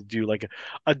be able to do like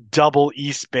a double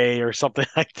East Bay or something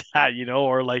like that,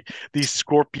 or like these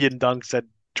scorpion dunks that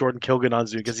Jordan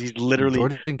Kilganon's doing because he's literally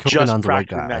Jordan just Kilganon's a white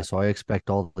practicing guy, that. so I expect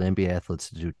all the NBA athletes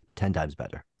to do 10 times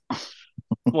better.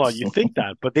 Well, you think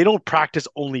that, but they don't practice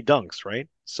only dunks, right?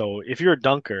 So if you're a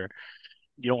dunker,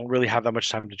 you don't really have that much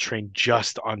time to train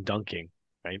just on dunking,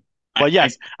 right? But I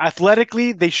yes,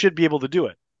 athletically, they should be able to do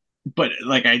it. but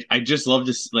like I just love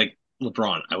this like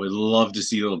LeBron. I would love to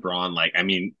see LeBron. Like, I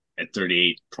mean, at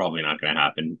 38, probably not going to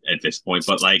happen at this point.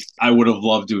 But like, I would have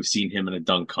loved to have seen him in a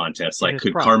dunk contest. In Like, his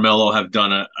could prime. Carmelo have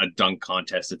done a dunk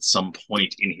contest at some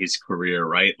point in his career?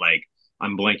 Right? Like,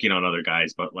 I'm blanking on other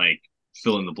guys, but like,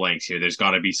 fill in the blanks here. There's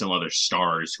got to be some other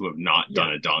stars who have not Yeah.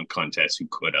 done a dunk contest who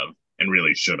could have and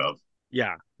really should have.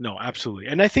 Yeah, no, absolutely.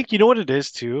 And I think you know what it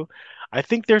is too? I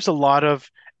think there's a lot of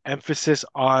emphasis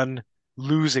on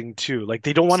losing too. Like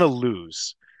they don't want to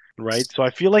lose, right? So I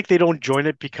feel like they don't join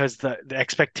it because the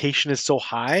expectation is so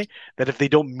high that if they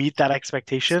don't meet that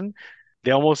expectation,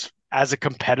 they almost, as a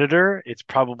competitor, it's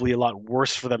probably a lot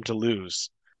worse for them to lose.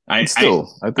 I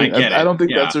Still, I I think get I it. don't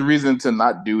think Yeah, that's a reason to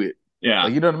not do it. yeah.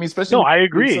 Like you know what I mean? Especially No, I with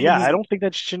agree. some of Yeah, these I don't think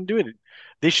that shouldn't do it.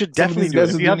 They should some of definitely these do it. guys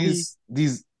If are you doing have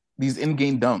the these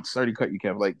in-game dunks. Sorry to cut you,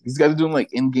 Kev. Like these guys are doing like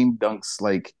in-game dunks,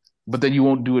 like, but then you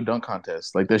won't do a dunk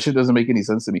contest. Like that shit doesn't make any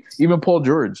sense to me. Even Paul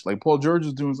George, like Paul George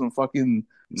is doing some fucking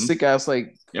Mhm. sick ass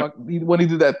like Yep. when he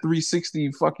did that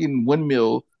 360 fucking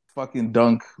windmill fucking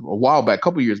dunk a while back, a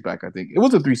couple years back, I think it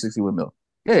was a 360 windmill.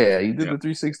 Yeah, he did Yep. the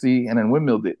 360 and then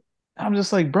windmilled it. I'm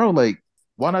just like, bro, like,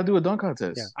 why not do a dunk yeah,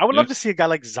 contest? I would Yeah. love to see a guy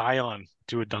like Zion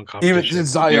do a dunk Even competition. just There's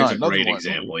a Zion, another great one.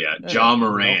 example. Yeah, Yeah, Ja you know.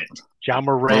 Morant. Ja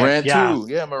Morant, Morant yeah, too.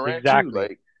 Yeah, Morant too. exactly.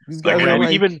 Like these Like, guys I know are Morant, like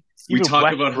we even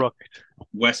talk about Westbrook.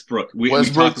 Westbrook.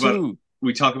 Westbrook too.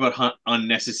 We talk about how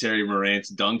unnecessary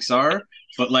Morant's dunks are,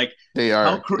 but like They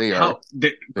are. They are. how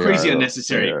they're They crazy are. They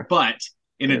unnecessary. are. But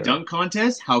in They a are. dunk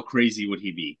contest, how crazy would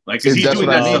he be? Like, because he's That's doing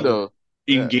what I that mean, stuff though.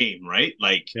 in Yeah. game, right?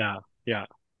 Like, Yeah, yeah,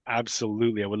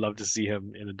 absolutely. I would love to see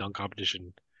him in a dunk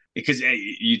competition. because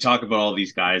you talk about all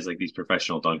these guys, like these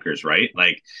professional dunkers, right?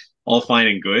 Like, all fine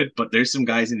and good, but there's some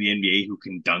guys in the NBA who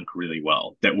can dunk really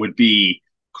well. That would be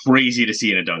crazy to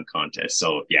see in a dunk contest.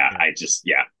 So yeah, Yeah.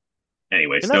 yeah.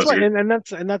 Anyways, And that's those why,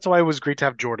 are and that's why it was great to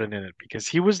have Jordan in it because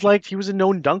he was a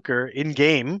known dunker in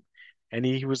game, and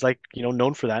he was like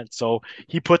known for that. So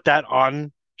he put that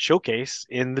on showcase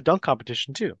in the dunk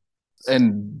competition too.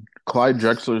 And Clyde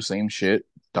Drexler, same shit.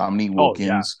 Dominique Oh yeah,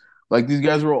 Wilkins. Like these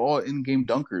guys were all in-game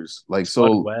dunkers. Like Spud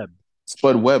so Webb.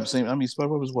 Spud Webb, same. I mean, Spud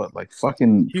Webb was what, like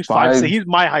fucking He was five. So 5. he's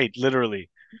my height, literally.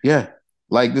 Yeah.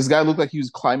 Like this guy looked like he was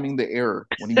climbing the air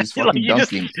when he was Like fucking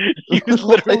dunking. he was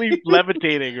literally Like,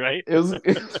 levitating, right?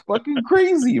 it's fucking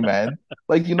crazy, man.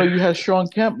 Like, you had Sean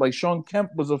Kemp. Like Sean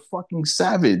Kemp was a fucking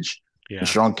savage. Yeah. The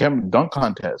Sean Kemp dunk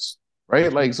contest.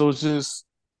 Right? Like, so it's just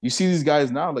you see these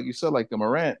guys now, like you said, like the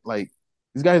Morant, like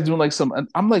these guys doing like some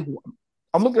I'm like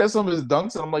I'm looking at some of his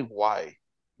dunks and I'm like, why?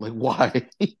 Like, why?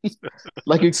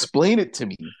 Like, explain it to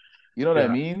me. You know what I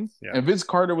Yeah. mean? Yeah. And Vince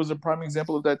Carter was a prime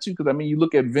example of that too. Because I mean, you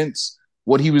look at Vince,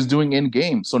 what he was doing in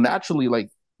game. So naturally, like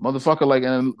motherfucker, like,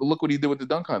 and look what he did with the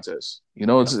dunk contest.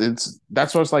 It's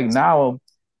that's what's like now.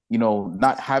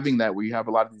 Not having that where you have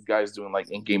a lot of these guys doing like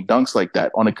in-game dunks like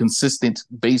that on a consistent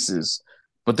basis,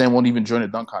 but then won't even join a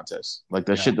dunk contest. Like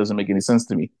that Yeah. shit doesn't make any sense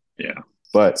to me. yeah.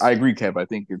 But I agree, Kev. I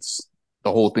think it's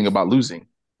the whole thing about losing,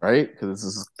 right?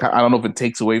 Because I don't know if it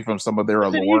takes away from some of their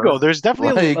It's an allure. ego. There's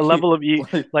definitely Like, a level of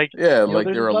like yeah, like like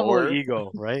there's their a level of allure.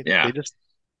 ego, right? Yeah. They just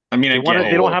I mean, I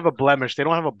get they don't it. have a blemish. They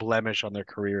don't have a blemish on their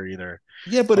career either.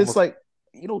 Yeah, but it's Almost-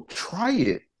 like try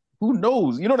it. Who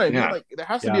knows? You know what I mean? Yeah. Like there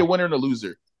has to be Yeah. a winner and a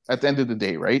loser at the end of the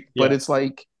day, right? Yeah. But it's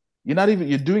like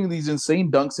you're doing these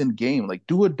insane dunks in game. Like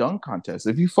do a dunk contest.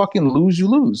 If you fucking lose, you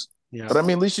lose. Yeah. But I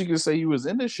mean, at least you can say you was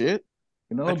in the shit,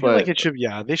 I feel but like it should.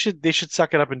 Yeah, they should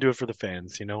suck it up and do it for the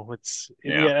fans. It's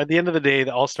Yeah. at the end of the day,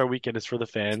 the All Star Weekend is for the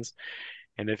fans,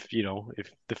 and if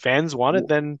the fans want it,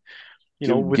 then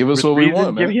give us what we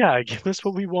want, man. give us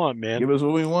what we want, man. Give us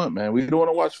what we want, man. We don't want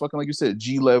to watch fucking, like you said,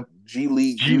 G League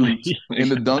dudes in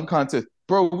the dunk contest.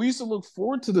 Bro, we used to look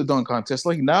forward to the dunk contest.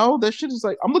 Like now, that shit is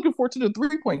like, I'm looking forward to the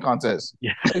 3-point contest.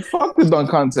 Yeah. Like, fuck the dunk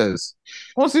contest.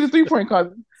 I want to see the 3-point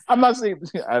contest. I'm not saying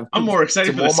I'm more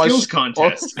excited for the skills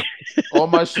contest. all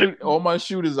my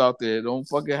shooters out there don't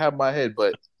fucking have my head,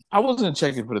 but I wasn't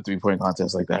checking for the 3-point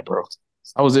contest like that, bro.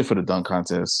 I was in for the dunk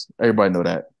contest. Everybody know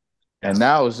that. And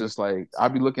now it's just like I'll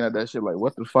be looking at that shit like,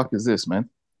 what the fuck is this, man?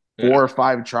 4 or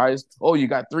 5 tries. Oh, you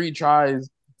got 3 tries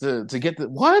to get the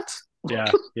what?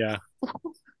 Yeah, yeah.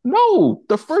 No,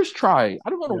 the first try. I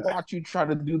don't want to Yeah. watch you try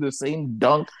to do the same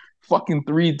dunk fucking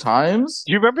 3 times.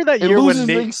 Do you remember that It year loses when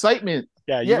the Nate? excitement.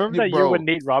 Yeah, you Yeah, remember that year bro. when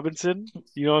Nate Robinson?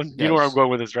 You know where I'm Yes.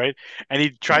 going with this, right? And he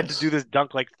tried Yes. to do this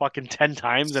dunk like fucking 10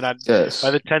 times, and Yes.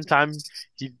 by the 10th time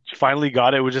he finally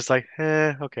got it, it was just like,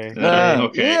 okay. Okay.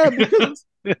 Yeah, because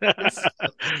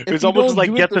It's almost just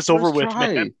like get this over with,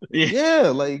 man.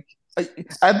 Yeah, like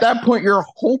at that point, you're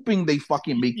hoping they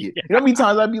fucking make it. You know how many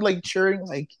times I'd be like cheering,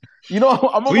 like,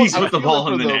 I'm please almost, put the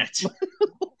ball in the net.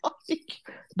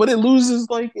 But it loses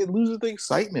the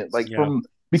excitement, like from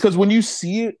because when you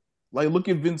see it, like look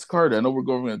at Vince Carter. I know we're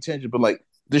going on a tangent, but like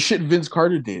the shit Vince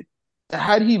Carter did,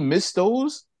 had he missed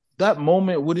those, that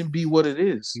moment wouldn't be what it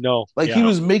is. No, like he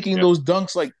was making those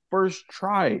dunks like first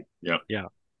try. Yeah.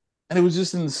 And it was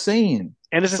just insane.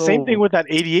 And it's the same thing with that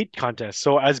 88 contest.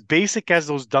 So as basic as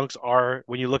those dunks are,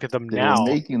 when you look at them now,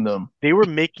 they were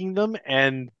making them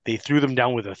and they threw them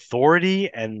down with authority.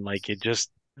 And like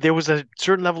there was a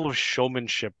certain level of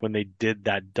showmanship when they did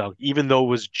that dunk, even though it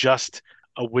was just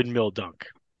a windmill dunk.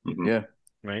 Mm-hmm. Yeah.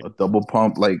 Right. A double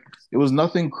pump. Like it was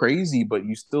nothing crazy, but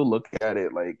you still look at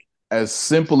it like as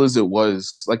simple as it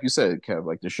was, like you said, Kev,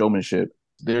 like the showmanship,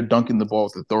 they're dunking the ball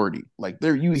with authority. Like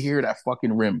you hear that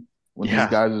fucking rim when these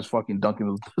guys is fucking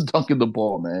dunking the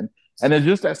ball, man. And it's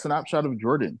just that snapshot of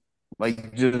Jordan,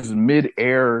 like just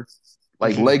mid-air,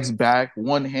 like legs back,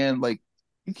 one hand, like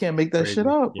you can't make that shit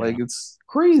up. Yeah. Like it's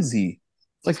crazy.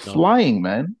 It's like flying,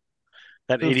 man.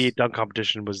 That 88 dunk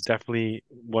competition was definitely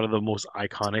one of the most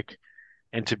iconic,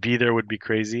 and to be there would be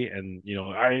crazy. And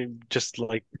I just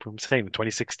like I'm saying, the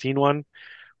 2016 one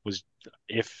was,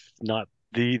 if not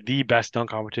the best dunk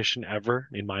competition ever,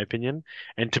 in my opinion.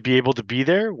 And to be able to be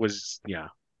there was,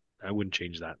 I wouldn't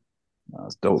change that.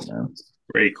 That's dope, man.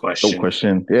 Great question. Dope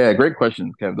question. Yeah, great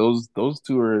question, Kev. Those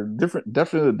two are different,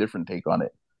 definitely a different take on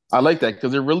it. I like that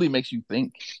because it really makes you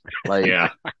think. Like,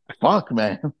 fuck,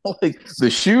 man. Like the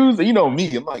shoes, me,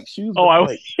 I'm like shoes.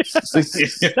 That's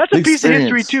a piece of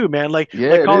history too, man. Like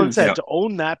Colin said, to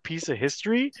own that piece of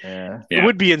history, it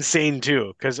would be insane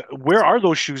too. Because where are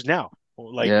those shoes now?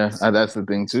 Like, that's the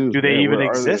thing too. Do they even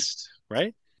exist?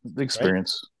 Right? The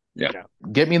experience. Right? Yeah.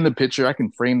 Get me in the picture. I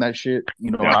can frame that shit.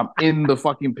 I'm in the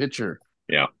fucking picture.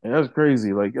 Yeah. That's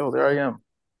crazy. Like, yo, there I am.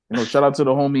 Shout out to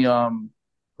the homie.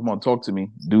 Come on, talk to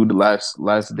me. Do the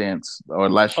last dance or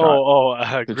last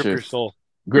shot. Grip Your Soul.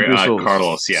 Grip Your Soul.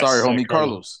 Carlos, yes. Sorry, homie,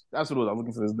 Carlos. That's what it was. I was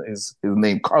looking for his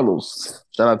name, Carlos.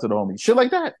 Shout out to the homie. Shit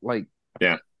like that. Like,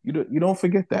 you don't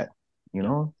forget that.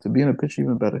 To be in a picture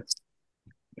even better.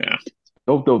 Yeah.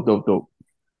 Dope.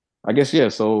 I guess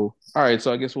So all right.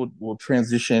 So I guess we'll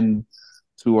transition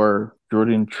to our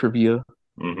Jordan trivia.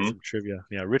 Some trivia.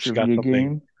 Yeah, Rich got something.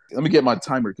 Game. Let me get my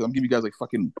timer because I'm giving you guys like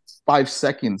fucking 5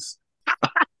 seconds.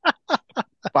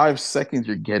 5 seconds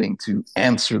you're getting to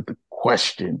answer the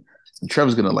question. And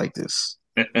Trevor's gonna like this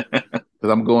because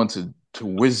I'm going to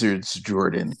Wizards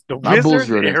Jordan, the Wizards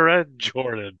era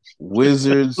Jordan,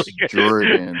 Wizards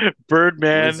Jordan,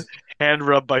 Birdman. Hand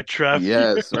rub by Trev.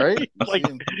 Yes, right. Like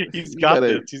he's got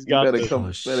this. He's got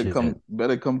this.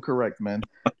 Better come correct, man.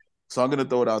 So I'm gonna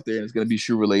throw it out there, and it's gonna be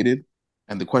shoe related.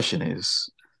 And the question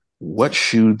is, what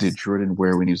shoe did Jordan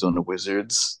wear when he was on the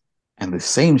Wizards? And the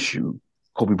same shoe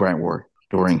Kobe Bryant wore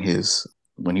when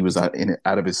he was out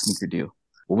of his sneaker deal.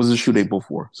 What was the shoe they both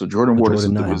wore? So Jordan wore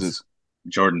the Wizards.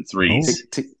 Jordan 3s.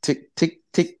 Tick, tick, tick,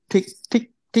 tick, tick, tick,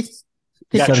 tick.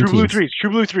 Yeah, True Blue 3s. True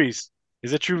Blue 3s.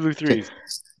 Is it True Blue 3s?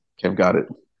 Kev got it.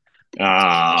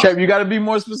 Trev, you got to be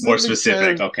more specific. More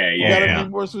specific, Trev. Okay. You got to be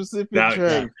more specific,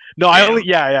 Trev. No,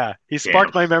 He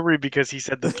sparked my memory because he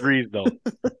said the 3s though.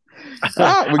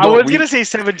 I was gonna say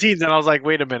 17s, and I was like,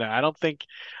 wait a minute. I don't think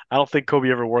Kobe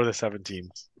ever wore the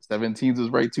 17s. 17s is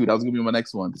right too. That was gonna be my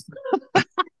next one.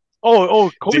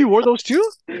 Kobe wore those too?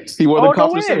 He wore the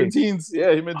Copper 17s.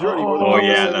 Yeah, him and Jordan.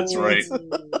 That's right.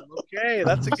 Okay,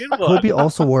 that's a good one. Kobe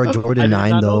also wore a Jordan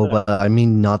 9 though, but I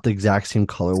mean not the exact same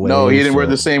colorway. No, he didn't wear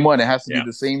the same one. It has to be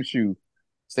the same shoe.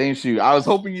 Same shoe. I was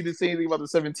hoping you didn't say anything about the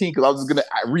 17 because I was gonna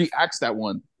re-ask that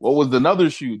one. What was another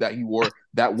shoe that he wore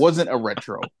that wasn't a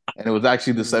retro? And it was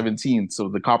actually the 17, so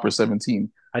the Copper 17.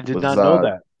 I did not know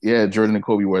that. Yeah, Jordan and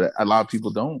Kobe wore that. A lot of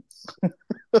people don't.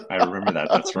 I remember that.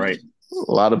 That's right.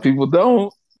 A lot of people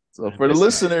don't. So for the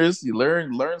listeners, you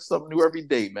learn something new every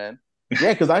day, man.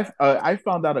 Yeah, because I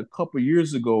found out a couple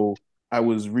years ago. I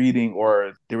was reading,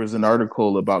 or there was an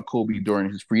article about Kobe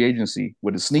during his free agency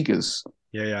with his sneakers.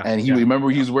 Yeah. And he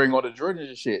was wearing all the Jordans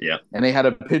and shit. Yeah. And they had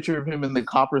a picture of him in the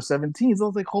Copper 17s. I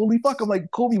was like, holy fuck! I'm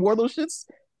like, Kobe wore those shits.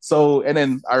 So, and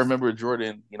then I remember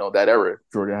Jordan, that era,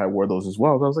 Jordan had wore those as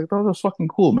well. So I was like, those are fucking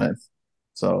cool, man.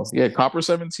 So yeah, Copper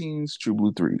 17s, True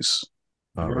Blue 3s.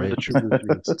 All right.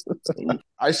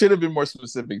 I should have been more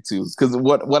specific too, because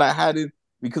what I had it,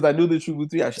 because I knew the True Blue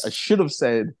 3, I should have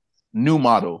said new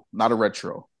model, not a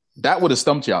retro. That would have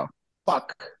stumped y'all.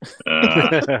 Fuck.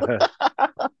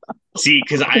 See,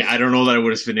 because I don't know that I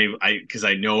would have been able, because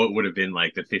I know it would have been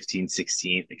like the 15,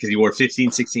 16, because he wore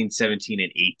 15, 16, 17,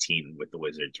 and 18 with the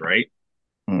Wizards, right?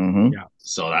 Mm-hmm. Yeah.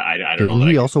 So I don't know Didn't that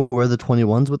he also wear the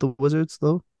 21s with the Wizards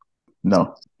though?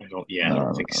 No, I don't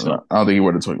think so. no. I don't think he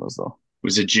wore the 21s though. It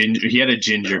was a ginger. He had a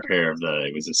ginger pair of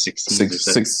it was a 16s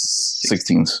or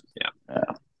 16s. Yeah.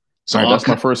 So all right, that's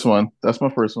my first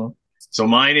one. So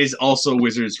mine is also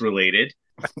Wizards related.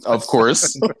 Of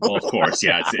course. Well, of course,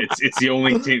 yeah. It's the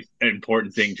only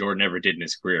important thing Jordan ever did in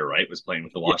his career, right? Was playing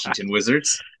with the Washington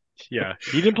Wizards. Yeah,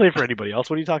 he didn't play for anybody else.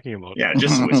 What are you talking about? Yeah,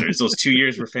 just the Wizards. Those 2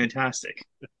 years were fantastic.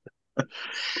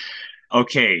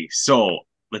 Okay, so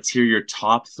let's hear your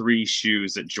top 3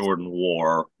 shoes that Jordan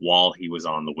wore while he was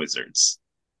on the Wizards.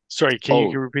 Sorry, can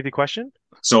you repeat the question?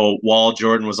 So while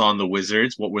Jordan was on the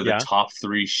Wizards, what were the Yeah. top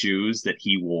 3 shoes that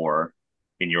he wore,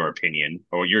 in your opinion,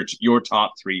 or your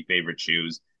top 3 favorite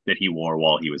shoes that he wore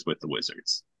while he was with the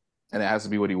Wizards? And it has to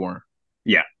be what he wore.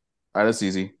 Yeah. All right, that's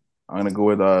easy. I'm gonna go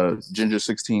with ginger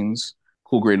 16s,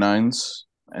 cool gray 9s,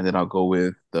 and then I'll go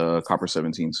with the copper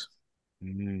 17s.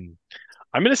 I'm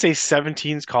gonna say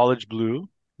 17's college blue.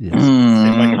 Yes.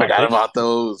 I forgot about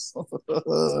those.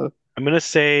 I'm gonna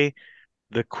say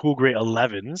the cool gray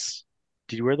 11s.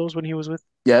 Did you wear those when he was with?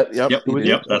 Yep. Yep. he did.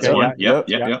 Yep. That's Okay, one. yeah,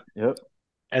 Yep.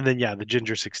 And then the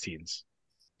ginger 16s.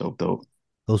 Dope.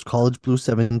 Those college blue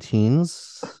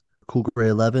 17s, cool gray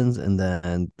 11s, and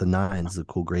then the 9s, the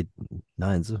cool gray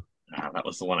 9s. That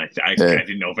was the one I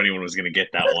didn't know if anyone was going to get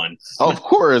that one. Of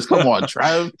course. Come on,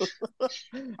 Trav.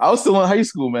 I was still in high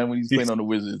school, man, when he was playing on the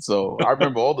Wizards, so I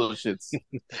remember all those shits.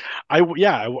 I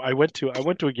went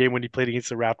to a game when he played against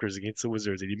the Raptors, against the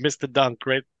Wizards, and he missed the dunk,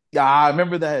 right? Yeah, I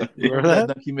remember that. You remember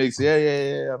that? Dunky mix. Yeah.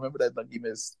 I remember that Dunky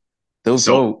miss. Those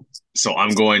So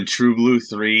I'm going true blue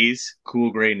 3s,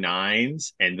 cool gray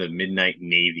 9s, and the midnight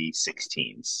navy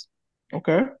 16s.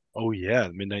 Okay. Oh yeah,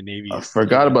 Midnight Navy. I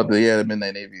forgot about the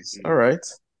Midnight Navies. All right.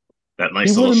 That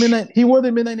nice He wore little he wore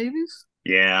the Midnight Navies?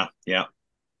 Yeah.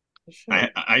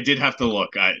 I did have to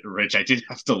look. Rich, I did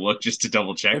have to look just to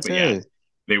double check. Okay.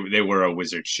 But yeah, they were a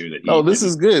Wizard shoe that he. Oh, this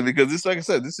is good because this, like I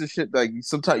said, this is shit like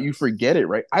sometimes you forget it,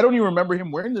 right? I don't even remember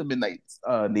him wearing the Midnight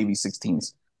Navy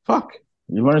 16s. Fuck.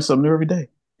 You learn something new every day.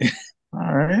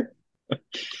 All right.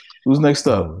 Who's next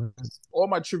up? All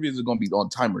my trivias are gonna be on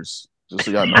timers. Just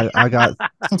so y'all know. I got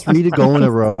 3 to go in a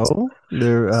row.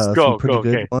 They're some pretty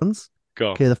good ones. Go.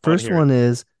 Okay, the first one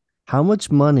is, how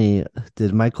much money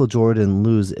did Michael Jordan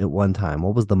lose at one time?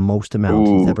 What was the most amount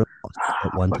he's ever lost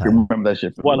at one I time? can remember that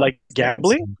shit. What, like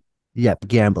gambling? Yep,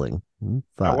 gambling. 5,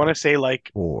 I want to say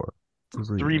like 4,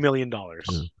 $3 million.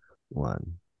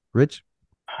 1. Rich?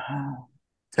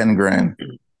 10 grand.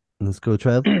 Let's go,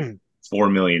 Trev. $4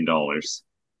 million.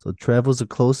 So Trev was the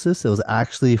closest. It was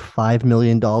actually $5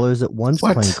 million at once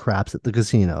What? playing craps at the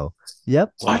casino.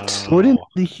 Yep. What? Jordan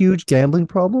had a huge gambling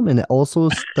problem, and it also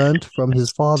stemmed from his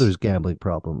father's gambling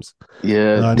problems.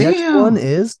 Yeah. Next one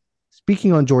is,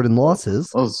 speaking on Jordan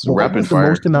losses, Oh, it's what rapid was the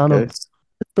fire.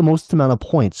 most amount of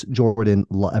points Jordan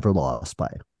ever lost by?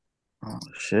 Oh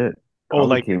shit. Oh,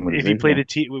 like Complicated with if the he big played one. a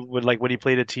team, when he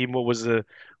played a team, what was the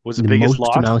The biggest most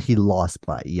loss? amount he lost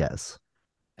by, yes.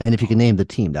 And if you can name the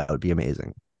team, that would be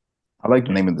amazing. I like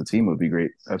the name of the team would be great.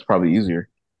 That's probably easier.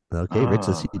 Okay, Rich,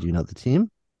 let's see. Do you know the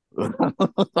team?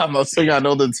 I'm not saying I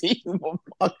know the team.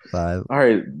 Fuck. 5, All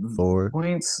right. 4,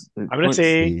 Points. I'm gonna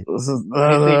say 3, This is,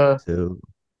 2,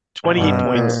 28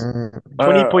 points.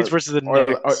 28 points versus the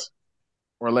Knicks.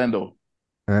 Orlando.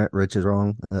 All right, Rich is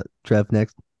wrong. Trev,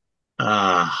 next.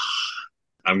 I'm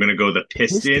gonna go the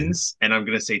Pistons, Pistons? and I'm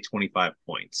gonna say 25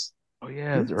 points. Oh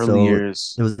yeah, it's So, early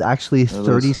years. It was actually That was-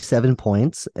 37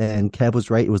 points, and Kev was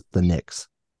right. It was the Knicks.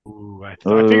 Ooh, I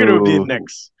figured it would be the Ooh.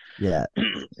 Knicks. Yeah.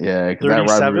 Yeah, because that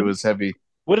 37? rivalry was heavy.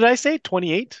 What did I say?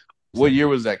 28? What year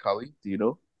was that, Kali? Do you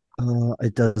know?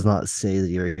 It does not say the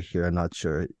year here. I'm not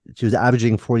sure. She was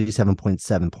averaging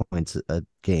 47.7 points a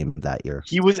game that year.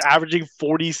 He was averaging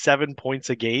 47 points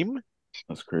a game.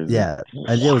 That's crazy. Yeah.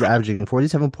 Isaiah was averaging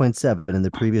 47.7 in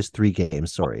the previous 3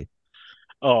 games. Sorry.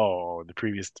 Oh, the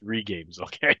previous 3 games.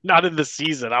 Okay, not in the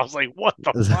season. I was like, what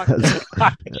the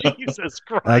fuck? Jesus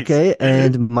Christ. Okay.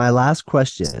 And my last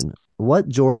question. What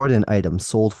Jordan item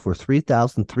sold for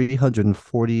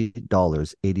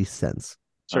 $3,340.80?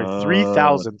 Sorry,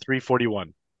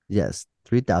 3,341. Yes.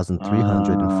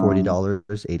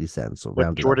 $3,340.80. So What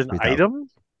round it up, Jordan 3,000. item?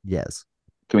 Yes.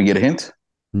 Can we get a hint?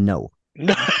 No.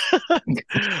 No.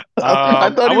 I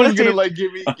thought he was wanna gonna say- like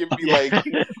give me like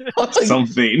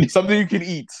Something. something you can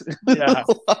eat. Yeah.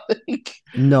 Like,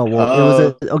 No.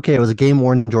 Well, it was a game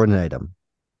worn Jordan item.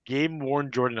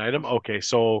 game-worn Jordan item. Okay,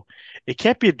 so it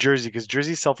can't be a jersey because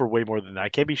jerseys sell for way more than that.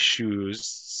 It can't be shoes.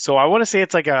 So I want to say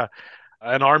it's like an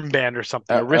armband or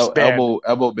something, a wristband.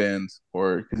 Elbow bands,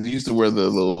 or because he used to wear the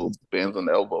little bands on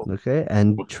the elbow. Okay,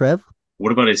 and Trev?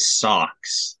 What about his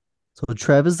socks? So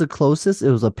Trev is the closest.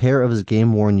 It was a pair of his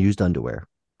game-worn used underwear.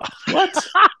 What?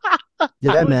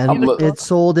 Yeah, man. It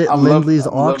sold at Lindley's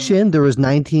auction. There was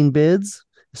 19 bids.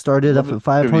 Started up at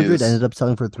 500, ended up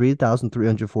selling for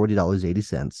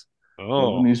 $3,340.80.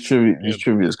 Oh, these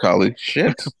trivia's colleague.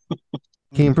 Shit.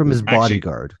 Came from his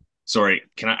bodyguard. Sorry,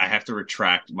 I have to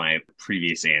retract my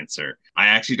previous answer. I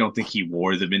actually don't think he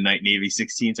wore the Midnight Navy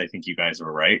 16s. I think you guys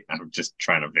were right. I'm just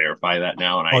trying to verify that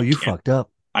now. And you fucked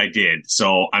up. I did.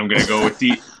 So I'm going to go with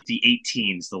the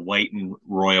 18s, the white and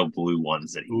royal blue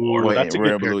ones that he wore. White that's a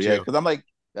good blue, yeah. Because I'm like,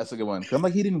 that's a good one. Because I'm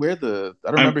like, he didn't wear I don't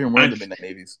remember him wearing the Midnight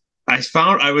Navies.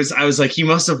 I was like, he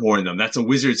must have worn them. That's a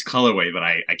Wizards colorway, but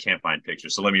I can't find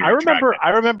pictures. So let me retract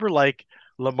I remember like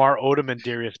Lamar Odom and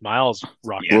Darius Miles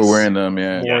rocking. Were wearing them,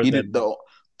 yeah. He did the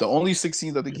only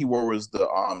 16s I think he wore was the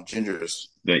gingers.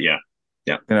 Yeah.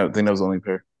 I think that was the only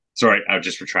pair. Sorry, I'll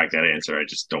just retract that answer. I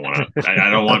just don't want to. I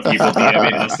don't want people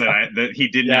DMing us that he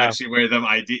didn't actually wear them.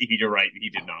 I did. You're right. He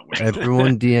did not wear them.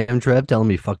 Everyone DM Trev telling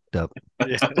me fucked up.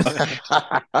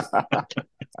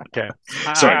 Okay.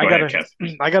 Sorry, go ahead, Kev.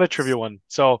 I got a trivia one.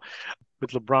 So,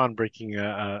 with LeBron breaking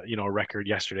a record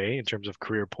yesterday in terms of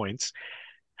career points,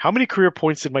 how many career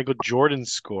points did Michael Jordan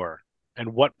score,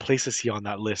 and what place is he on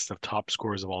that list of top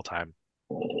scorers of all time?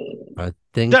 I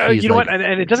think you know what, and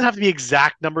it doesn't have to be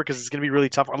exact number because it's going to be really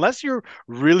tough unless you're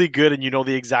really good and you know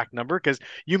the exact number, because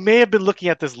you may have been looking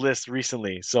at this list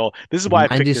recently. So this is why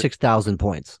 96,000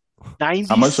 points.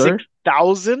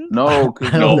 96,000? No,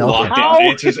 no,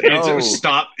 locked in. Answers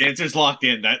stop. Answers locked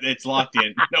in. It's locked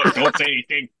in. No, don't say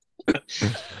anything.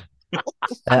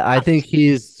 I think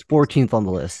he's 14th on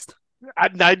the list.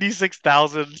 At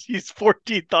 96,000, he's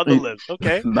 14th on the list.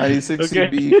 Okay, 96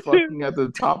 would be fucking at the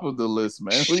top of the list,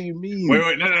 man. What do you mean?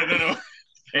 Wait, no.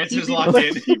 Answer's locked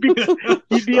in. He'd be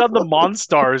on the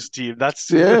Monstars team. That's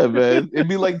man. It'd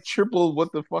be like triple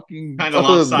what the fucking kind of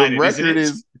lopsided, the record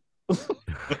is.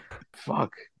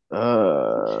 Fuck.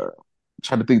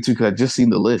 Trying to think too because I just seen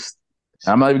the list.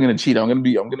 I'm not even gonna cheat. I'm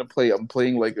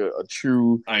playing like a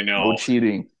true. I know. No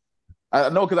cheating. I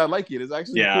know because I like it. It's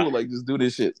actually cool. Like just do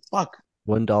this shit. Fuck.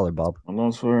 $1, Bob. I'm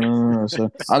going for. So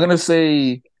I'm gonna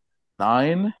say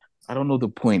 9. I don't know the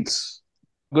points.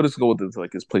 I'm gonna go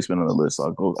with his placement on the list.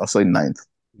 I'll say 9th.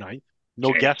 9th.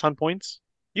 No guess on points.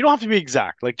 You don't have to be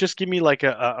exact. Like just give me like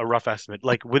a rough estimate.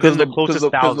 Like within the closest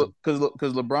 1,000.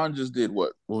 Because LeBron just did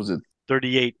what? What was it?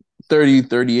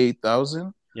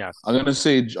 38,000. Yeah. I'm gonna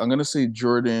say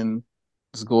Jordan.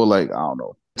 Let's go like I don't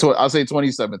know. So I'll say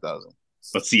 27,000.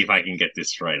 Let's see if I can get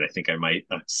this right. I think I might.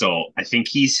 So I think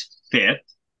he's 5th.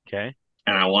 Okay.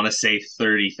 And I want to say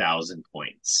 30,000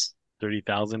 points.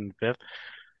 30,000 5th.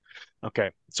 Okay.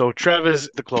 So Trev is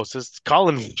the closest.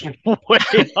 Colin way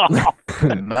off.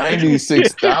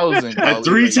 96,000.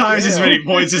 3 times as many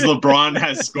points as LeBron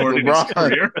has scored in his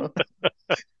career. What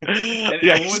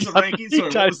was the ranking? Sorry,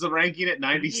 what was the ranking at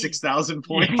 96,000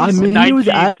 points? I mean, he was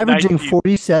averaging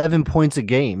 47 points a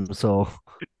game. So.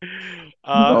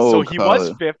 So he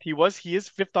was 5th. He is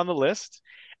 5th on the list,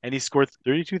 and he scored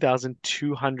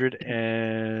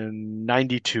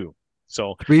 32,292.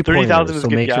 So 30,000 is so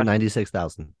good. Makes it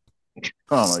 96,000.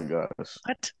 Oh my gosh!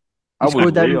 What? I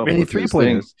scored that many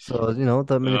 3-pointers. So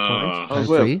that many points times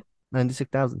 3,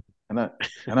 96,000. And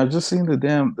I've just seen the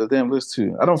damn list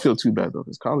too. I don't feel too bad though,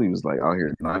 because Kali was like out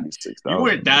here 96,000. You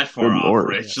weren't that far off,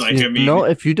 Rich. Like I mean,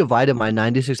 if you divided my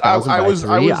 96,000 by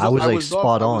 3, I was like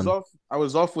spot on. I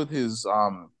was off with his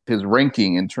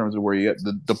ranking in terms of where you get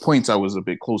the points. I was a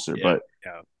bit closer, but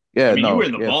I mean, you were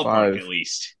in the ballpark 5. At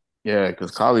least. Yeah,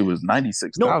 because Kali was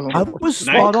 96,000. No, I was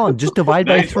spot on. Just divide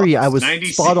by 3. I was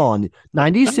 96. Spot on.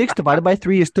 96 divided by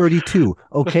 3 is 32.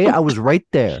 Okay, I was right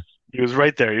there. He was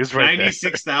right there.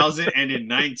 96,000 and in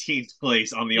 19th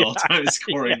place on the all-time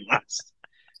scoring list.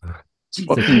 It's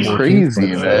fucking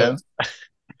crazy, man.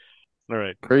 All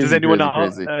right. Crazy, does anyone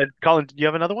crazy. Colin, do you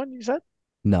have another one you said?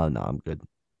 No, I'm good.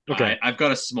 Okay. I've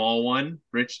got a small one.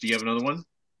 Rich, do you have another one?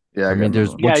 Yeah, I mean,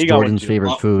 what's Jordan's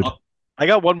favorite food? I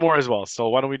got one more as well. So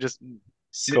why don't we just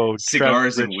go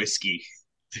cigars and whiskey?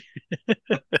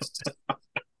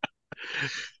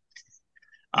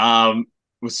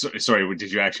 Sorry,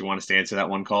 did you actually want us to answer that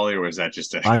one, Collie, or was that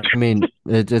just a? I mean,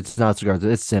 it's not cigars.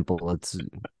 It's simple. It's.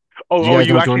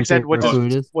 You actually said what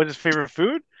his favorite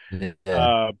food?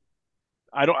 Yeah.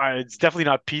 I don't. It's definitely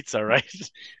not pizza, right?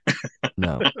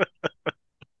 No.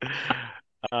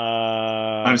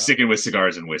 I'm sticking with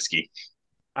cigars and whiskey.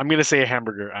 I'm gonna say a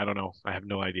hamburger. I don't know. I have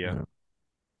no idea. No,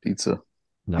 Pizza.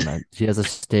 no, man. He has a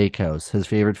steakhouse. His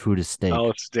favorite food is steak.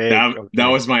 Oh, steak. That Okay.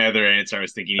 was my other answer. I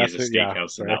was thinking he has That's a it. Yeah. steakhouse,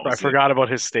 and Sorry. that I was it. forgot about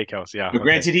his steakhouse. Yeah. But okay.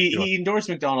 granted, Good one. he endorsed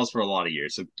McDonald's for a lot of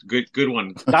years, so good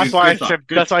one. That's Good- why I good thought. said.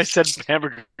 Good- That's why I said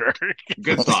hamburger.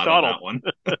 Good thought on that one.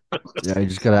 Yeah, you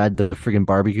just gotta add the friggin'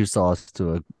 barbecue sauce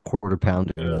to a quarter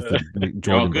pounder. That's the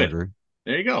Jordan good. burger.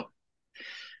 There you go.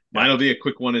 Mine will be a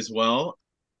quick one as well.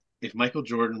 If Michael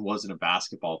Jordan wasn't a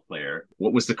basketball player,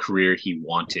 what was the career he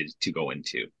wanted to go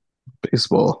into?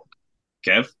 Baseball.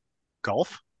 Kev?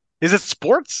 Golf? Is it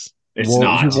sports? It's Well,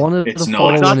 not. he wanted It's to not.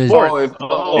 follow It's not in his. sports. It's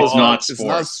It's not It's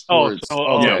not sports. sports.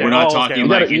 Yeah, okay. we're not Oh, talking okay.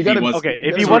 like You if gotta- he was. Okay,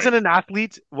 if he Sorry. wasn't an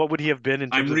athlete, what would he have been in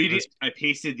terms I'm of reading. this? I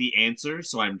pasted the answer,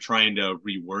 so I'm trying to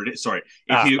reword it. Sorry.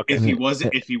 Okay.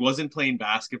 If he wasn't playing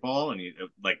basketball and he,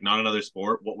 like not another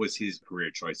sport, what was his career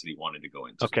choice that he wanted to go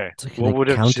into? Okay, It's like an what would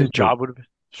have his accountant or- job would have been?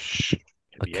 Shh,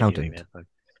 could be Accountant. anything, man.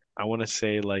 I want to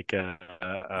say like a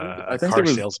I think car there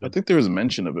was. salesman. I think there was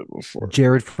mention of it before.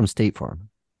 Jared from State Farm.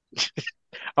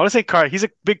 I want to say car. He's a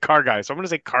big car guy, so I'm going to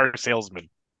say car salesman.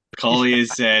 Cully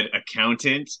has said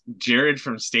accountant. Jared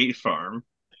from State Farm.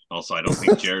 Also, I don't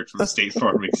think Jared from State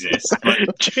Farm exists, but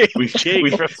Jake, we've- Jake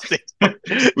we've- from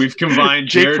State- we've combined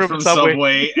Jake Jared from from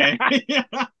Subway. Subway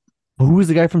and Who is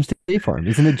the guy from State Farm?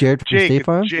 Isn't it Jared from Jake, State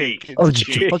Farm? Jake, Oh,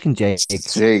 Jake, fucking Jake.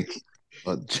 Jake.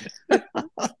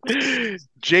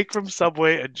 Jake from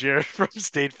Subway and Jared from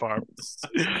State Farm.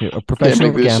 Okay, a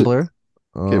professional this shit- gambler.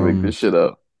 Can't make this shit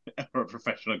up. or a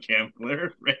professional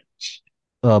gambler, Rich.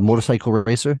 Motorcycle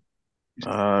racer.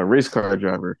 Race car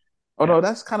driver. Oh no,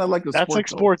 that's kind of like a That's sport. like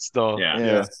though. sports, though. Yeah.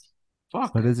 Yeah.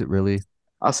 Fuck. What is it really?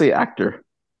 I'll say actor.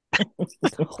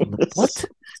 What?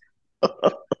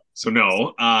 So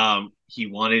no, he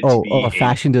wanted to Oh, be a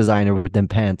fashion designer with them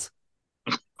pants.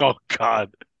 Oh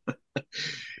God.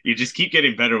 You just keep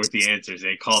getting better with the answers,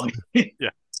 eh, Colin? Yeah.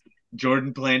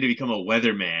 Jordan planned to become a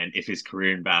weatherman if his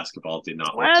career in basketball did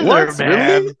not work.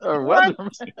 Weatherman. Or What?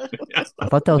 I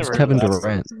thought that was Never Kevin heard of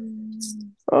Durant.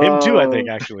 Him too, I think,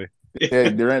 actually. Yeah,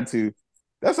 Durant too.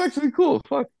 That's actually cool.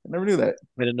 Fuck, I never knew that.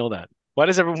 I didn't know that. Why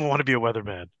does everyone want to be a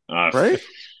weatherman? Right?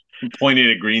 Point at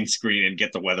a green screen and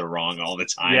get the weather wrong all the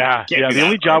time. Yeah, Can't yeah. be The that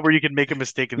only hard. job where you can make a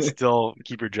mistake and still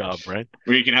keep your job, right?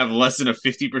 Where you can have less than a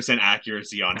 50%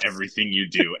 accuracy on everything you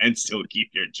do and still keep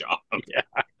your job. Yeah,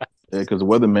 because the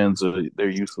weathermen's they're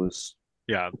useless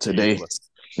Yeah. today. useless.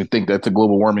 We think that's a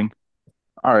global warming.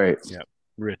 All right,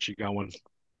 Rich, you got one.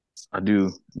 I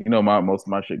do. You know, most of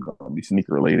my shit gonna be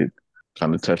sneaker related.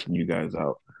 Kind of testing you guys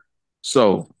out.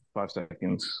 So 5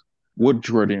 seconds. Would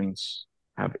Jordans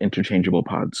have interchangeable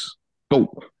pods?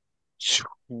 Go.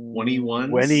 21?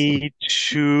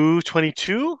 22?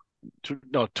 22?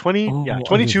 No, 20. Oh, Yeah, I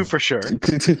 22 didn't- for sure.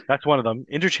 That's one of them.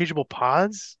 Interchangeable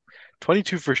pods?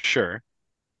 22 for sure.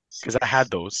 Because I had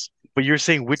those. But you're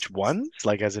saying which ones?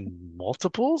 Like as in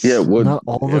multiples? Yeah, would Not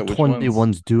all yeah, the which 20 ones?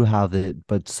 ones do have it,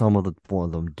 but some of the one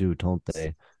of them do, don't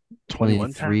they?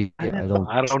 21 23. times? I don't.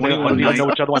 I don't know. I don't even know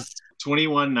which other ones.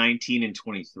 21, 19, and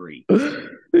 23.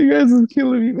 You guys is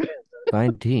killing me.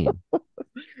 19.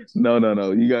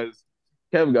 No. You guys,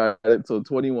 Kev got it. So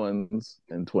 21s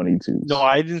and 22s. No,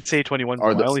 I didn't say 21.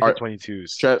 Are the- I only are- said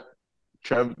 22s.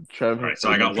 Trev. All right, so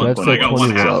I got Trev one. said I got one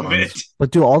 21 half of ones. it.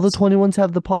 But do all the 21s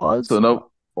have the pods? So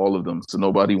no, all of them. So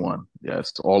nobody won.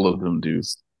 Yes, all of them do.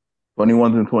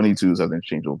 21s and 22s have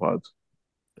interchangeable pods.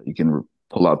 You can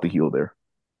pull out the heel there.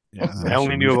 Yeah, Oh, I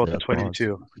only so knew we about should the have pods.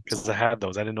 22 because I had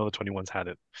those. I didn't know the 21s had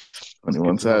it.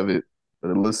 21s have it. For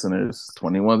the listeners,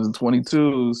 21s and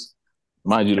 22s.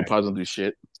 Mind you, the Okay. pods don't do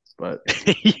shit. But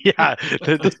Yeah,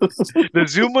 the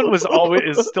Zoom one was always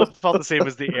is still felt the same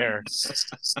as the Air.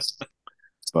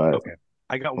 Okay.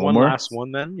 I got One one more? last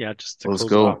one then. Yeah, just to Let's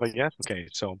close go. it off, I guess. Okay,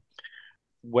 so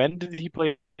when did he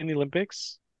play in the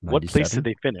Olympics? What place 97? did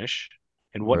they finish?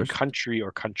 And what First. country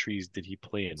or countries did he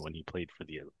play in when he played for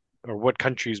or what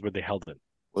countries were they held in?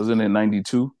 wasn't it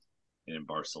 92 In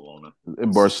Barcelona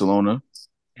in Barcelona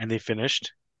And they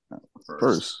finished.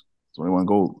 first? 21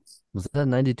 gold. Was that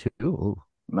 92? Oh.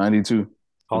 92.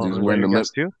 Paul, He's was wearing that the your lip. guess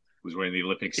too? was wearing the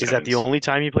Olympic Is that the sevens. only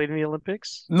time he played in the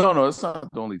Olympics? No, it's not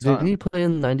the only Didn't time. he play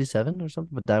in 97 or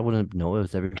something? But that wouldn't. No, it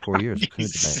was every 4 years. It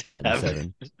couldn't have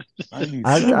been 97.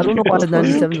 I don't know why the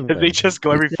 97 was They just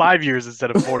go every 5 years instead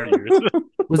of 4 years.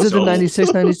 Was it So- the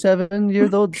 96, 97 year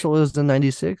though? So it was the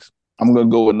 96? I'm gonna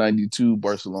go with 92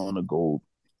 Barcelona gold,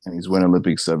 and he's winning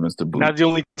Olympic sevens to boot. Not the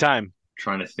only time.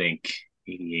 Trying to think.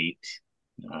 88,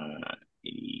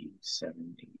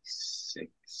 87,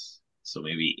 86. So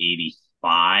maybe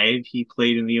 85 he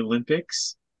played in the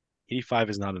Olympics. 85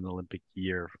 is not an Olympic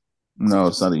year. No,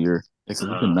 it's not a year. It's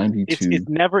Uh, been 92.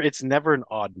 It's never an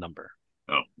odd number.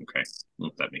 Oh, okay.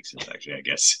 Well, that makes sense, actually, I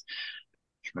guess.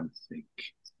 Trying to think.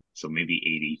 So maybe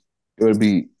 80, It would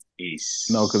be 80.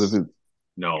 no, because if it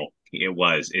No, it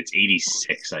was. It's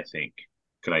 86, I think.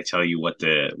 Could I tell you what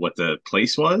the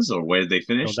place was or where they No,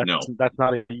 finished? No, that's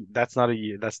not a year.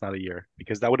 That's not a year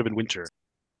because that would have been winter.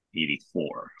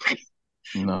 84.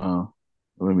 no,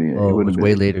 it would be it Oh, it would was have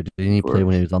way been later. Didn't he play for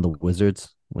when he was on the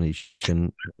Wizards when he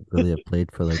shouldn't really have played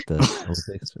for like the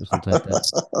Olympics or something like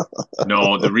that?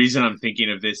 No, the reason I'm thinking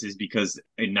of this is because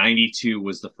in 92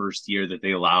 was the first year that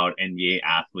they allowed NBA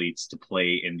athletes to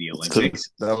play in the Olympics.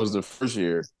 that was the first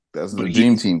year. That's But the he,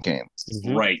 dream team came.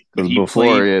 Hmm. right, but Because he before,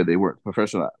 played, yeah, they weren't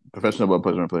professional ball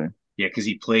players weren't playing. yeah, because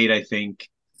he played, I think,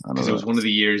 I know because it was that. one of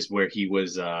the years where he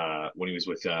was when he was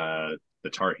with the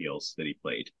Tar Heels that he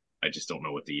played. I just don't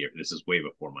know what the year. This is way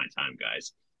before my time,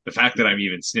 guys. The fact that I'm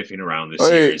even sniffing around this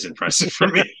year Hey, is impressive for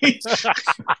me.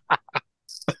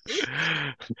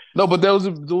 no, but those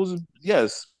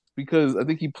yes, because I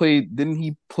think he played. Didn't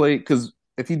he play? Because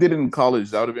if he did it in college,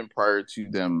 that would have been prior to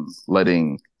them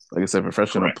letting, like I said,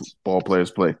 professional Correct. ball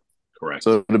players play. Correct.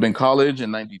 So it would have been college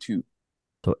in '92.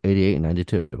 So 88 and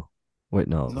 92. Wait,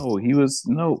 no.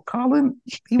 No, Colin.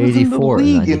 He was in the 84 and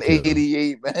league in 92.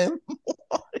 '88, man.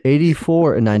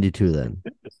 84 and 92 then.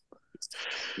 Yeah,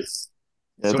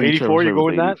 I So think Trevor 84, you Trevor go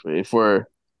was with that? 84.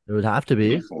 It would have to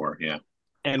be 84, yeah.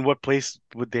 And what place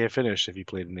would they have finished if he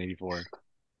played in 84?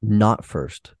 not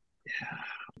first, Yeah.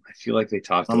 I feel like they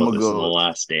talked I'm about gonna this in the go.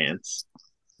 last dance.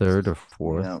 third or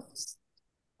fourth. Yeah,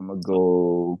 I'm gonna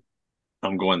go.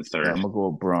 I'm going Yeah, I'm third. gonna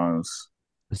go bronze.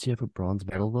 Does he have a bronze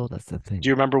medal though? That's the thing. Do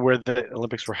you remember where the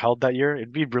Olympics were held that year?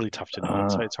 It'd be really tough to know.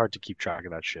 Uh, It's hard to keep track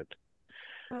of that shit.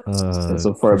 that's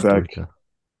so far Costa back. Rica,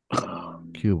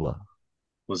 Um, Cuba.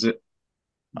 was it?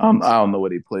 I don't know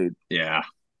what he played. Yeah.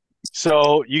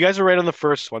 So you guys are right on the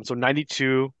first one. So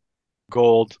 92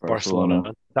 gold Barcelona.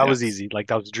 Barcelona. That Yeah. was easy. Like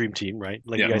that was a dream team, right?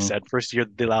 Like Yeah. you guys said, first year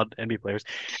they allowed NBA players.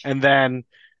 And then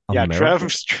yeah, America.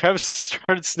 Trev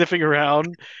started sniffing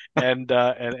around and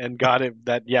got it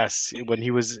that yes, when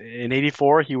he was in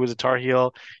 84, he was a Tar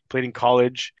Heel, played in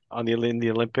college in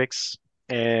the Olympics,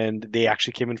 and they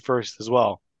actually came in first as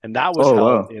well. And that was Oh held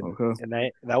wow. in Okay.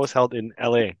 and that was held in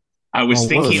LA. I was Oh, Oh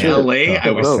thinking wasn't shit. it? LA. I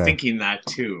Oh, was Dope. okay. thinking that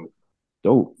too.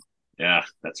 Dope. Yeah,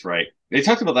 that's right. They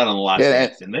talked about that on the last Yeah,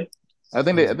 dance, didn't they? I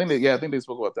think they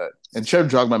spoke about that. And Trev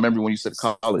jogged my memory when you said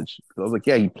college. I was like,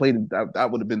 yeah, he played. That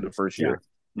would have been the first Yeah. year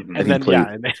Mhm. that And he then played.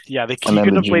 he then couldn't the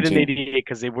have dream played in team. '88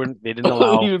 because they didn't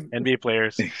allow he, NBA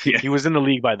players. Yeah. He was in the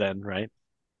league by then, right?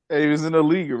 he was in the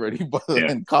league already. But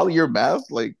Yeah. and calling your math,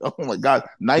 like, oh my god,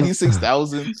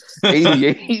 96,000,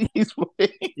 88. He's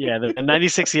playing. Yeah, in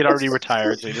 '96 he had already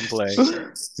retired, so he didn't play,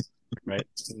 right?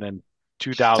 And then And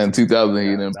 2000, 2000, he yeah,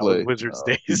 didn't that was play. Wizards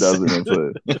days. 2000 didn't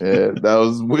play. Yeah, that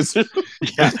was Wizards.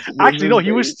 Yeah, actually, no,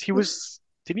 Wizards days. he was.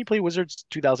 Didn't he play Wizards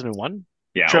 2001?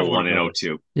 Yeah, Trevor oh would 1 and know oh this.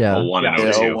 02. Yeah. 01 and Yeah,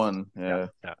 Yeah, yeah, 02. 01. yeah, Yeah.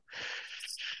 yeah.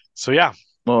 So yeah,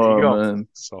 there you Oh go. man.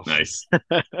 So Nice.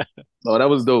 No, that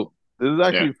was dope. This is Yeah.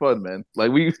 actually fun, man.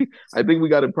 Like I think we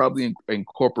got to probably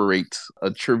incorporate a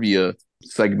trivia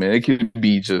segment. It could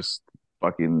be just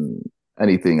fucking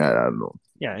anything. I don't know,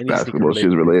 yeah, any sneaker basketball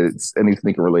shoes related. related, any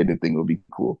sneaker related thing would be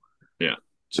cool. Yeah.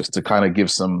 Just to kind of give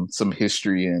some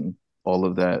history and all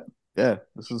of that. Yeah,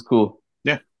 this is cool.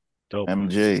 Yeah. Dope.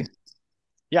 MJ.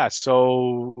 Yeah,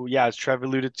 so yeah, as Trev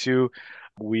alluded to,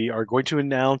 we are going to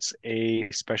announce a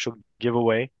special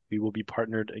giveaway. We will be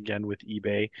partnered again with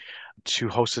eBay to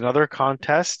host another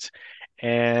contest,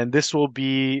 and this will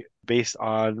be based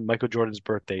on Michael Jordan's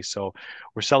birthday. So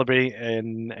we're celebrating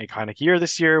an iconic year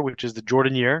this year, which is the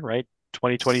Jordan year, right?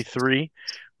 2023,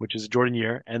 which is a Jordan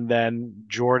year. And then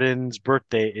Jordan's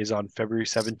birthday is on February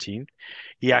 17th.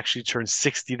 He actually turned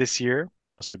 60 this year.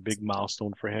 That's a big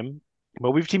milestone for him.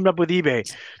 But we've teamed up with eBay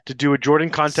to do a Jordan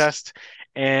contest.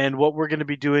 And what we're going to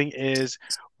be doing is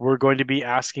we're going to be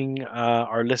asking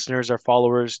our listeners, our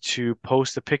followers, to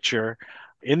post a picture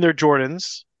in their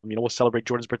Jordans. You know, we'll celebrate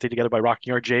Jordan's birthday together by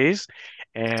rocking our J's,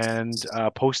 and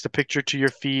post a picture to your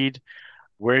feed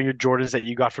wearing your Jordans that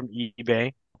you got from eBay.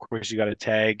 Of course, you got to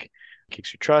tag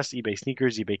Kicks You Trust, eBay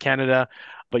Sneakers, eBay Canada,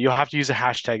 but you'll have to use a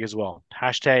hashtag as well.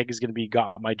 Hashtag is going to be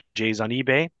Got My J's on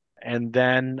eBay. And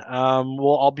then I'll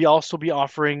also be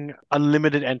offering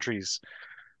unlimited entries.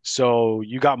 So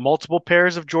you got multiple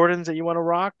pairs of Jordans that you want to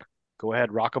rock? Go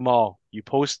ahead, rock them all. You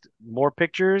post more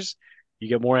pictures, you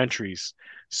get more entries.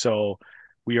 So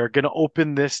we are going to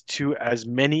open this to as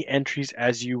many entries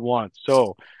as you want.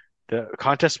 So the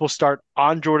contest will start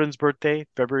on Jordan's birthday,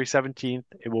 February 17th.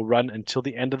 It will run until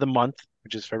the end of the month,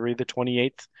 which is February the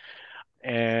 28th.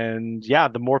 And yeah,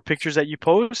 the more pictures that you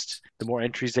post, the more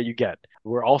entries that you get.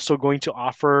 We're also going to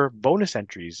offer bonus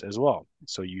entries as well.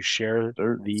 So you share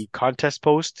the contest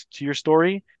post to your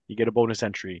story, you get a bonus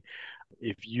entry.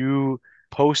 If you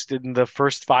post in the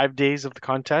first 5 days of the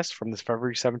contest from this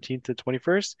February 17th to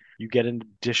 21st, you get an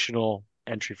additional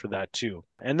entry for that too.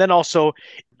 And then also,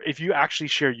 if you actually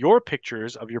share your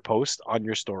pictures of your post on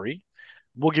your story,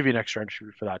 we'll give you an extra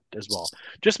entry for that as well.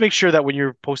 Just make sure that when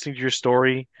you're posting to your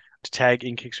story, to tag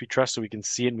In Case We Trust so we can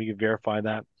see it and we can verify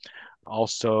that.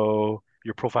 Also,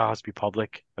 your profile has to be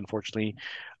public, unfortunately,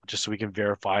 just so we can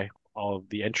verify all of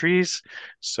the entries.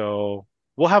 So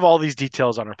we'll have all these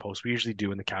details on our post. We usually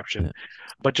do in the caption,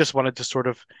 but just wanted to sort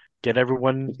of get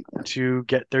everyone to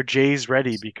get their J's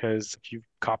ready, because if you've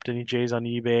copped any J's on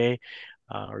eBay,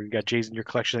 or you got J's in your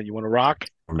collection that you want to rock,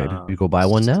 or maybe you go buy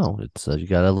one now. It's you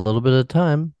got a little bit of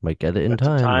time. Might get it in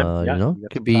time. Yeah, you know,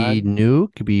 could be new,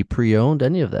 could be pre-owned,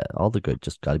 any of that. All the good.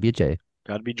 Just got to be a J.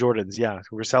 Got to be Jordan's. Yeah,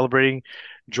 we're celebrating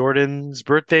Jordan's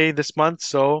birthday this month,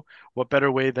 so what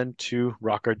better way than to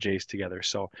rock our J's together?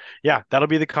 So yeah, that'll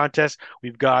be the contest.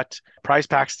 We've got prize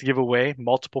packs to give away,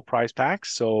 multiple prize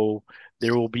packs. So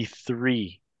there will be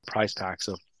 3 prize packs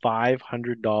of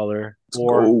 $500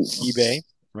 for eBay,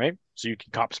 right? So you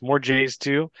can cop some more J's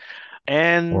too.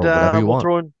 And we'll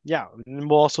throw in, and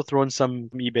we'll also throw in some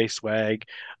eBay swag,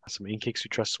 some In Case We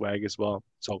Trust swag as well.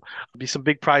 So it'll be some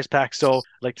big prize packs. So I'd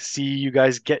like to see you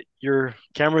guys get your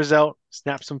cameras out,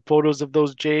 snap some photos of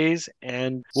those J's,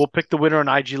 and we'll pick the winner on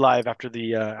IG Live after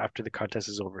the contest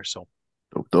is over. So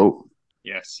dope.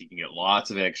 Yes, you can get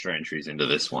lots of extra entries into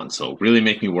this one. So really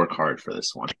make me work hard for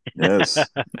this one. Yes.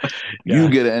 You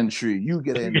get an entry. You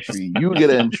get an entry. You get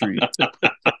an entry.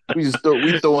 We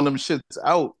throwing them shits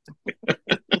out.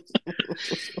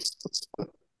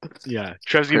 Yeah,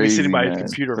 Trev's gonna be sitting by his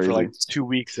computer for like 2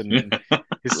 weeks, and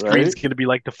his screen's gonna be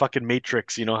like the fucking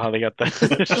Matrix. You know how they got that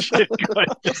shit going.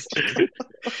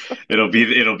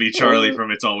 It'll be Charlie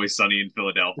from It's Always Sunny in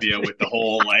Philadelphia with the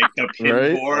whole like the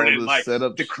pinboard and like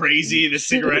the crazy, the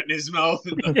cigarette in his mouth.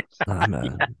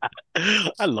 Man.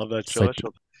 I love that show.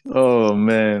 Oh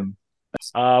man.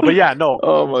 But yeah, no.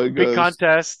 Oh my god. Big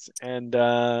contest, and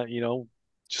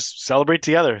just celebrate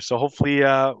together. So hopefully,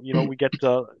 we get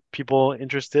people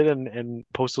interested and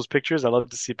post those pictures. I love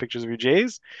to see pictures of your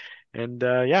Jays, and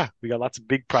we got lots of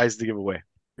big prizes to give away.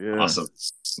 Yeah, awesome.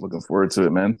 Looking forward to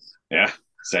it, man. Yeah,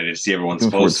 excited to see everyone's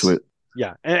posts.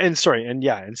 Yeah, and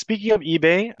speaking of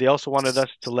eBay, they also wanted us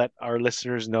to let our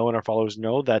listeners know and our followers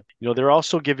know that they're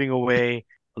also giving away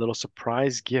a little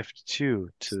surprise gift too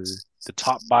to the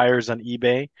top buyers on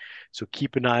eBay. So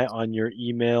keep an eye on your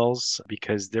emails,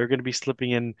 because they're going to be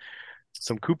slipping in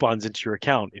some coupons into your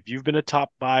account. If you've been a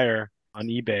top buyer on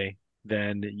eBay,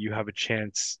 then you have a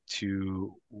chance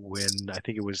to win. I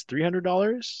think it was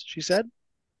 $300, she said.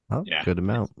 Oh, yeah. Good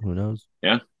amount. Who knows?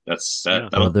 Yeah, that's there's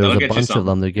a bunch of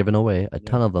them they're giving away, a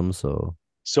ton of them.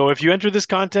 So if you enter this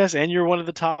contest and you're one of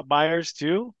the top buyers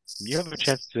too, you have a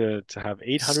chance to have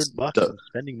 $800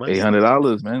 spending money.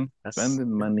 $800, man.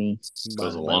 Spending money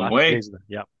goes a long way.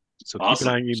 Yeah. So keep an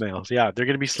eye on your emails. Yeah, they're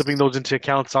going to be slipping those into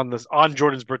accounts on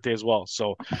Jordan's birthday as well.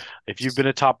 So if you've been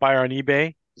a top buyer on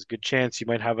eBay, there's a good chance you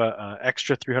might have a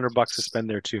extra $300 to spend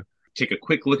there too. Take a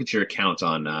quick look at your account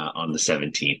on the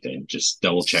 17th and just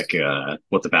double check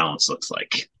what the balance looks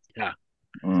like. Yeah.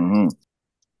 Mm-hmm.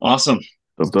 Awesome.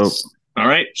 Dope. All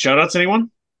right. Shout outs,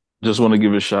 anyone? Just want to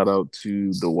give a shout out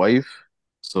to the wife.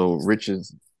 So Rich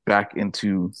is back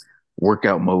into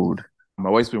workout mode. My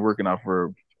wife's been working out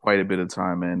for quite a bit of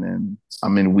time, and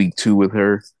I'm in week 2 with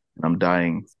her, and I'm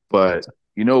dying. But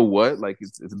you know what? Like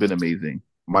it's been amazing.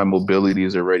 My mobility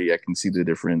is already, I can see the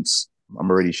difference. I'm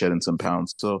already shedding some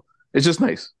pounds. So it's just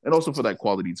nice. And also for that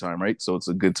quality time, right? So it's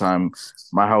a good time.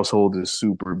 My household is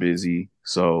super busy.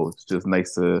 So it's just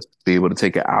nice to be able to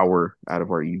take an hour out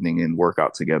of our evening and work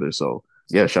out together. So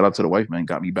yeah, shout out to the wife, man.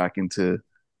 Got me back into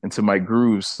my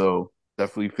groove. So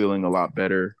definitely feeling a lot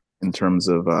better in terms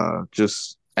of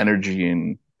just energy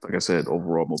and, like I said,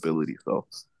 overall mobility. So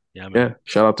yeah,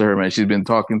 shout out to her, man. She's been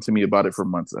talking to me about it for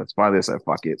months. That's why I said,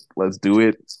 fuck it, let's do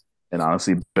it. And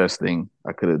honestly, best thing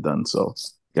I could have done. So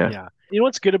yeah. You know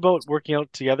what's good about working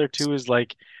out together too is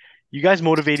like you guys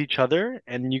motivate each other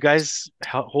and you guys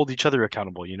hold each other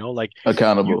accountable. Like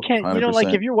accountable. You can't, 100%.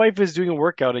 Like if your wife is doing a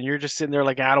workout and you're just sitting there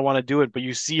like I don't want to do it, but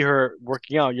you see her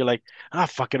working out, you're like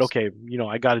fuck it, okay,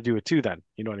 I got to do it too. Then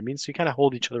you know what I mean. So you kind of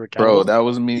hold each other accountable. Bro,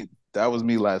 that was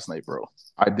me last night, bro.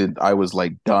 I was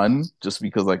like done just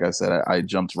because, like I said, I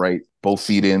jumped right, both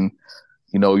feet in.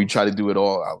 You try to do it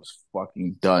all. I was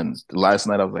fucking done. Last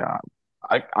night I was like,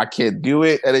 I can't do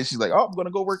it. And then she's like, oh, I'm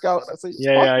gonna go work out. And I say,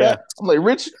 Yeah, fuck yeah, that. I'm like,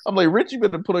 Rich, you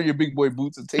better put on your big boy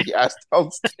boots and take your ass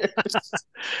downstairs.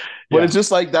 But Yeah. it's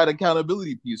just like that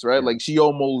accountability piece, right? Yeah. Like she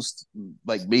almost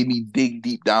like made me dig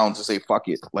deep down to say, fuck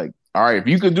it. Like, all right, if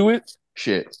you could do it,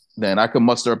 shit, then I can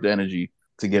muster up the energy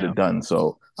to get it done.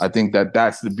 So I think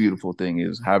that's the beautiful thing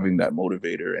is having that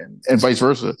motivator and vice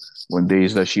versa. When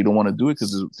days that she don't want to do it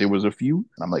because there was a few,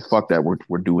 and I'm like, fuck that,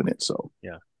 we're doing it. So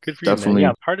Yeah. Good for you, man. definitely,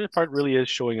 Yeah, hardest part really is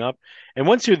showing up. And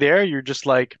once you're there, you're just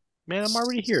like, man, I'm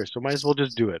already here, so might as well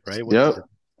just do it, right? yep,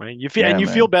 Right? You feel yeah, and you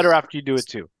man. feel better after you do it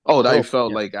too. Oh, I So,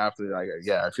 felt yeah. like after,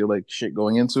 I feel like shit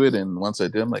going into it, and once I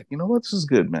did, I'm like, you know what, this is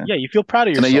good, man. Yeah, you feel proud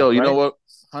of And yourself, then, you right? know what,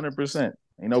 100%.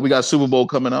 You know, we got Super Bowl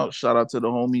coming out. Shout out to the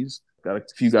homies. Got a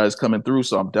few guys coming through,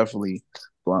 so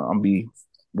I'm be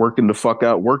working the fuck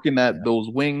out, working at those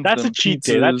wings. That's a them cheat pizzas,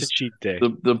 day. That's a cheat day.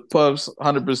 the puffs,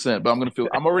 100%. But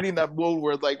I'm already in that mode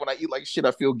where like when I eat like shit,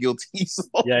 I feel guilty. So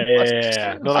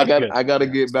Yeah. No, that's good. I gotta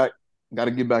get back. Got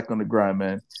to get back on the grind,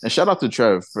 man. And shout out to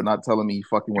Trev for not telling me he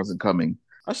fucking wasn't coming.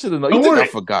 I should have known. You think I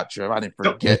forgot, Trev? I didn't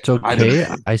forget. It's okay.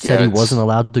 I said he wasn't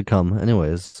allowed to come,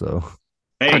 anyways. So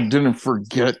I didn't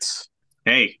forget.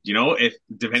 Hey, you know, if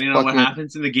depending on what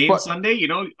happens in the game Sunday, you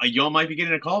know, y'all might be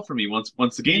getting a call from me once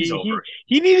the game's over.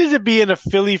 He needed to be in a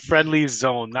Philly-friendly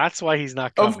zone. That's why he's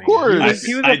not coming. Of course,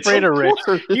 he was afraid of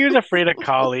Rich. He was afraid of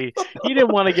Collie. He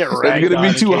didn't want to get ragged. It's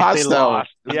gonna be too hostile.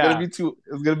 It's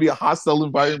gonna be a hostile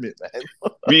environment, man.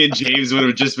 Me and James would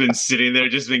have just been sitting there,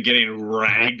 just been getting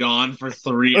ragged on for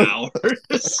 3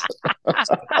 hours.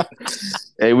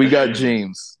 Hey, we got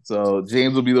James. So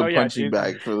James will be the punching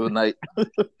bag for the night.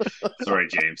 Sorry,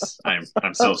 James.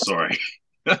 I'm so sorry.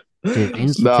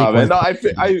 Nah, man. No,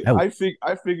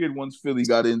 I figured once Philly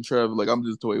got in, Trev, like I'm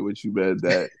just toying with you, man.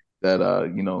 That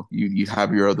you know, you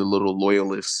have your other little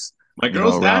loyalists. My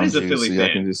girl's dad is a Philly so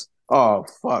fan. Oh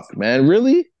fuck, man,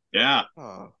 really? Yeah.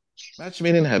 Oh, match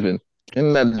made in heaven.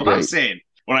 Isn't that what I'm saying?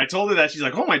 When I told her that, she's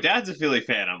like, "Oh, my dad's a Philly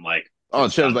fan." I'm like, "Oh,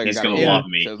 Trev's like, he's gonna love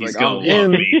me. He's gonna love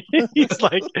me." He's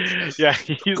like, yeah,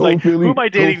 he's like, Philly, who am I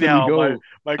dating now?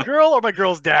 My girl or my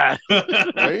girl's dad?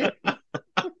 Right?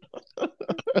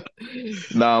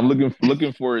 Nah, I'm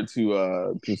looking forward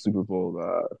to Super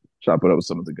Bowl. Chop it up with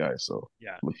some of the guys. So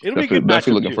yeah, it'll be a good match.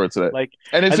 Definitely looking forward to that. Like,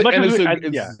 and it's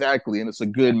a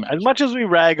good match. As much as we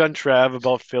rag on Trev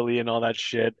about Philly and all that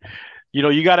shit, you know,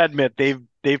 you gotta admit they've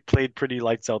played pretty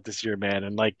lights out this year, man.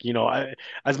 And like, you know,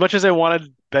 as much as I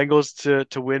wanted Bengals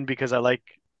to win because I like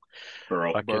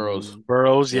Burrows,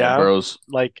 yeah, Burrows.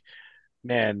 Like,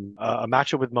 man, a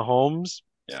matchup with Mahomes.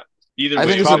 Yeah. Either I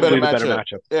way, think it's a better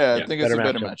matchup. Yeah, I think it's a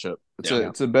better matchup.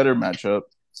 It's a better matchup.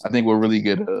 I think we'll really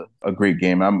get a great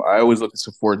game. I always look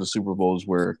forward to Super Bowls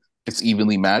where it's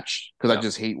evenly matched because I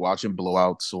just hate watching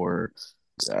blowouts or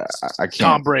I can't.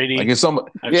 Tom Brady. Like it's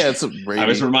it's a Brady. I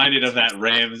was reminded of that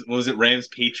Rams. What was it, Rams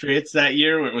Patriots that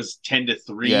year? Where it was 10-3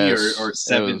 or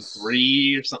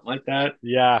 7-3 or something like that.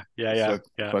 Yeah.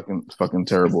 Fucking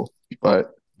terrible.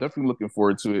 But definitely looking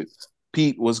forward to it.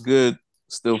 Pete, what's good?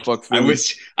 Still fuck Philly.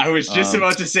 I was just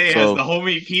about to say, has the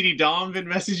homie Petey Dom been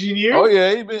messaging you? Oh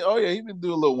yeah, he been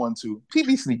doing a little 1-2. Pete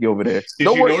be sneaky over there. Did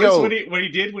you notice what he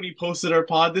did when he posted our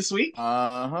pod this week?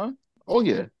 Oh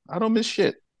yeah, I don't miss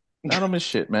shit,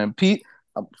 man. Pete,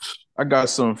 I got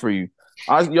something for you.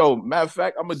 Matter of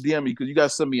fact, I'm gonna DM you because you gotta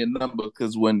send me a number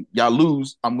because when y'all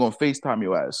lose, I'm gonna FaceTime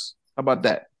your ass. How about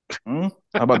that? How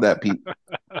about that, Pete?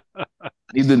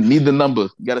 Need the number.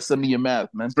 You gotta send me your math,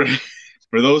 man.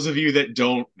 For those of you that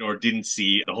don't or didn't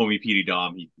see the homie Petey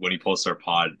Dom when he posted our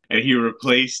pod, and he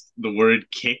replaced the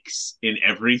word kicks in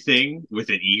everything with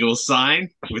an Eagles sign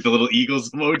with a little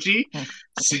Eagles emoji.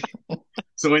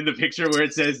 So in the picture where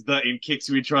it says the In Kicks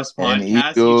We Trust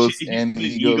podcast,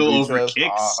 Eagle over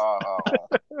kicks.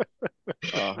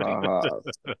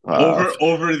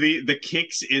 Over the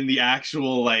kicks in the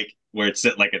actual like where it's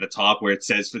set like at the top where it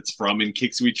says it's from In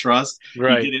Kicks We Trust.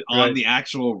 Right. He did it on the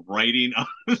actual writing of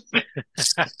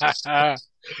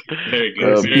Very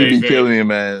good. Pete be killing me,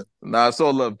 man. Nah, it's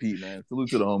all love, Pete, man.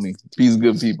 Salute to the homie. Pete's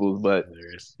good people, but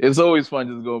it's always fun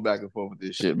just going back and forth with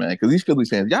this shit, man. Because these Philly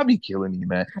fans, y'all be killing me,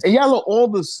 man. And y'all are all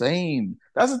the same.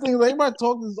 That's the thing. Like, everybody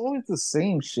talks is always the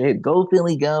same shit. Go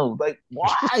Philly, go. Like,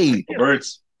 why?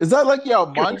 Birds. Is that like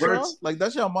y'all mantra? Like,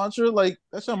 that's y'all mantra? Like,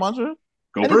 that's y'all mantra?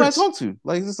 Go Anybody Birds. talk to?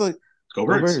 Like, it's like, go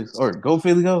Birds. Or go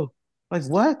Philly, go. Like,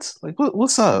 what? Like,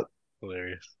 what's up?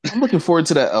 Hilarious. I'm looking forward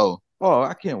to that L. Oh,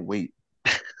 I can't wait.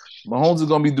 Mahomes is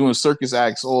going to be doing circus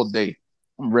acts all day.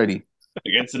 I'm ready.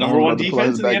 Against the number one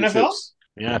defense in the NFL?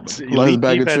 Yeah, it's elite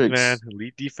defense, man.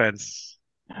 Elite defense.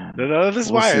 No, this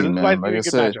is We'll why. see, This is why man. it's Like gonna be I a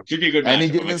good said, matchup. Should be a good any matchup.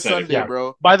 I'm given excited Sunday, for Yeah. it.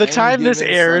 bro. By the Any time this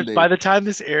given airs, Sunday. by the time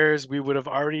this airs, we would have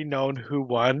already known who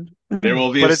won. There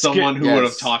will be But it's someone good. who would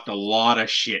have Yes. talked a lot of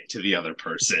shit to the other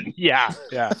person. Yeah.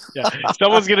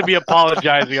 Someone's gonna be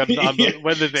apologizing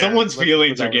when this airs. Someone's Let's put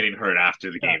feelings that are way. getting hurt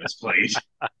after the Yeah. game is played,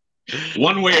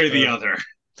 one way or the other.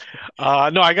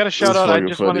 No, I got a shout It's out. I fucking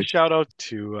just want to funny. shout out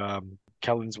to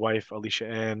Kellen's wife, Alicia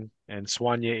Ann, and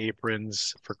Swanya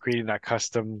Aprons for creating that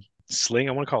custom sling.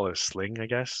 I want to call it a sling, I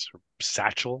guess, or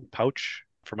satchel pouch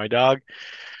for my dog.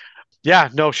 Yeah,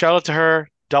 no, shout out to her.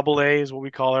 Double A is what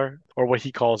we call her, or what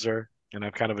he calls her. And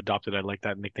I've kind of adopted, I like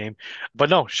that nickname. But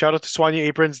no, shout out to Swanya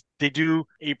Aprons. They do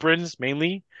aprons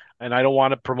mainly. And I don't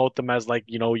want to promote them as like,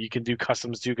 you can do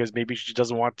customs too, because maybe she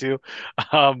doesn't want to.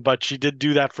 But she did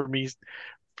do that for me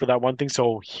for that one thing.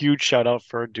 So huge shout out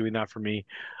for doing that for me.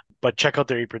 But check out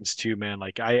their aprons too, man.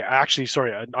 Like I actually,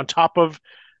 sorry, on top of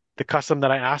the custom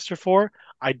that I asked her for,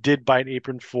 I did buy an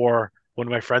apron for one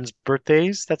of my friend's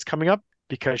birthdays that's coming up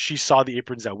because she saw the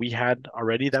aprons that we had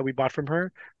already that we bought from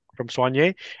her, from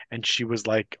Soigné, and she was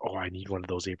like, "Oh, I need one of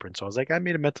those aprons." So I was like, I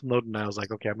made a mental note and I was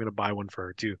like, "Okay, I'm gonna buy one for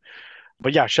her too."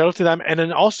 But yeah, shout out to them. And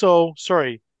then also,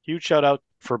 sorry, huge shout out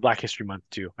for Black History Month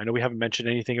too. I know we haven't mentioned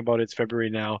anything about it. It's February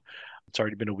now. It's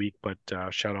already been a week, but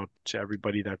shout out to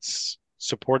everybody that's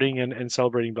supporting and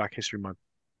celebrating Black History Month.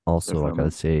 Also, I Definitely.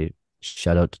 gotta say,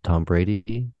 shout out to Tom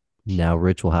Brady. Now,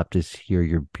 Rich will have to hear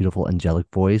your beautiful angelic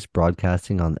voice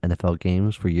broadcasting on NFL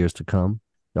games for years to come.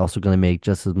 You're also gonna make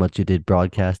just as much you did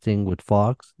broadcasting with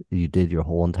Fox. You did your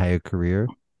whole entire career.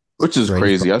 Which is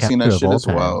Greatest crazy. I seen that broadcaster of shit all as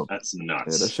time. wild. That's Yeah,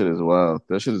 nuts. that shit is wild.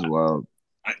 That shit is wild.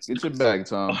 I- Get your bag,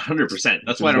 Tom. 100%.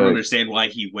 That's Get why I your don't bag. understand why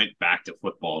he went back to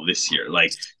football this year.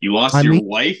 Like you lost I your mean,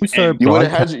 wife, we started and You would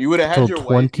have had broadcast you would have had till your wife.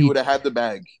 20. You would have had the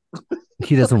bag.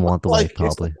 He doesn't want the wife, Like-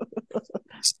 probably.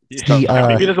 Maybe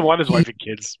uh, he doesn't want his he- wife and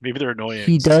kids. Maybe they're annoying.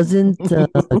 He doesn't go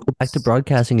back to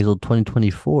broadcasting until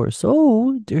 2024.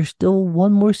 So there's still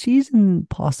one more season,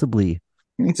 possibly.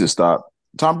 He needs to stop.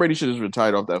 Tom Brady should have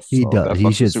retired off that. He off does. That He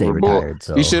fucking should stay Super Bowl. retired.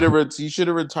 So He should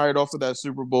have retired off of that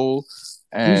Super Bowl,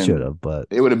 he and should have, but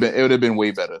it would have been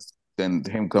way better than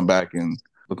him come back and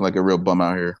looking like a real bum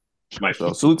out here. my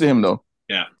So salute to him though.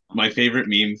 my favorite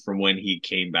meme from when he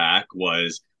came back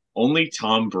was only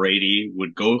Tom Brady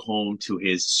would go home to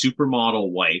his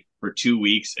supermodel wife for 2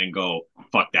 weeks and go,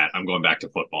 "Fuck that! I'm going back to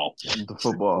football." The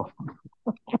football.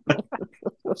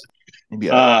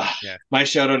 Yeah. Yeah. My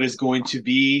shout out is going to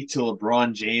be to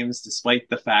LeBron James, despite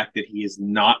the fact that he is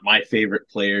not my favorite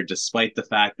player, despite the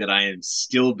fact that I am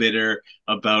still bitter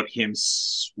about him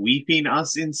sweeping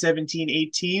us in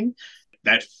 17-18.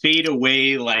 That fade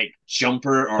away like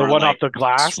jumper or The one like, off the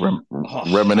glass.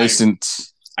 Reminiscent.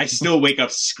 I still wake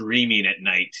up screaming at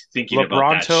night thinking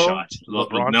about that LeBronto? shot.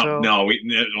 LeBronto?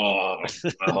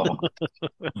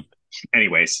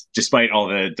 Anyways, despite all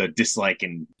the dislike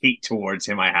and hate towards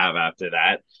him I have after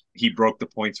that, he broke the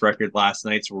points record last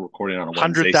night. So we're recording on a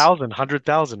Wednesday.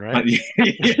 100,000, right?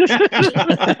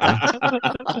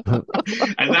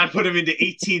 And that put him into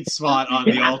 18th spot on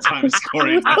the all-time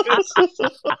scoring list.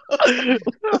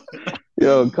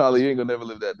 Yo, Collie, you ain't gonna never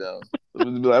live that down.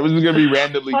 I was gonna be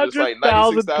randomly just like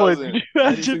 96,000.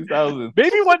 96,000.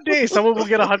 Maybe one day someone will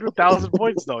get 100,000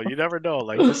 points, though. You never know.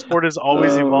 Like this sport is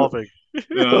always evolving.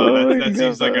 That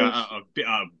seems like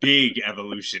a big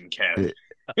evolution, Kev.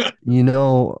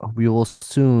 we will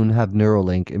soon have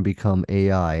Neuralink and become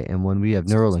AI. And when we have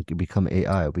Neuralink and become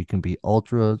AI, we can be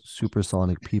ultra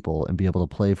supersonic people and be able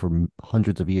to play for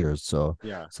hundreds of years. So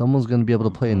Yeah. someone's going to be able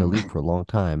to play in the league for a long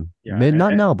time. Yeah,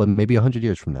 Not now, but maybe 100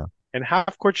 years from now. And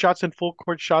half court shots and full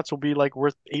court shots will be like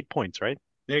worth 8 points, right?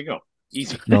 There you go.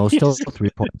 Easy. No, still 3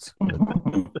 points.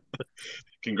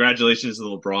 Congratulations to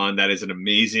LeBron. That is an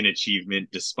amazing achievement,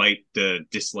 despite the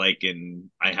dislike and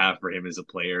I have for him as a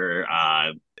player.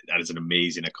 That is an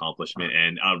amazing accomplishment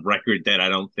and a record that I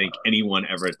don't think anyone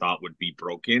ever thought would be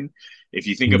broken. If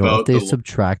you think about if they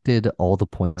subtracted all the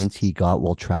points he got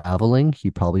while traveling, he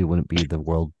probably wouldn't be the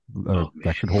world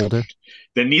record holder.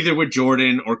 Then neither would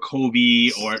Jordan or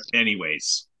Kobe or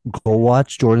anyways. Go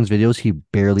watch Jordan's videos. He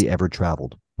barely ever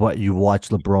traveled. But you watch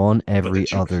LeBron every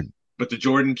other. But the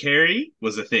Jordan carry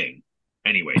was a thing.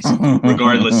 Anyways,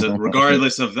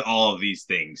 regardless of all of these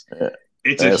things.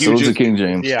 It's a huge King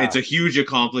James. Yeah. It's a huge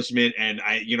accomplishment, and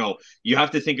you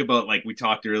have to think about, like we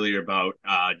talked earlier about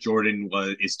Jordan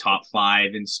is top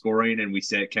 5 in scoring, and we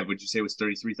said, Kev, would you say it was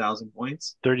 33,000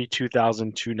 points?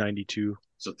 32,292.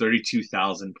 So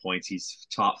 32,000 points. He's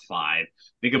top 5.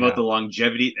 Think about the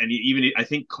longevity, and even I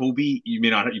think Kobe. You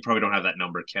probably don't have that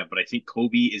number, Kev, but I think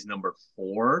Kobe is number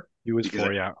 4. He was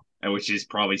 4, yeah. which is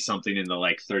probably something in the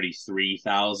like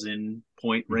 33,000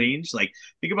 point range. Like,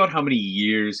 think about how many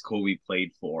years Kobe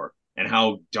played for and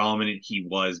how dominant he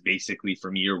was basically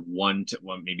from year 1 to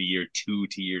maybe year 2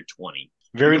 to year 20.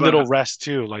 Very little rest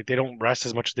too. Like they don't rest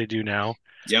as much as they do now.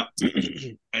 Yep.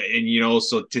 And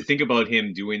so to think about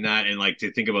him doing that, and like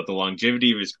to think about the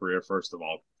longevity of his career, first of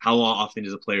all, how often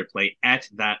does a player play at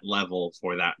that level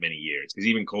for that many years? Because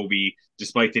even Kobe,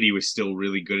 despite that he was still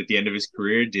really good at the end of his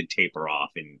career, did taper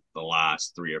off in the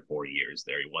last 3 or 4 years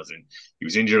there. He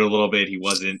was injured a little bit. He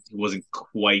wasn't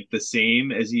quite the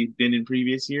same as he'd been in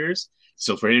previous years.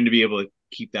 So for him to be able to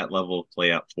keep that level of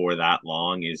play up for that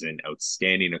long is an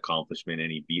outstanding accomplishment.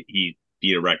 And he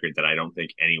beat a record that I don't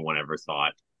think anyone ever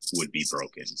thought would be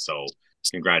broken. So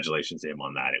congratulations to him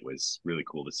on that. It was really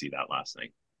cool to see that last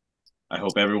night. I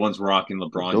hope everyone's rocking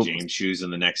LeBron James shoes in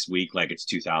the next week like it's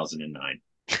 2009.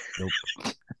 Nope.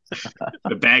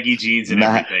 The baggy jeans and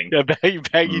everything. Yeah,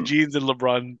 baggy jeans and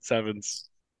LeBron 7s.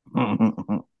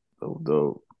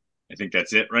 Dope. I think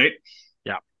that's it, right?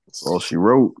 Yeah. That's all she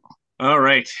wrote. All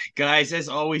right, guys, as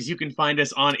always, you can find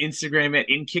us on Instagram at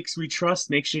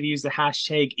InKicksWeTrust. Make sure to use the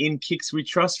hashtag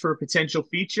InKicksWeTrust for a potential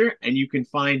feature. And you can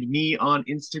find me on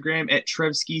Instagram at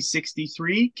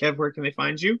Trevsky63. Kev, where can they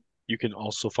find you? You can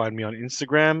also find me on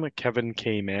Instagram, Kevin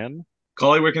K. Man.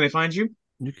 Collie, where can they find you?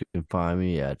 You can find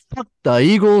me at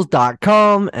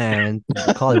fucktheeagles.com and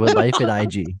Collywood Life at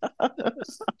IG.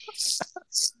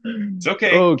 It's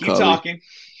okay. Keep talking.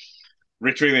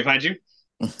 Rich, where can they find you?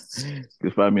 You can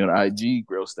find me on IG,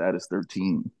 Grill Status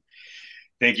 13.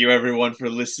 Thank you, everyone, for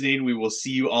listening. We will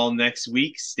see you all next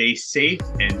week. Stay safe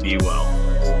and be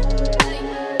well.